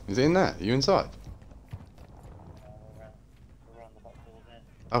get in. Is it in there? Are you inside? We're around the back door there.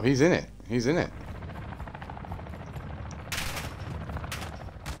 Oh, he's in it. He's in it.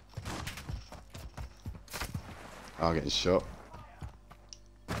 Oh, I'm getting shot.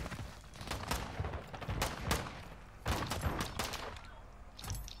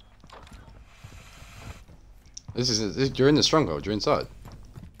 You're in the stronghold. You're inside.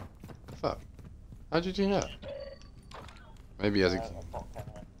 Fuck. How did you do that? Maybe he has a. A bot coming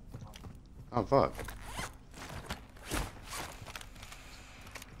in. Oh fuck.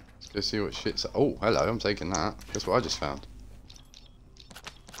 Let's go see what shit's. Oh, hello. I'm taking that. Guess what I just found?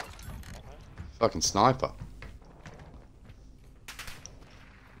 Fucking sniper.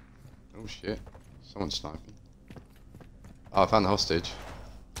 Oh shit. Someone's sniping. Oh, I found the hostage.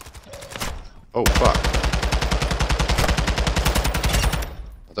 Oh fuck.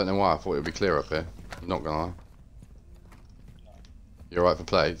 I don't know why I thought it would be clear up here. I'm not gonna lie. You alright for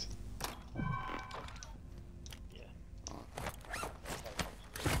plays? Yeah.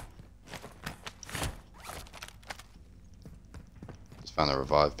 Just found a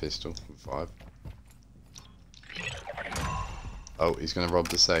revived pistol with 5. Oh, he's gonna rob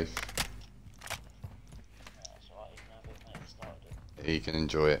the safe. That's alright, you can have it, mate. It started it. He can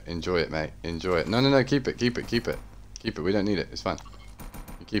enjoy it. Enjoy it, mate. Enjoy it. No, no, no. Keep it. Keep it. Keep it. Keep it. We don't need it. It's fine.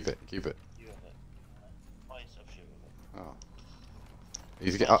 You keep it. Keep it. You have it. Buy yourself shit with it. Oh.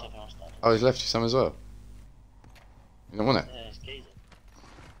 He's Buy get. yourself else started. Oh, he's left you some as well. You don't want it? Yeah, it's geezer.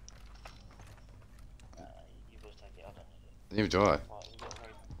 You boys take it, I don't need it. Neither do I. Right, we've got a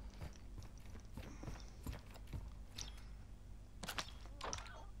very...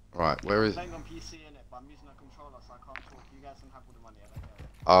 Right. Where is? Playing on PC in it, but I'm using a controller, so I can't talk. You guys can have all the money. I don't care.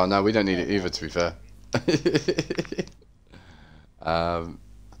 Oh no, we don't need it either. To be fair.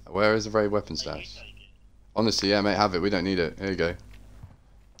 Where is the very weapon Hey, you stash? take it. Honestly, yeah, mate, have it. We don't need it. Here you go.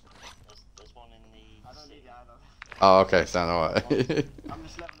 There's one in the... I don't need it either. Oh, okay. Sound alright. I'm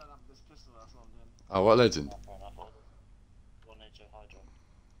just leveling up this pistol, that's what I'm doing. Oh, what legend? Oh, fair enough. One edge of hydro.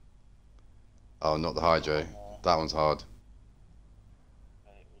 Oh, not the hydro. That one's hard.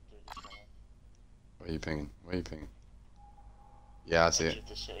 Okay, we'll do this one. Where are you pinging? Where are you pinging? Yeah, I see Edge it. of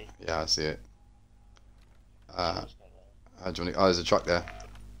the city. Yeah, I see it. Let's go there. Do you want to, oh, there's a truck there.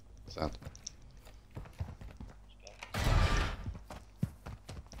 Sound.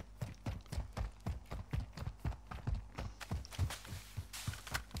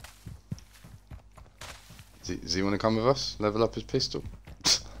 Let's go. Does he want to come with us? Level up his pistol? Yeah,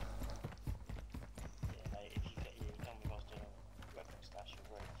 mate, if you come with us doing a weapon stash,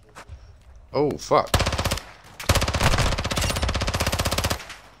 you're ready to... Oh, fuck.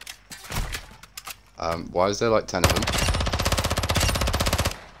 Why is there like 10 of them?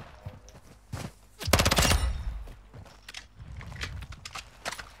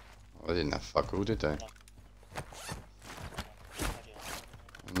 Oh, they didn't have fuck all, did they?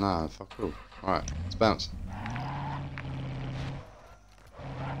 Nah, fuck all. Alright, let's bounce.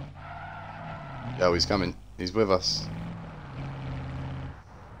 Yo, he's coming. He's with us.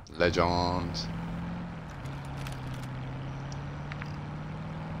 Legend.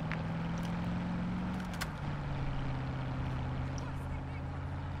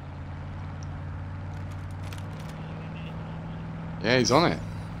 Yeah, he's on it.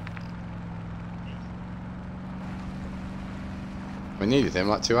 We needed him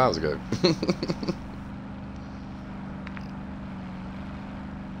like 2 hours ago.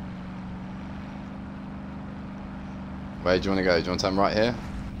 Where do you want to go? Do you want to turn right here?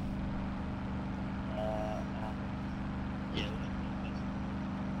 Yeah,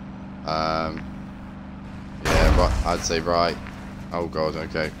 Yeah, right. I'd say right. Oh god,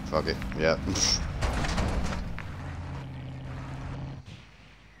 okay. Fuck it. Yeah.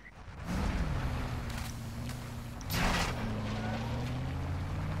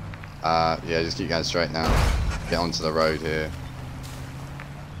 Yeah, just keep going straight now. Get onto the road here.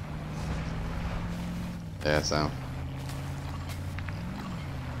 Yeah, so.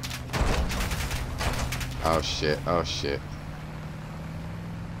 Oh shit, oh shit.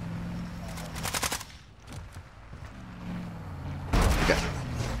 Okay.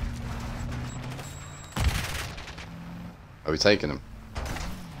 Are we taking them?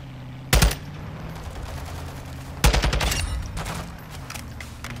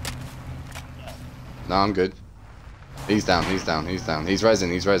 No, I'm good. He's down, he's down, he's down. He's resin,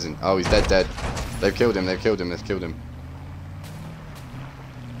 he's resin. Oh, he's dead, dead. They've killed him, they've killed him, they've killed him.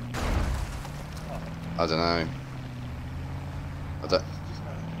 I don't know. I don't...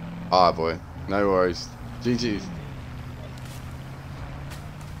 Ah, boy. No worries. GG's.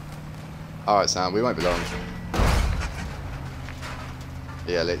 Alright, Sam, we won't be long.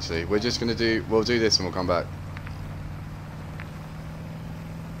 Yeah, literally. We're just gonna do... We'll do this and we'll come back.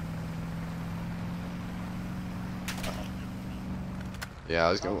 Yeah,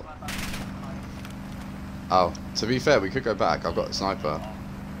 I was going... Oh, to be fair, we could go back. I've got a sniper.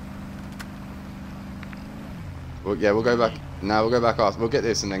 Well, yeah, we'll go back. No, we'll go back after. We'll get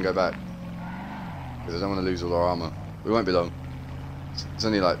this and then go back. Because I don't want to lose all our armour. We won't be long. It's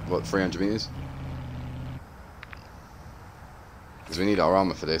only like, what, 300 metres? Because we need our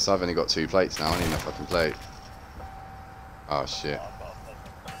armour for this. I've only got 2 plates now. I need a fucking plate. Oh, shit.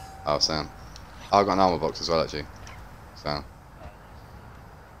 Oh, Sam. Oh, I've got an armour box as well, actually. Sam.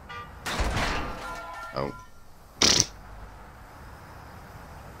 Oh.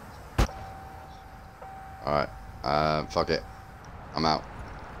 Alright. Fuck it. I'm out.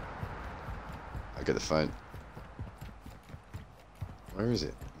 I get the phone. Where is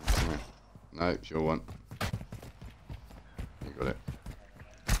it? Somewhere. No, it's your one. You got it.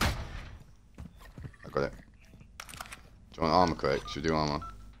 I got it. Do you want armor crate? Should we do armor?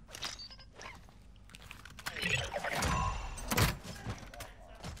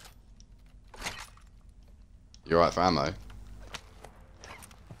 You alright for ammo?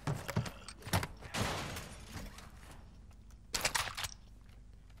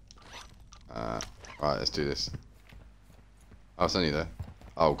 Right, let's do this. Oh, it's only there.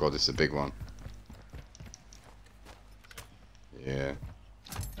 Oh god, it's a big one. Yeah.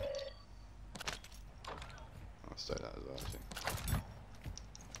 I'll stay that as well, actually.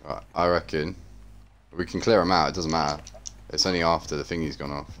 Right, I reckon we can clear them out, it doesn't matter. It's only after the thingy's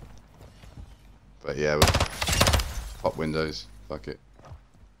gone off. But yeah, we'll pop windows. Fuck it.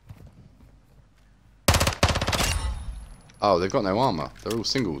 Oh, they've got no armour. They're all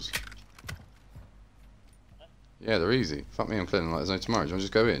singles. Yeah, they're easy. Fuck me, I'm clearing them like there's no tomorrow. Do you want to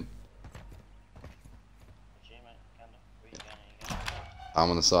just go in?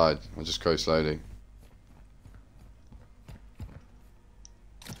 I'm on the side. I'll just go slowly.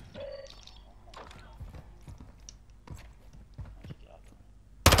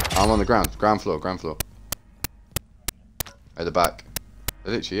 I'm on the ground. Ground floor, ground floor. At the back.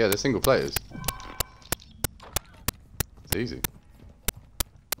 They're literally, yeah, they're single players. It's easy.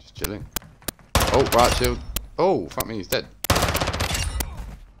 Just chilling. Oh, right shield. Oh, fuck me, he's dead.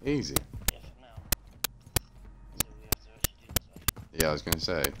 Easy. Yeah, I was going to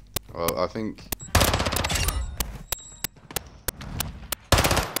say. Well, I think...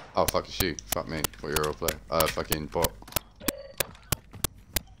 Oh, fuck, it's you. Fuck me. Thought you were a real player. Fucking bot.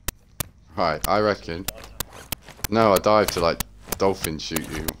 Right, I reckon... No, I dived to, like, dolphin shoot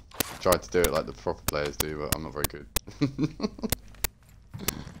you. Tried to do it like the proper players do, but I'm not very good.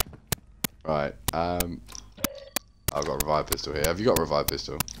 Right, I've got a revive pistol here. Have you got a revive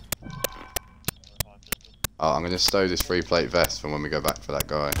pistol? Oh, I'm going to stow this 3-plate vest for when we go back for that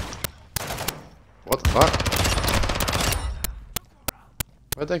guy. What the fuck?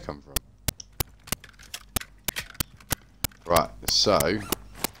 Where'd they come from? Right, so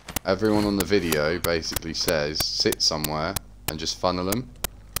everyone on the video basically says sit somewhere and just funnel them.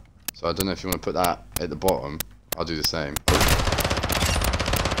 So I don't know if you want to put that at the bottom. I'll do the same. Oh.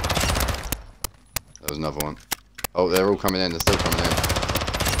 There was another one. Oh, they're all coming in. They're still coming in.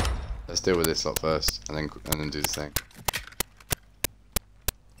 Let's deal with this lot first, and then do the thing.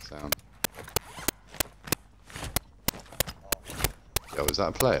 Sound. Yo, is that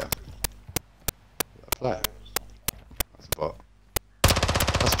a player? Is that a player? That's a bot.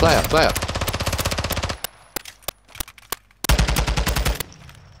 That's a player, player!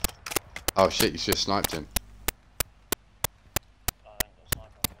 Oh shit, you just sniped him.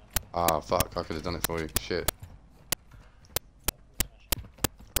 Oh fuck, I could have done it for you. Shit.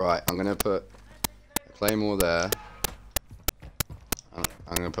 Right, I'm gonna put a claymore there.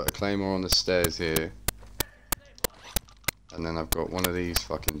 I'm gonna put a claymore on the stairs here. And and then I've got one of these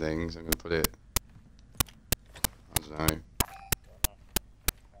fucking things. I'm gonna put it, I don't know,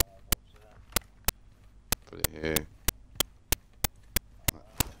 put it here,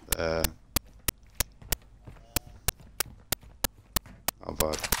 there. Oh,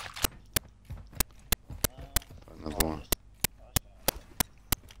 bud. Put another one.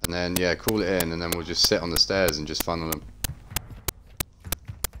 And then, yeah, call it in, and then we'll just sit on the stairs and just funnel them.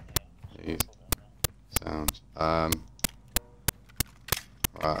 Jeez. Sounds.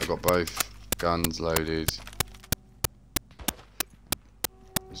 Right, I've got both guns loaded.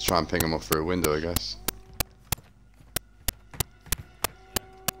 Let's try and ping them off through a window, I guess.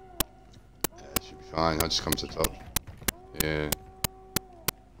 Yeah, it should be fine. I'll just come to the top. Yeah.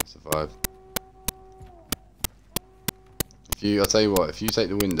 I'll survive. I'll tell you what, if you take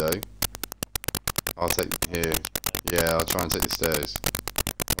the window, I'll take here. Yeah, I'll try and take the stairs.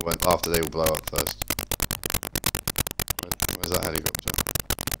 After they all blow up first. Where's that helicopter?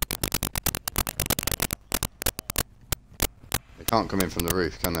 They can't come in from the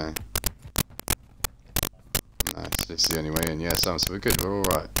roof, can they? No, this is the only way in. Yeah, so we're good, we're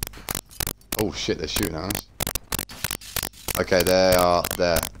alright. Oh shit, they're shooting at us. Okay, they are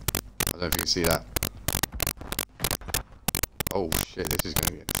there. I don't know if you can see that. Oh shit, this is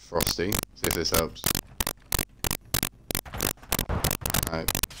going to get frosty. See if this helps. No.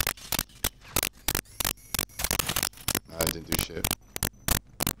 No, it didn't do shit.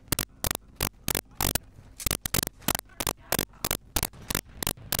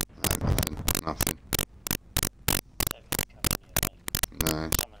 No, nothing. No.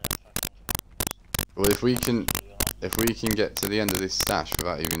 Well, if we can get to the end of this stash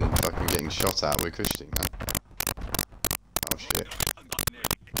without even fucking getting shot at, we're cushioning that. Oh shit.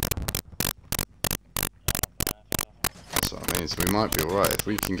 That's what I mean, so we might be alright if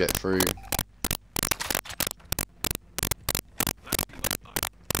we can get through.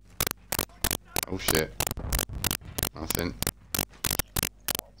 Oh shit. Nothing.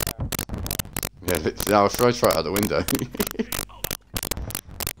 Yeah, I'll throw it right out the window.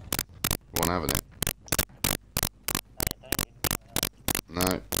 One having it.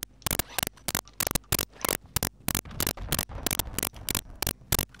 No.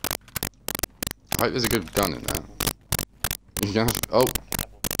 I hope there's a good gun in there. You can have, oh!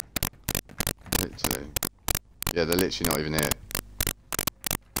 Literally. Yeah, they're literally not even here.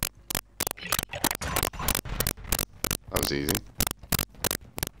 That was easy.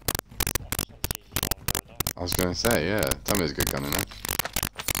 I was gonna say, yeah. Tell me there's a good gun in there.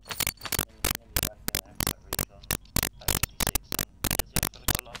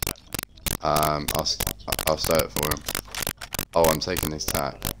 I'll start it for him. Oh, I'm taking this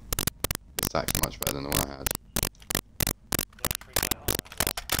tack. This tack's much better than the one I had.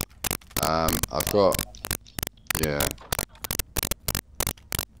 I've got, yeah.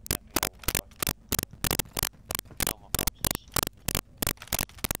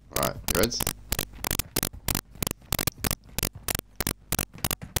 Right, you ready?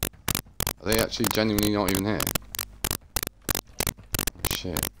 Are they actually genuinely not even here? Oh,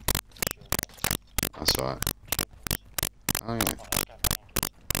 shit. That's alright. Oh yeah.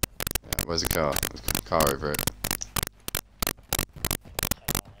 Yeah, where's the car? There's a car over it.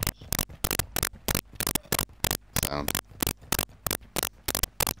 Down.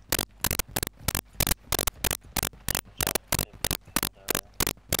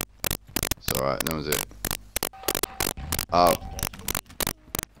 It's alright, no one's it. Oh.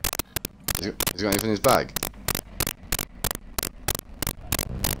 Has he got anything in his bag?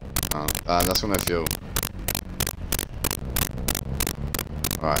 Oh, that's got no fuel.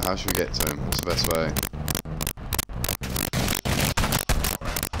 Alright, how should we get to him? What's the best way?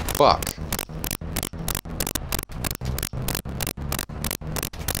 Fuck!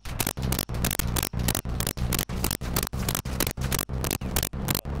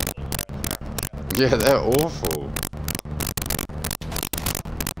 Yeah, they're awful.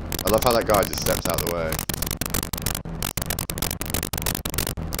 I love how that guy just stepped out of the way.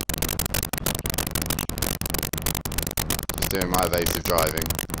 Just doing my evasive driving.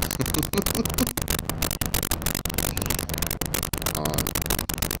 Alright.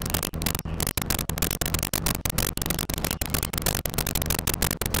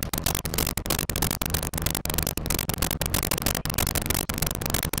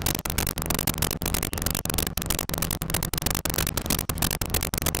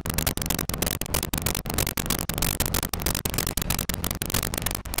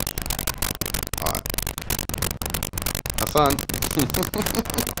 Have fun.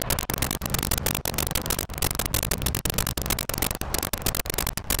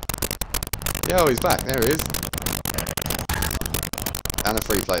 Yo, he's back. There he is. and a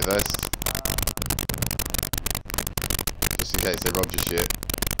free plate vest. Just in case they robbed your shit.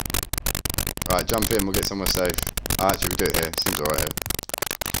 Right, jump in, we'll get somewhere safe. Oh, actually, we do it here. Seems alright here.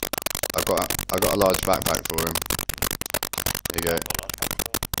 I got a large backpack for him. There you go.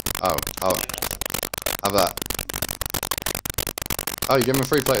 Oh, have that. Oh, you give him a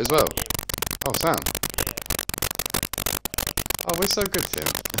free plate as well? Oh, Sam. Oh, we're so good, Tim.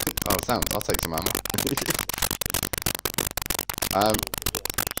 Oh, Sam, I'll take some ammo.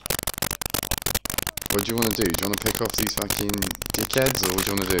 What do you want to do? Do you want to pick off these fucking dickheads, or what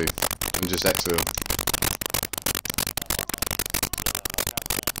do you want to do? And just exfil?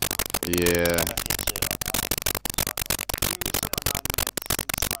 Yeah.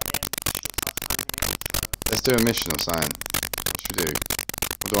 Let's do a mission or something. What should we do?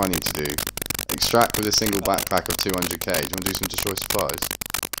 What do I need to do? Extract with a single backpack of 200k. Do you want to do some destroy supplies?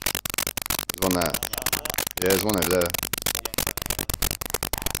 There's one there. Yeah, there's one over there.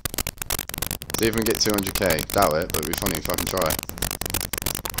 See if we can get 200k. Doubt it, but it'd be funny if I can try.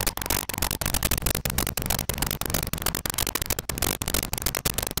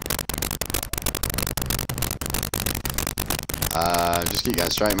 Just keep going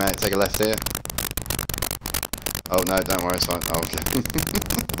straight, mate. Take a left here. Oh no, don't worry, it's fine. Oh, okay.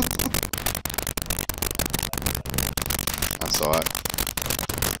 That's alright.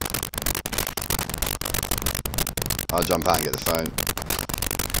 I'll jump out and get the phone.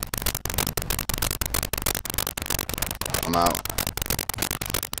 I'm out.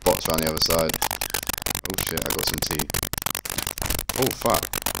 Bots are on the other side. Oh shit, I got some tea. Oh fuck.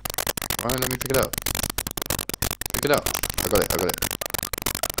 Right, let me pick it up. Pick it up. I got it, I got it.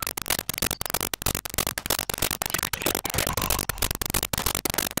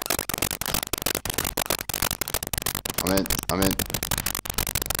 I'm in.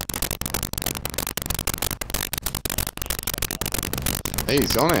 Hey,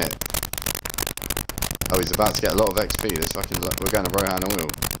 he's on it. Oh, he's about to get a lot of XP. This fucking, we're going to Rohan Oil.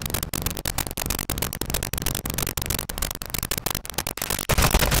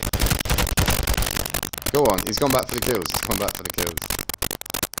 Go on, he's gone back for the kills. He's gone back for the kills.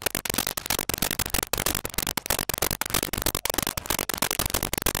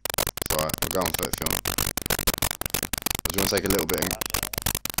 It's alright, we'll go on foot if you want. Do you want to take a little bit? Do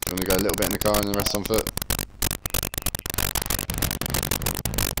you want to go a little bit in the car and the rest on foot?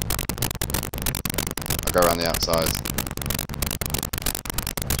 I'll go around the outside.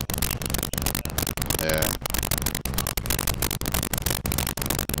 Yeah.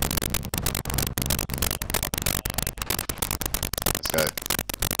 Let's go.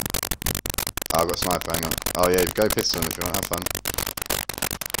 Oh, I've got sniper, hang on. Oh yeah, go pistol if you want, have fun.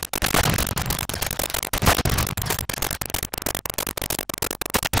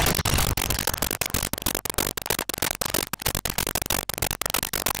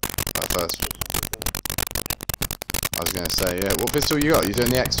 First. I was going to say, yeah. What pistol you got? You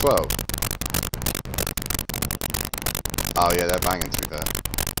doing the X12? Oh yeah, they're banging to be fair.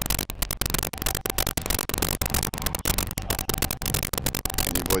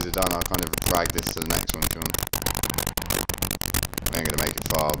 When you boys are done, I'll kind of drag this to the next one if you want. I ain't going to make it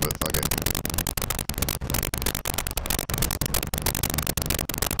far, but fuck it.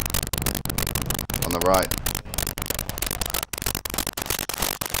 On the right.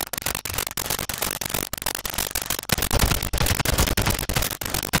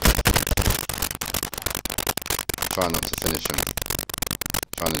 Try not to finish them.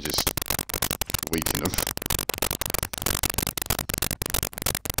 Trying to just weaken them.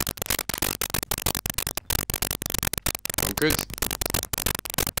 All good?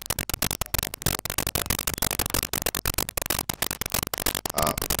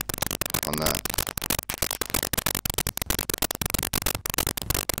 Ah, on that.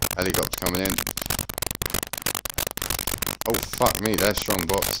 Helicopter coming in. Oh fuck me, they're strong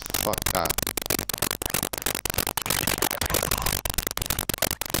bots. Fuck that.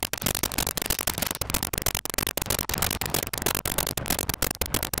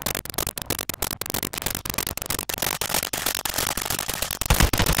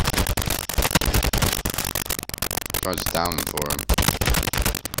 Try just down them for him.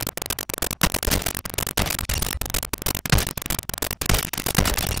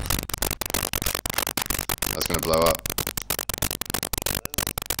 That's gonna blow up.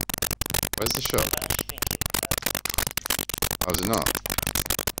 Where's the shot? Oh, is it not?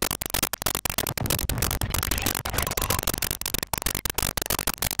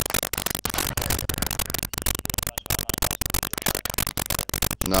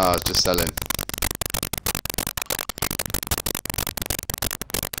 No, I was just selling.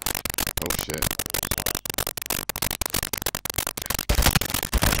 Oh shit.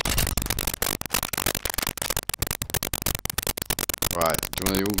 Do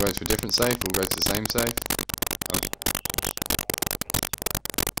you want to all go to a different safe or go to the same safe?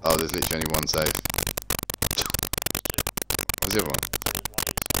 Oh, there's literally only one safe. What's the other one?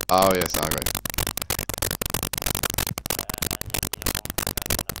 Oh, yes, I agree.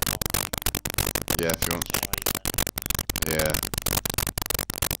 Yeah, if you want. Yeah.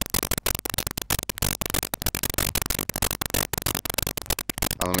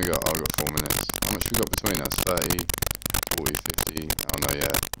 How long we got? Oh, we got 4 minutes. How much we got between us? 30, 40, 50. Oh, no,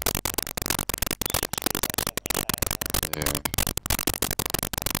 yeah. Yeah.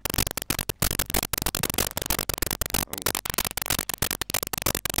 Oh.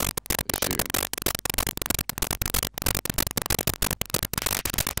 You're shooting.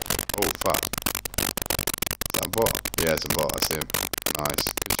 Oh, fuck. Is that a bot? Yeah, it's a bot. I see him. Nice.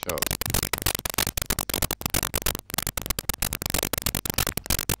 Good shot.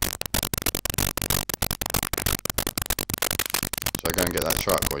 Should I go and get that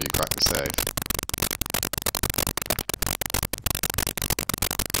truck while you crack the safe?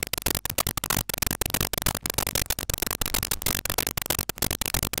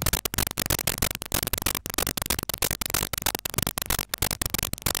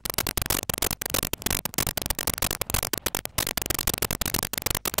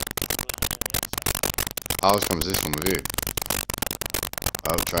 I was coming to this one with you.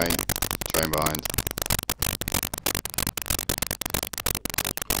 Oh, train. Train behind.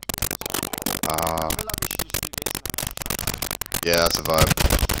 Ah. I feel like we should just do this now. Yeah, that's a vibe.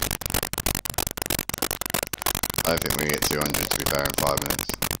 I don't think we can get 200 to be fair in 5 minutes.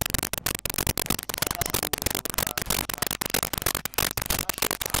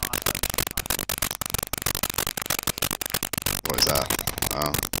 What is that?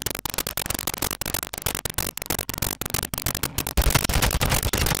 Oh.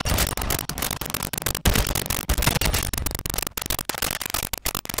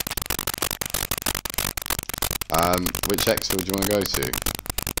 Which exfil do you want to go to?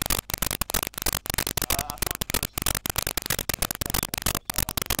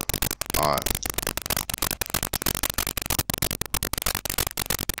 Alright.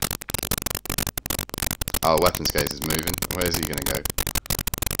 Oh, weapons case is moving. Where's he gonna go?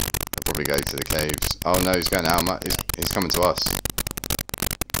 He'll probably go to the caves. Oh no, he's going out. He's coming to us.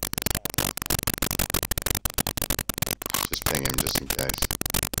 Just ping him just in case.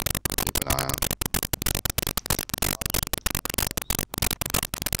 Keep an eye out.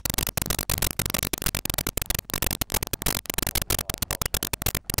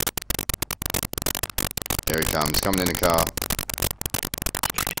 Here he comes, coming in the car.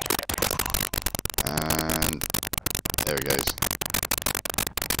 And there he goes.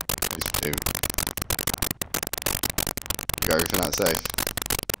 He's two. Got everything that's safe.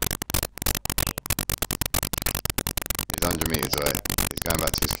 He's 100 meters away. He's going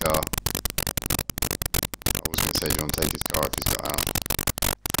back to his car. I was going to say, do you want to take his car if he's got out?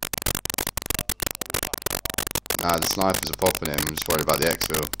 Nah, the snipers are popping him. I'm just worried about the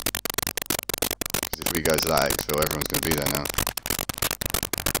exfil. Because if we go to that exfil, everyone's going to be there now.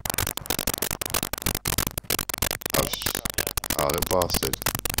 Oh, little bastard.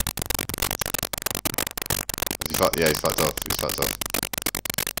 Yeah, he's fucked off. He's fucked off.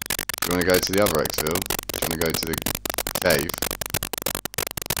 Do you want to go to the other exfil? Do you want to go to the cave?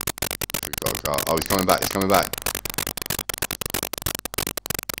 We've got a car. Oh, he's coming back. He's coming back.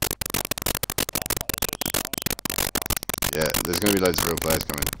 Yeah, there's going to be loads of real players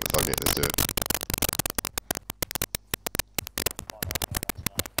coming. Fuck it, let's do it.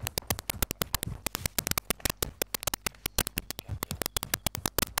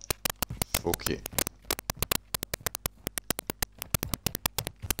 Fuck it.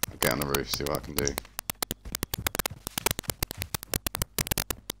 I'll get on the roof, see what I can do.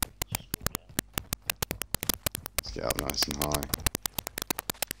 Let's get up nice and high.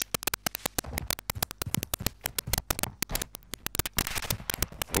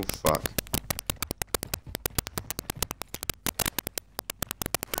 Oh fuck.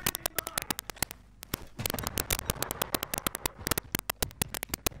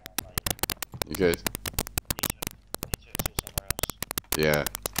 You good? Yeah.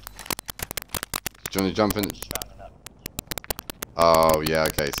 Do you want to jump in? Oh yeah,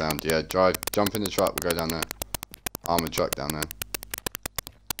 okay, sound. Yeah, jump in the truck, we'll go down there. Armoured truck down there.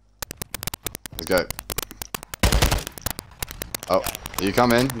 Let's go. Oh, you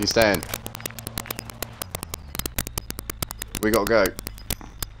come in, you stay in. We gotta go.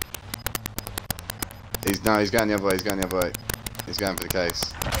 He's going the other way, he's going the other way. He's going for the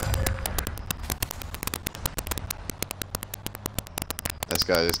case. Let's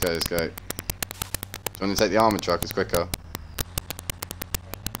go, let's go, let's go. Do you want to take the armoured truck? It's quicker.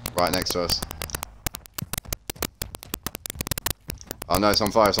 Right next to us. Oh no, it's on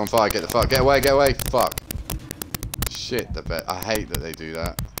fire, it's on fire. Get the fuck, get away, fuck. Shit, the bet. I hate that they do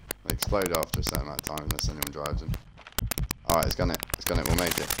that. They explode after a certain amount of time unless anyone drives them. Alright, it's gun it, we'll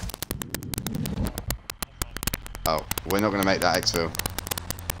make it. Oh, we're not going to make that exfil.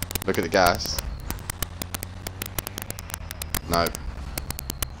 Look at the gas. No.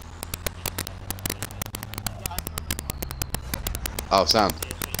 Oh, sound.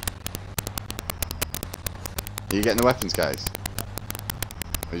 Are you getting the weapons case?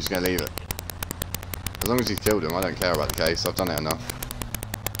 Or are you just going to leave it? As long as he's killed him, I don't care about the case. I've done it enough.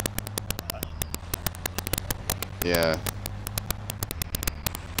 Yeah.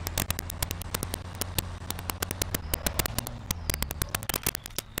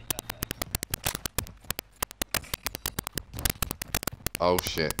 Oh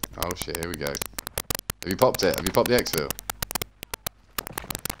shit, here we go. Have you popped it? Have you popped the exfil?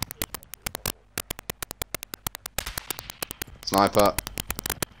 Sniper.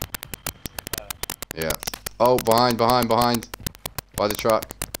 Yeah. Oh, behind. By the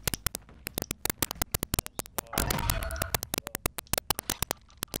truck.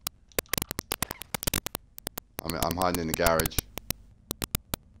 I'm hiding in the garage.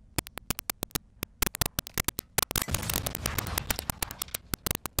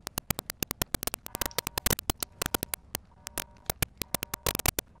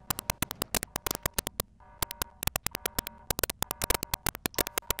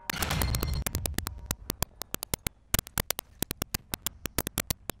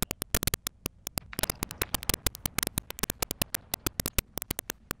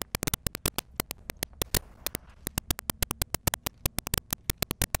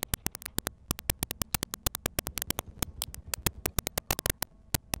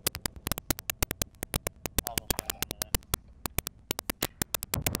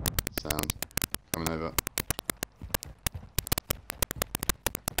 Sound. Coming over.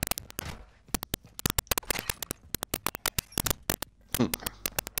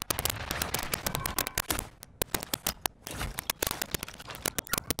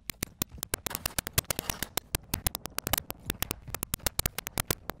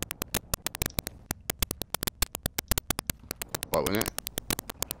 What, wasn't it?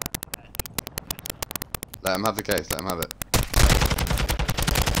 Let him have the case, let him have it.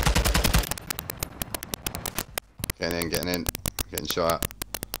 Getting in, getting shot at.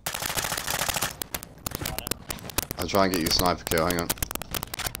 I'll try and get you a sniper kill, hang on.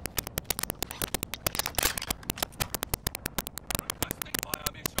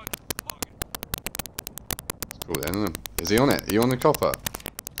 It's cool then, isn't it? Is he on it? Are you on the copper?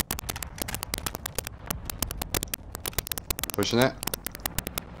 Pushing it?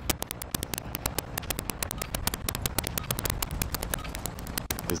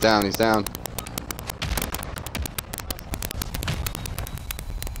 He's down, he's down.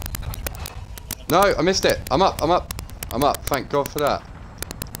 No, I missed it. I'm up. Thank God for that.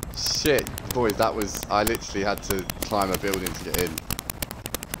 Shit, boys, that was... I literally had to climb a building to get in.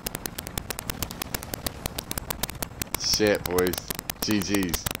 Shit, boys.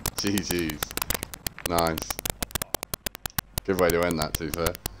 GG's. Nice. Good way to end that, to be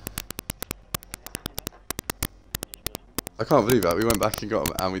fair. I can't believe that. We went back and got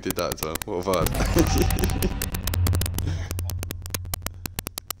them, and we did that as well. What a vibe.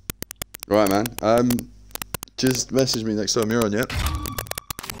 Right, man. Just message me next time you're on, yeah?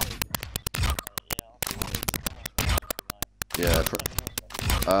 Yeah.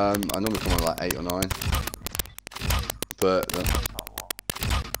 I normally come on like 8 or 9. But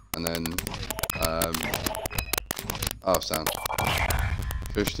and then oh, sound.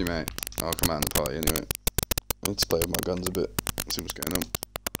 50, mate. I'll come out in the party anyway. Let's play with my guns a bit. See what's going on.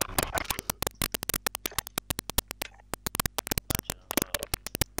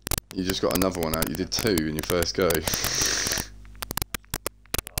 You just got another one out. You did 2 in your first go.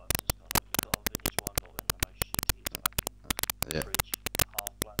 Yeah.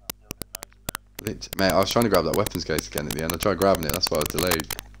 Mate, I was trying to grab that weapons case again at the end. I tried grabbing it. That's why I was delayed.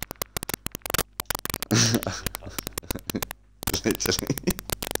 Literally.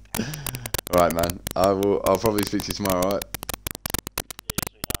 Alright, man. I'll probably speak to you tomorrow, alright?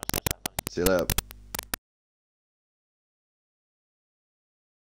 See you later.